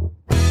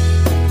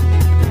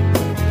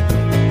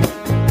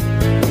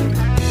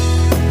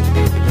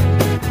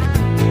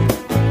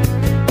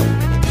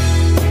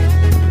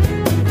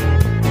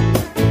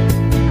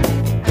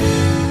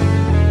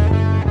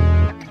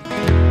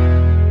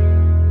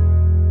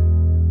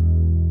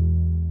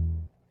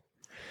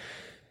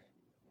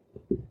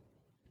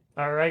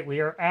 All right, we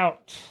are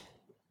out.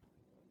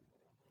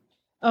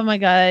 Oh my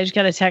God, I just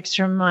got a text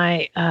from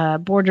my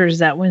boarders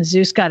that when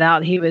Zeus got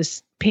out, he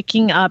was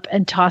picking up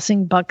and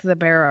tossing Buck the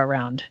bear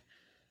around.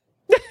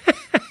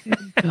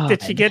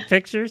 Did she get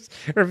pictures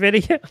or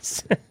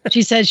videos?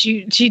 She says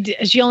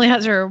she only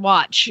has her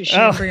watch. She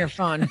didn't bring her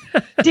phone.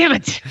 Damn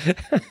it.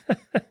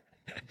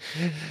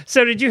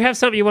 So did you have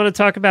something you want to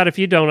talk about? If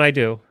you don't, I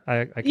do.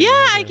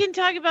 I can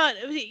talk about,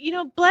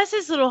 bless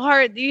his little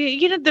heart.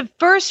 The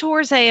first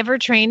horse I ever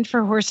trained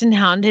for Horse and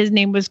Hound, his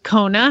name was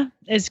Kona.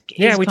 We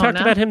talked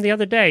about him the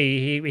other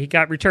day. He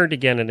got returned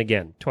again and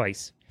again,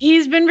 twice.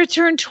 He's been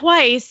returned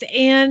twice.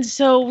 And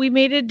so we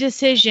made a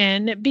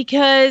decision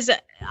because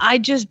I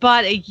just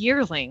bought a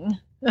yearling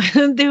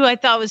who I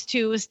thought was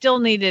still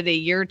needed a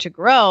year to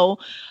grow.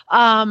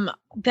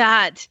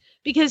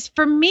 Because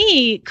for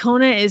me,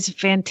 Kona is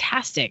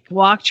fantastic.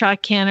 Walk,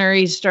 trot, canter.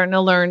 He's starting to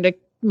learn to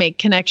make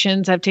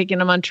connections. I've taken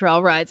him on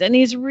trail rides, and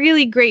he's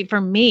really great for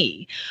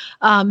me.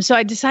 So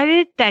I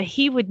decided that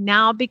he would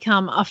now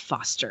become a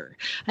foster,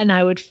 and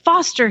I would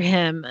foster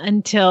him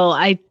until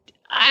I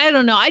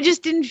don't know. I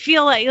just didn't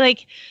feel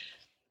like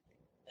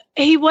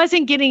he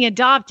wasn't getting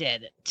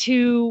adopted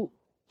to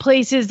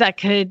places that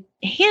could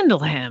handle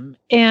him.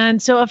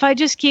 And so if I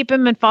just keep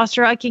him in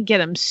foster, I can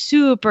get him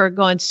super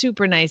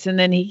nice, and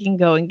then he can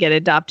go and get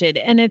adopted.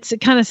 And it's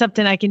kind of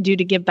something I can do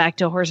to give back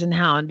to Horse and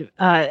Hound.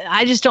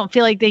 I just don't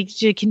feel like they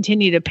should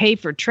continue to pay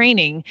for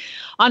training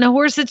on a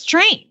horse that's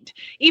trained,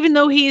 even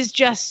though he's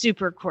just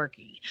super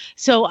quirky.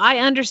 So I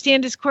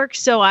understand his quirks.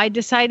 So I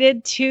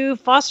decided to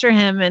foster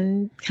him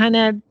and kind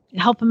of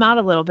help him out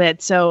a little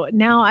bit. So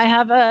now I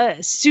have a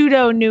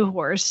pseudo new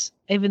horse,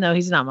 even though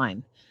he's not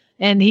mine.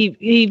 And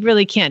he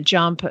really can't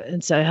jump,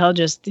 and so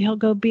he'll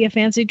go be a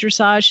fancy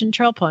dressage and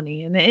trail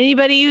pony. And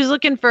anybody who's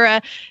looking for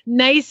a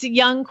nice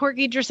young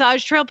quirky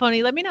dressage trail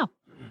pony, let me know.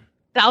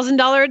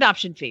 $1,000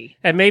 adoption fee.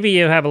 And maybe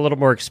you have a little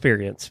more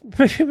experience.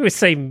 Maybe we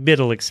say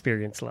middle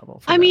experience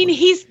level. I mean,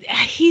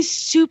 he's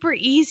super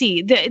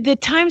easy. The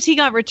times he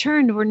got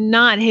returned were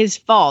not his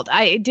fault.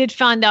 I did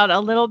find out a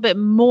little bit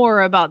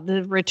more about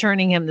the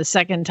returning him the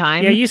second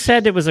time. Yeah, you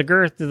said it was a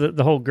girth.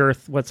 The whole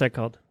girth. What's that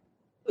called?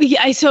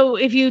 Yeah, so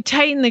if you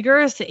tighten the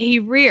girth, he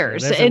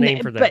rears. Yeah, there's a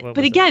name for that.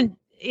 But again,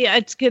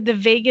 it's good, the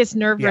vagus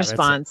nerve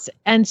response.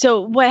 And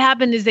so what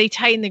happened is they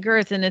tightened the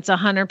girth, and it's a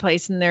hunter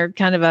place, and they're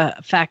kind of a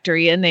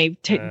factory, and they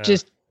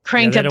just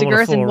cranked up the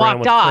girth and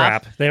walked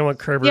off. Crap. They don't want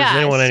curvers. They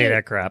don't want any of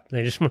that crap.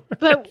 They just.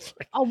 But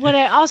what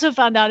I also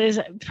found out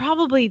is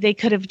probably they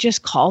could have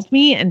just called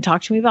me and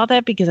talked to me about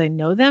that because I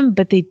know them,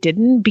 but they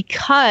didn't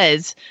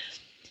because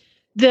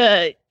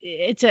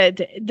it's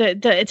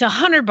a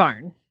hunter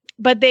barn.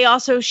 But they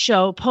also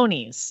show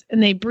ponies,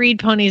 and they breed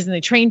ponies, and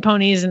they train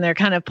ponies, and they're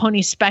kind of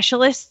pony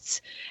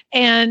specialists.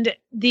 And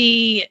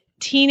the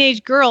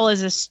teenage girl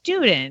is a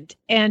student,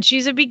 and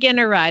she's a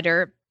beginner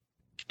rider.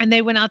 And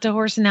they went out to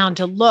Horse and Hound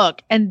to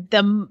look, and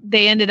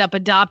they ended up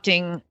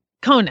adopting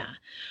Kona.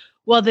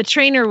 Well, the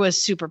trainer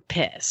was super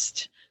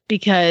pissed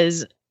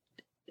because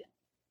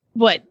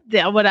what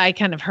I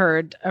kind of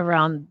heard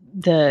around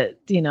the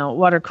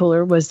water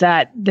cooler was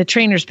that the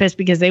trainer's pissed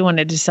because they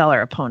wanted to sell her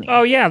a pony.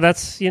 Oh yeah,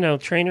 that's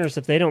trainers,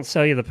 if they don't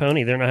sell you the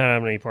pony, they're not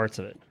having any parts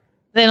of it.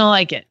 They don't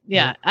like it.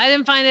 Yeah. I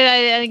didn't find it.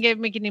 I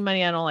didn't make any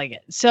money. I don't like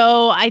it.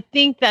 So I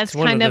think that's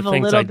kind of a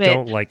little bit. I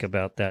don't like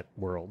about that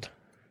world.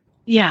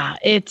 Yeah,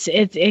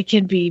 it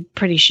can be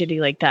pretty shitty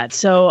like that.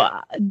 So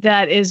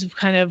that is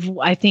kind of,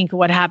 I think,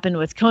 what happened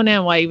with Kona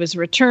and why he was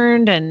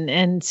returned.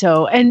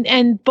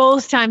 And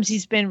both times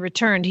he's been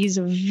returned, he's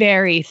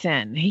very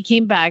thin. He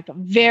came back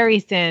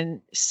very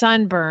thin,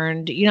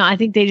 sunburned. I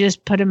think they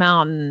just put him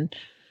out and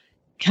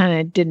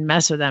kind of didn't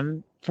mess with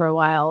him for a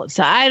while.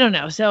 So I don't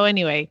know. So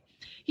anyway,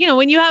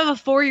 when you have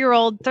a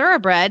 4-year-old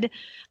thoroughbred,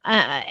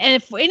 and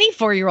if any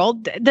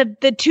 4-year-old,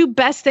 the two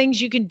best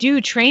things you can do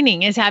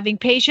training is having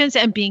patience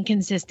and being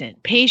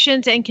consistent.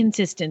 Patience and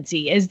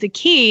consistency is the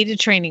key to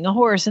training a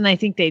horse. And I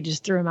think they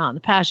just threw him out in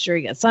the pasture.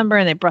 He got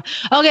sunburned. Okay,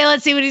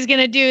 let's see what he's going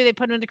to do. They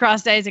put him in the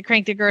cross ties. They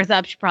cranked the girth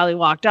up. She probably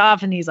walked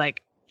off, and he's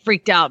like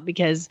freaked out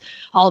because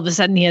all of a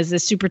sudden he has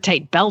this super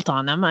tight belt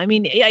on him. I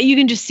mean, you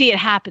can just see it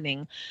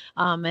happening.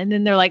 And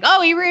then they're like,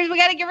 oh, he rears. We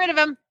got to get rid of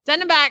him.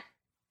 Send him back.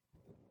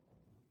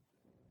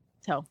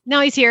 So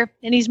now he's here,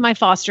 and he's my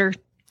foster.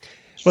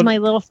 He's my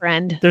little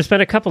friend. There's been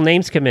a couple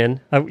names come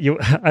in.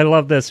 I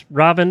love this.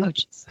 Robin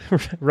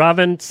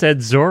said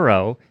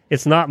Zorro.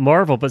 It's not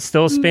Marvel, but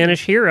still a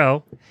Spanish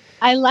hero.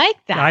 I like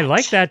that. I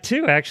like that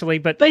too, actually.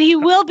 But he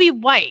will be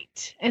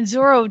white. And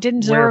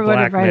didn't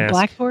Zorro ride a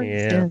black horse?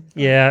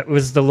 Yeah, it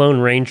was the Lone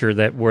Ranger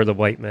that wore the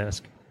white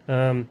mask.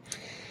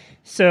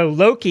 So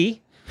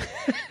Loki.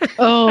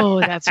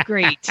 Oh, that's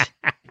great.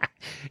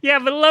 Yeah,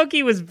 but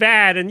Loki was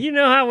bad, and you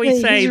know how we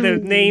say the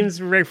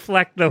names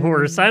reflect the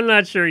horse. I'm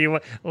not sure you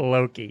want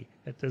Loki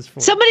at this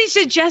point. Somebody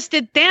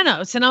suggested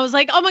Thanos, and I was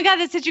like, "Oh my god,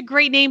 that's such a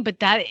great name!" But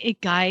that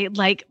guy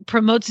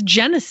promotes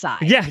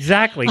genocide. Yeah,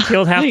 exactly.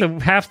 Killed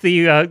half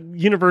the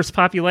universe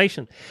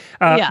population.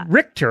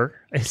 Richter,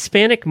 a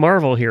Hispanic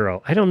Marvel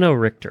hero. I don't know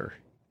Richter.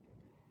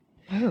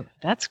 Oh,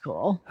 that's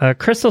cool.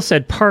 Crystal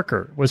said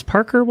Parker. Was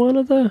Parker one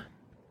of the?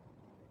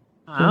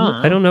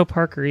 I don't know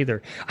Parker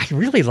either. I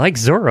really like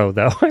Zorro,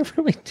 though. I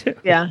really do.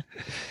 Yeah.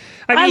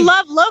 I mean,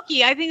 love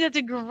Loki. I think that's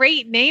a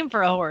great name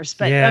for a horse.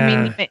 But I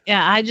mean,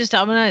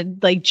 I'm gonna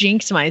like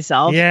jinx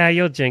myself. Yeah,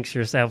 you'll jinx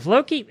yourself.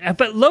 Loki,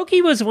 but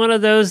Loki was one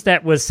of those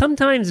that was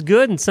sometimes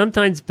good and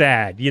sometimes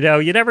bad. You know,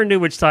 you never knew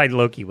which side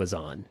Loki was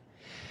on.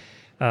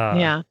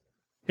 Yeah.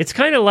 It's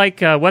kind of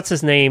like, what's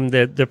his name?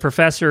 The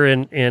professor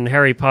in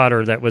Harry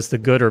Potter that was the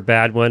good or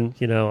bad one,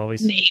 you know,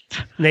 always.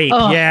 Snape,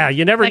 Oh, yeah.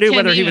 You never I knew can't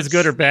whether he even was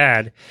good or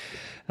bad.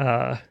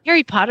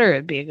 Harry Potter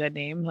would be a good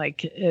name,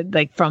 like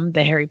from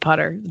the Harry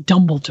Potter.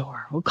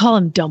 Dumbledore. We'll call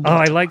him Dumbledore. Oh,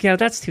 I like,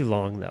 that's too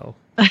long, though.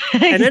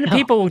 And then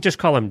people will just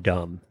call him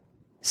Dumb.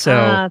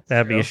 So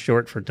that'd be a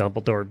short for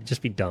Dumbledore. It'd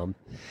just be Dumb.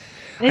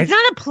 It's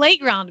not a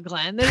playground,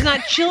 Glenn. There's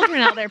not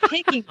children out there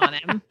picking on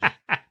him.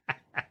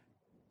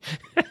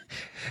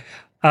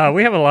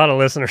 We have a lot of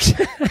listeners.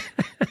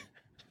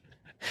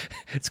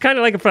 It's kind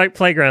of like a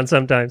playground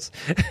sometimes.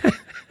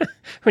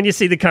 When you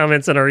see the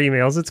comments on our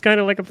emails, it's kind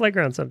of like a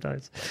playground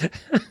sometimes.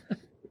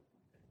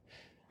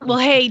 Well,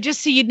 hey,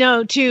 just so you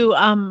know, too,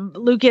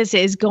 Lucas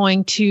is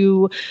going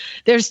to.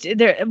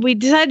 We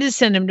decided to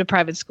send him to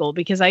private school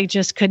because I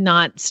just could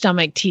not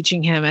stomach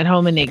teaching him at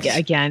home and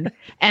again.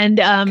 And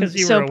because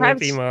you were a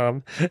private whippy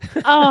mom.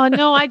 Oh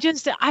no,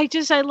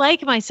 I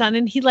like my son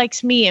and he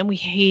likes me and we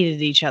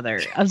hated each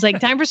other. I was like,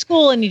 time for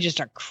school, and you just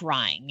start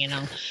crying, you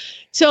know.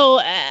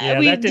 So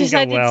we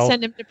decided to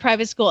send him to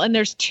private school, and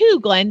there's two,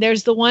 Glenn.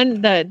 There's the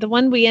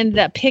one we ended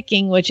up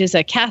picking, which is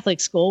a Catholic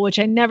school, which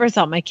I never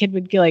thought my kid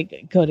would go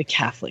to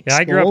Catholic school.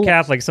 I grew up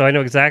Catholic, so I know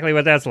exactly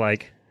what that's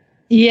like.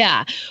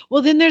 Yeah.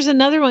 Well, then there's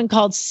another one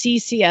called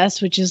CCS,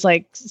 which is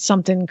like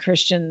something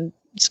Christian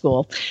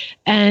school,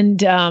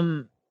 and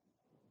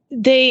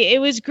it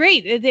was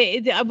great.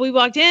 We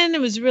walked in, it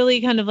was really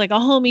kind of like a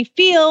homey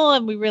feel,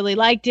 and we really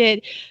liked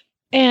it.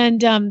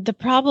 And the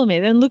problem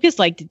is, and Lucas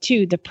liked it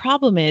too, the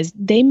problem is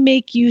they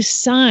make you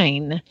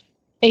sign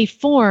a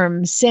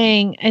form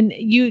saying, and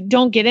you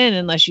don't get in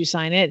unless you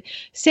sign it,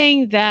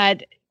 saying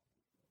that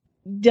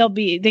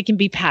they can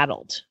be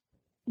paddled.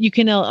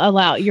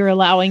 You're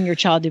allowing your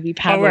child to be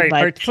paddled. Oh,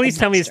 right. Please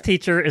tell me his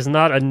teacher is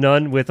not a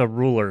nun with a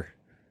ruler.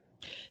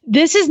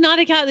 This is not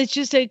a Catholic, it's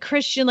just a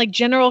Christian, like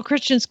general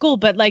Christian school,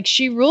 but like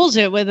she rules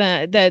it with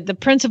the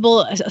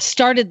principal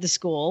started the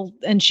school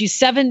and she's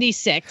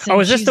 76.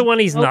 Oh, is this the one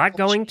he's not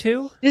going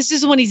to? This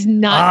is the one he's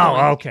not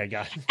going okay,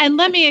 got it. And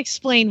let me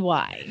explain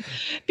why.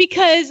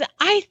 Because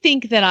I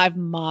think that I've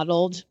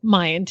modeled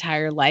my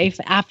entire life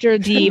after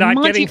the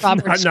Monty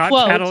Roberts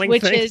quote,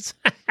 which is,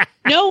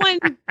 no one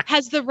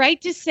has the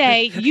right to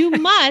say, you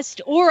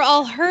must or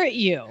I'll hurt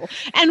you.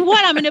 And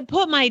what, I'm going to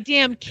put my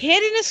damn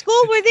kid in a school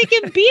where they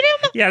can beat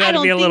him? Yeah,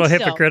 that'd be a little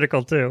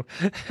hypocritical too.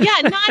 Yeah,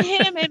 not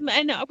hit him.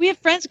 And we have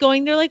friends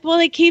going, they're like, well,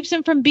 it keeps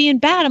him from being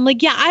bad. I'm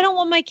like, yeah, I don't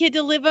want my kid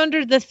to live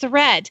under the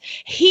threat.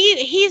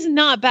 He's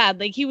not bad.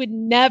 Like, he would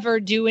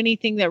never do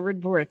anything that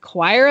would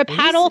require a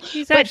paddle.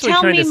 He's but actually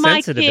tell kind me of my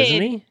sensitive, kid,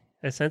 isn't he?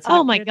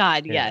 Oh my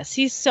God, yeah. yes.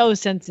 He's so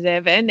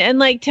sensitive. And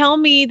like, tell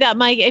me that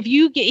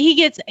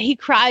he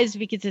cries if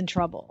he gets in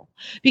trouble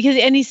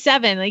and he's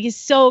 7, like he's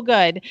so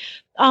good.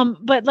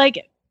 But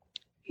like,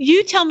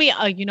 you tell me,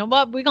 oh, you know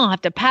what? We're going to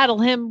have to paddle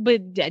him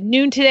at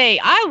noon today.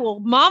 I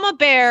will mama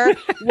bear,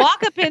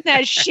 walk up in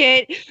that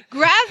shit,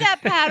 grab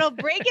that paddle,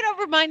 break it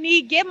over my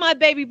knee, get my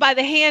baby by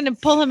the hand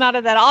and pull him out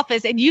of that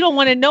office. And you don't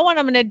want to know what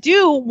I'm going to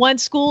do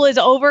once school is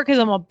over because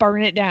I'm going to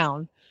burn it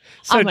down.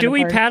 So do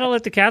we paddle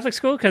at the Catholic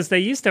school? Because they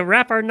used to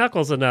wrap our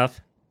knuckles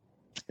enough.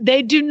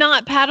 They do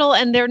not paddle,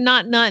 and they're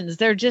not nuns.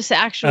 They're just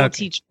actual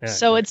teachers. Okay.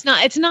 So it's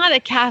not a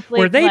Catholic.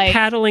 Were they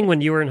paddling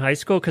when you were in high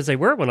school? Because they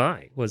were when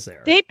I was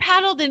there. They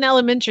paddled in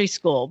elementary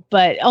school,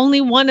 but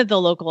only one of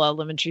the local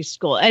elementary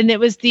school. And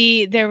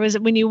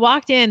when you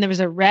walked in, there was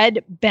a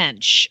red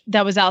bench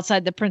that was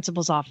outside the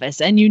principal's office,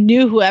 and you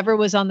knew whoever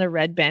was on the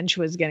red bench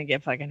was going to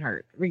get fucking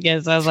hurt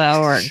because that's how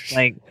it works.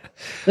 Like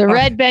the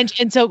red bench.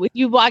 And so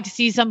you walk to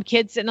see some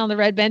kid sitting on the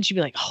red bench, you'd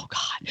be like, oh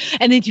God.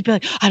 And then you'd be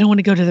like, I don't want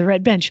to go to the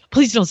red bench.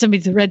 Please don't send me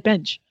to the red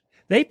bench.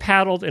 They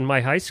paddled in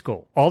my high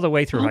school all the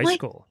way through high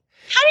school.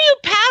 How do you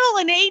paddle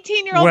an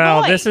 18-year-old boy?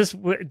 Well, this is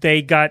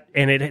they got,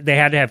 and they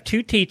had to have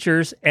 2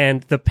 teachers,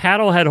 and the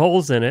paddle had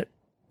holes in it.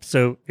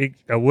 So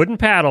a wooden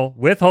paddle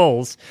with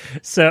holes.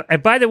 So,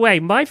 and by the way,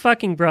 my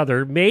fucking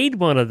brother made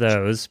one of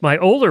those. My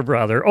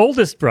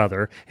oldest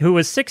brother, who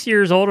was 6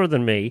 years older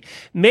than me,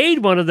 made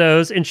one of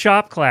those in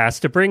shop class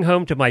to bring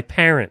home to my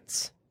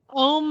parents.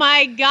 Oh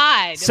my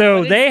God.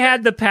 So they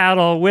had the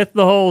paddle with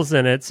the holes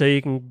in it so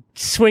you can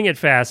swing it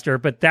faster.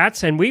 But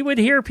and we would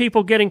hear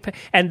people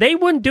and they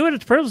wouldn't do it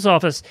at the principal's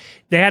office.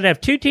 They had to have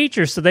 2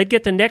 teachers. So they'd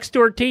get the next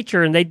door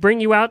teacher and they'd bring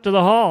you out to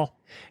the hall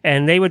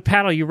and they would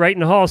paddle you right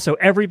in the hall. So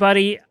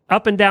everybody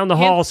up and down the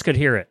halls could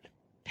hear it.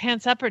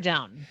 Pants up or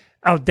down?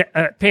 Oh,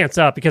 pants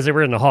up because they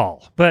were in the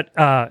hall. But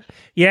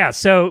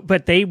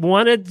but they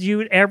wanted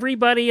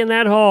everybody in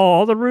that hall,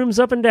 all the rooms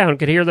up and down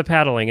could hear the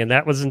paddling. And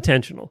that was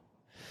intentional.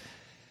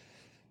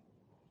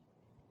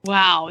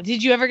 Wow.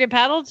 Did you ever get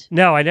paddled?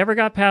 No, I never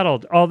got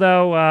paddled.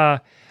 Although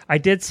I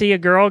did see a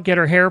girl get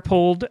her hair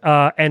pulled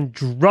and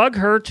drug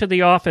her to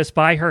the office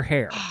by her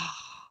hair.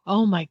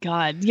 Oh my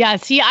God. Yeah.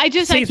 See, I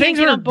See, can't things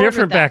get were on board with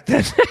different that.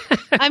 back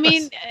then. I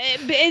mean,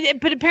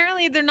 but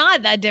apparently they're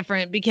not that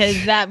different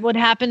because that would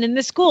happen in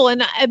the school.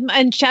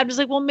 And Chad was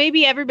like, well,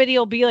 maybe everybody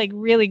will be like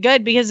really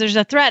good because there's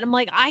a threat. I'm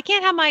like, I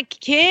can't have my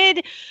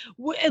kid.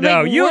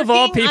 No, you of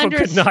all working people under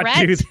could not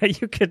threat do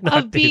that. You could not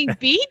of do being that.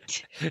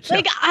 beat. That's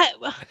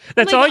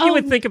like, all you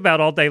would think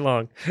about all day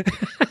long.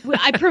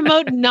 I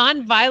promote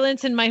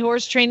nonviolence in my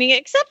horse training,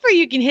 except for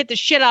you can hit the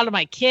shit out of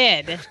my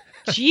kid.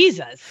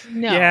 Jesus,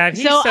 no. Yeah, if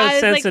he's I so was like,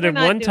 sensitive. we're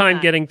not One doing time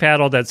that. getting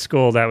paddled at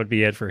school, that would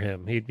be it for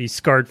him. He'd be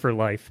scarred for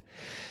life.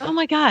 Oh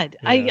my God.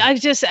 Yeah.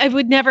 I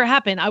would never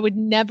happen. I would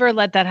never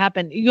let that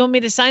happen. You want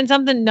me to sign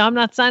something? No, I'm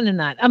not signing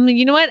that. I mean,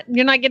 you know what?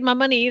 You're not getting my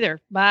money either.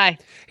 Bye.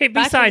 Hey,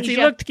 Bye, besides,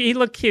 Felicia. he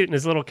looked cute in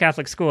his little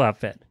Catholic school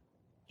outfit.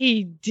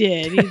 He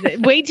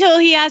did. Wait till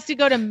he has to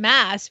go to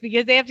mass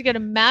because they have to go to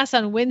mass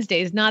on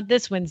Wednesdays, not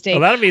this Wednesday. Well,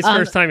 that'll be his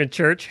first time in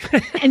church.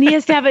 And he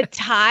has to have a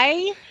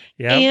tie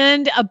Yeah.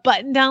 and a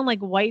button down, like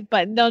white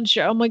button down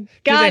shirt. Oh my God.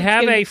 Do they it's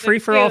have gonna a be free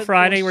for all so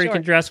Friday where he can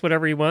short. dress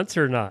whatever he wants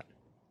or not?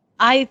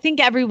 I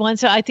think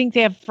I think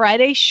they have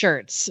Friday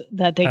shirts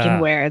that they can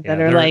wear that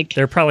are like,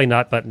 they're probably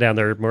not button down.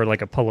 They're more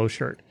like a polo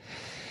shirt.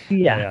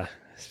 yeah.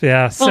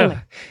 Yeah. So Oh.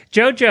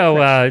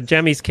 Jojo,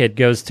 Jemmy's kid,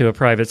 goes to a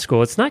private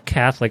school. It's not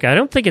Catholic. I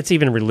don't think it's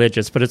even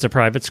religious, but it's a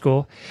private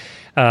school.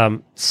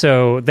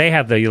 So they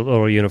have the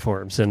little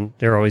uniforms, and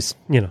they're always,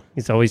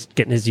 he's always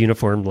getting his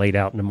uniform laid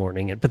out in the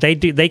morning. But they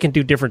can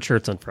do different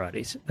shirts on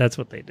Fridays. That's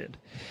what they did.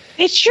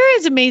 It sure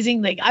is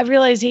amazing. Like, I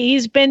realized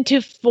he's been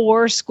to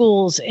 4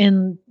 schools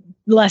in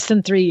less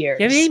than 3 years.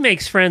 Yeah, he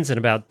makes friends in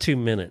about 2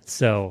 minutes.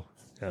 So,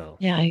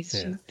 Yeah, he's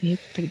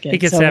pretty good. he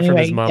gets So that from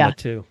his anyway, mama yeah.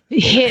 too.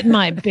 Hit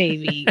my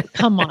baby.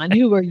 Come on.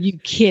 Who are you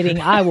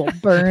kidding? I will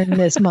burn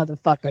this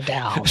motherfucker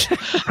down.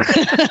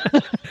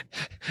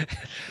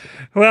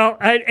 Well,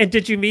 and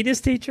did you meet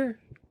his teacher?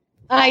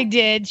 I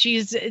did.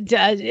 She's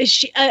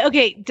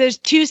okay. There's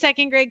 2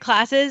 second grade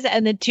classes,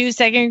 and the 2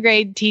 second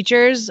grade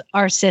teachers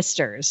are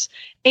sisters,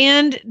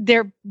 and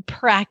they're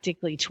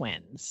practically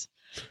twins.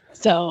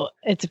 So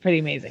it's pretty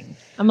amazing.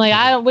 I'm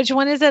like, which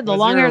one is it? The Was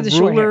long there hair or a the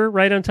short ruler hair?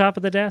 right on top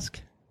of the desk?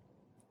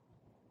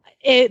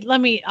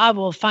 I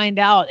will find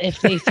out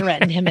if they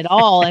threaten him at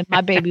all, and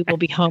my baby will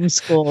be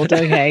homeschooled.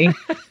 Okay.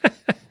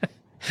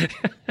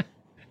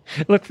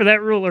 Look for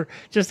that ruler.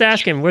 Just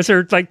ask him. Was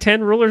there like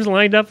 10 rulers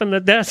lined up on the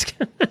desk?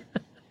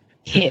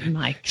 Hit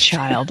my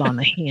child on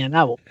the hand.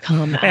 I will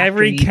come after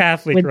Every you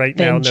Catholic with right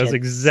now knows vengeance.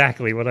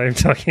 exactly what I'm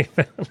talking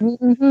about.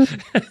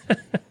 Mhm.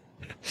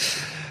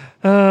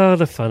 Oh,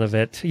 the fun of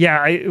it.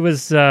 Yeah, it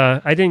was.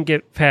 I didn't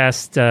get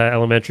past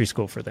elementary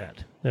school for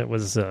that. It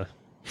was.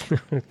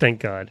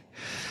 Thank God.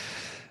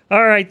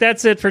 All right,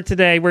 that's it for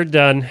today. We're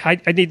done. I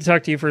need to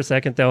talk to you for a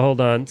second, though. Hold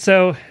on.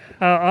 So,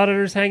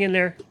 auditors, hang in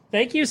there.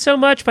 Thank you so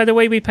much. By the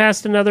way, we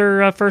passed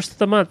another first of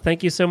the month.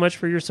 Thank you so much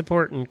for your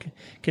support and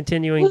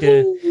continuing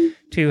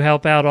to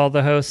help out all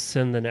the hosts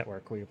and the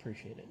network. We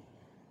appreciate it.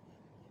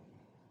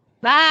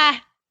 Bye.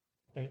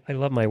 I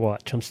love my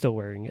watch. I'm still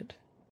wearing it.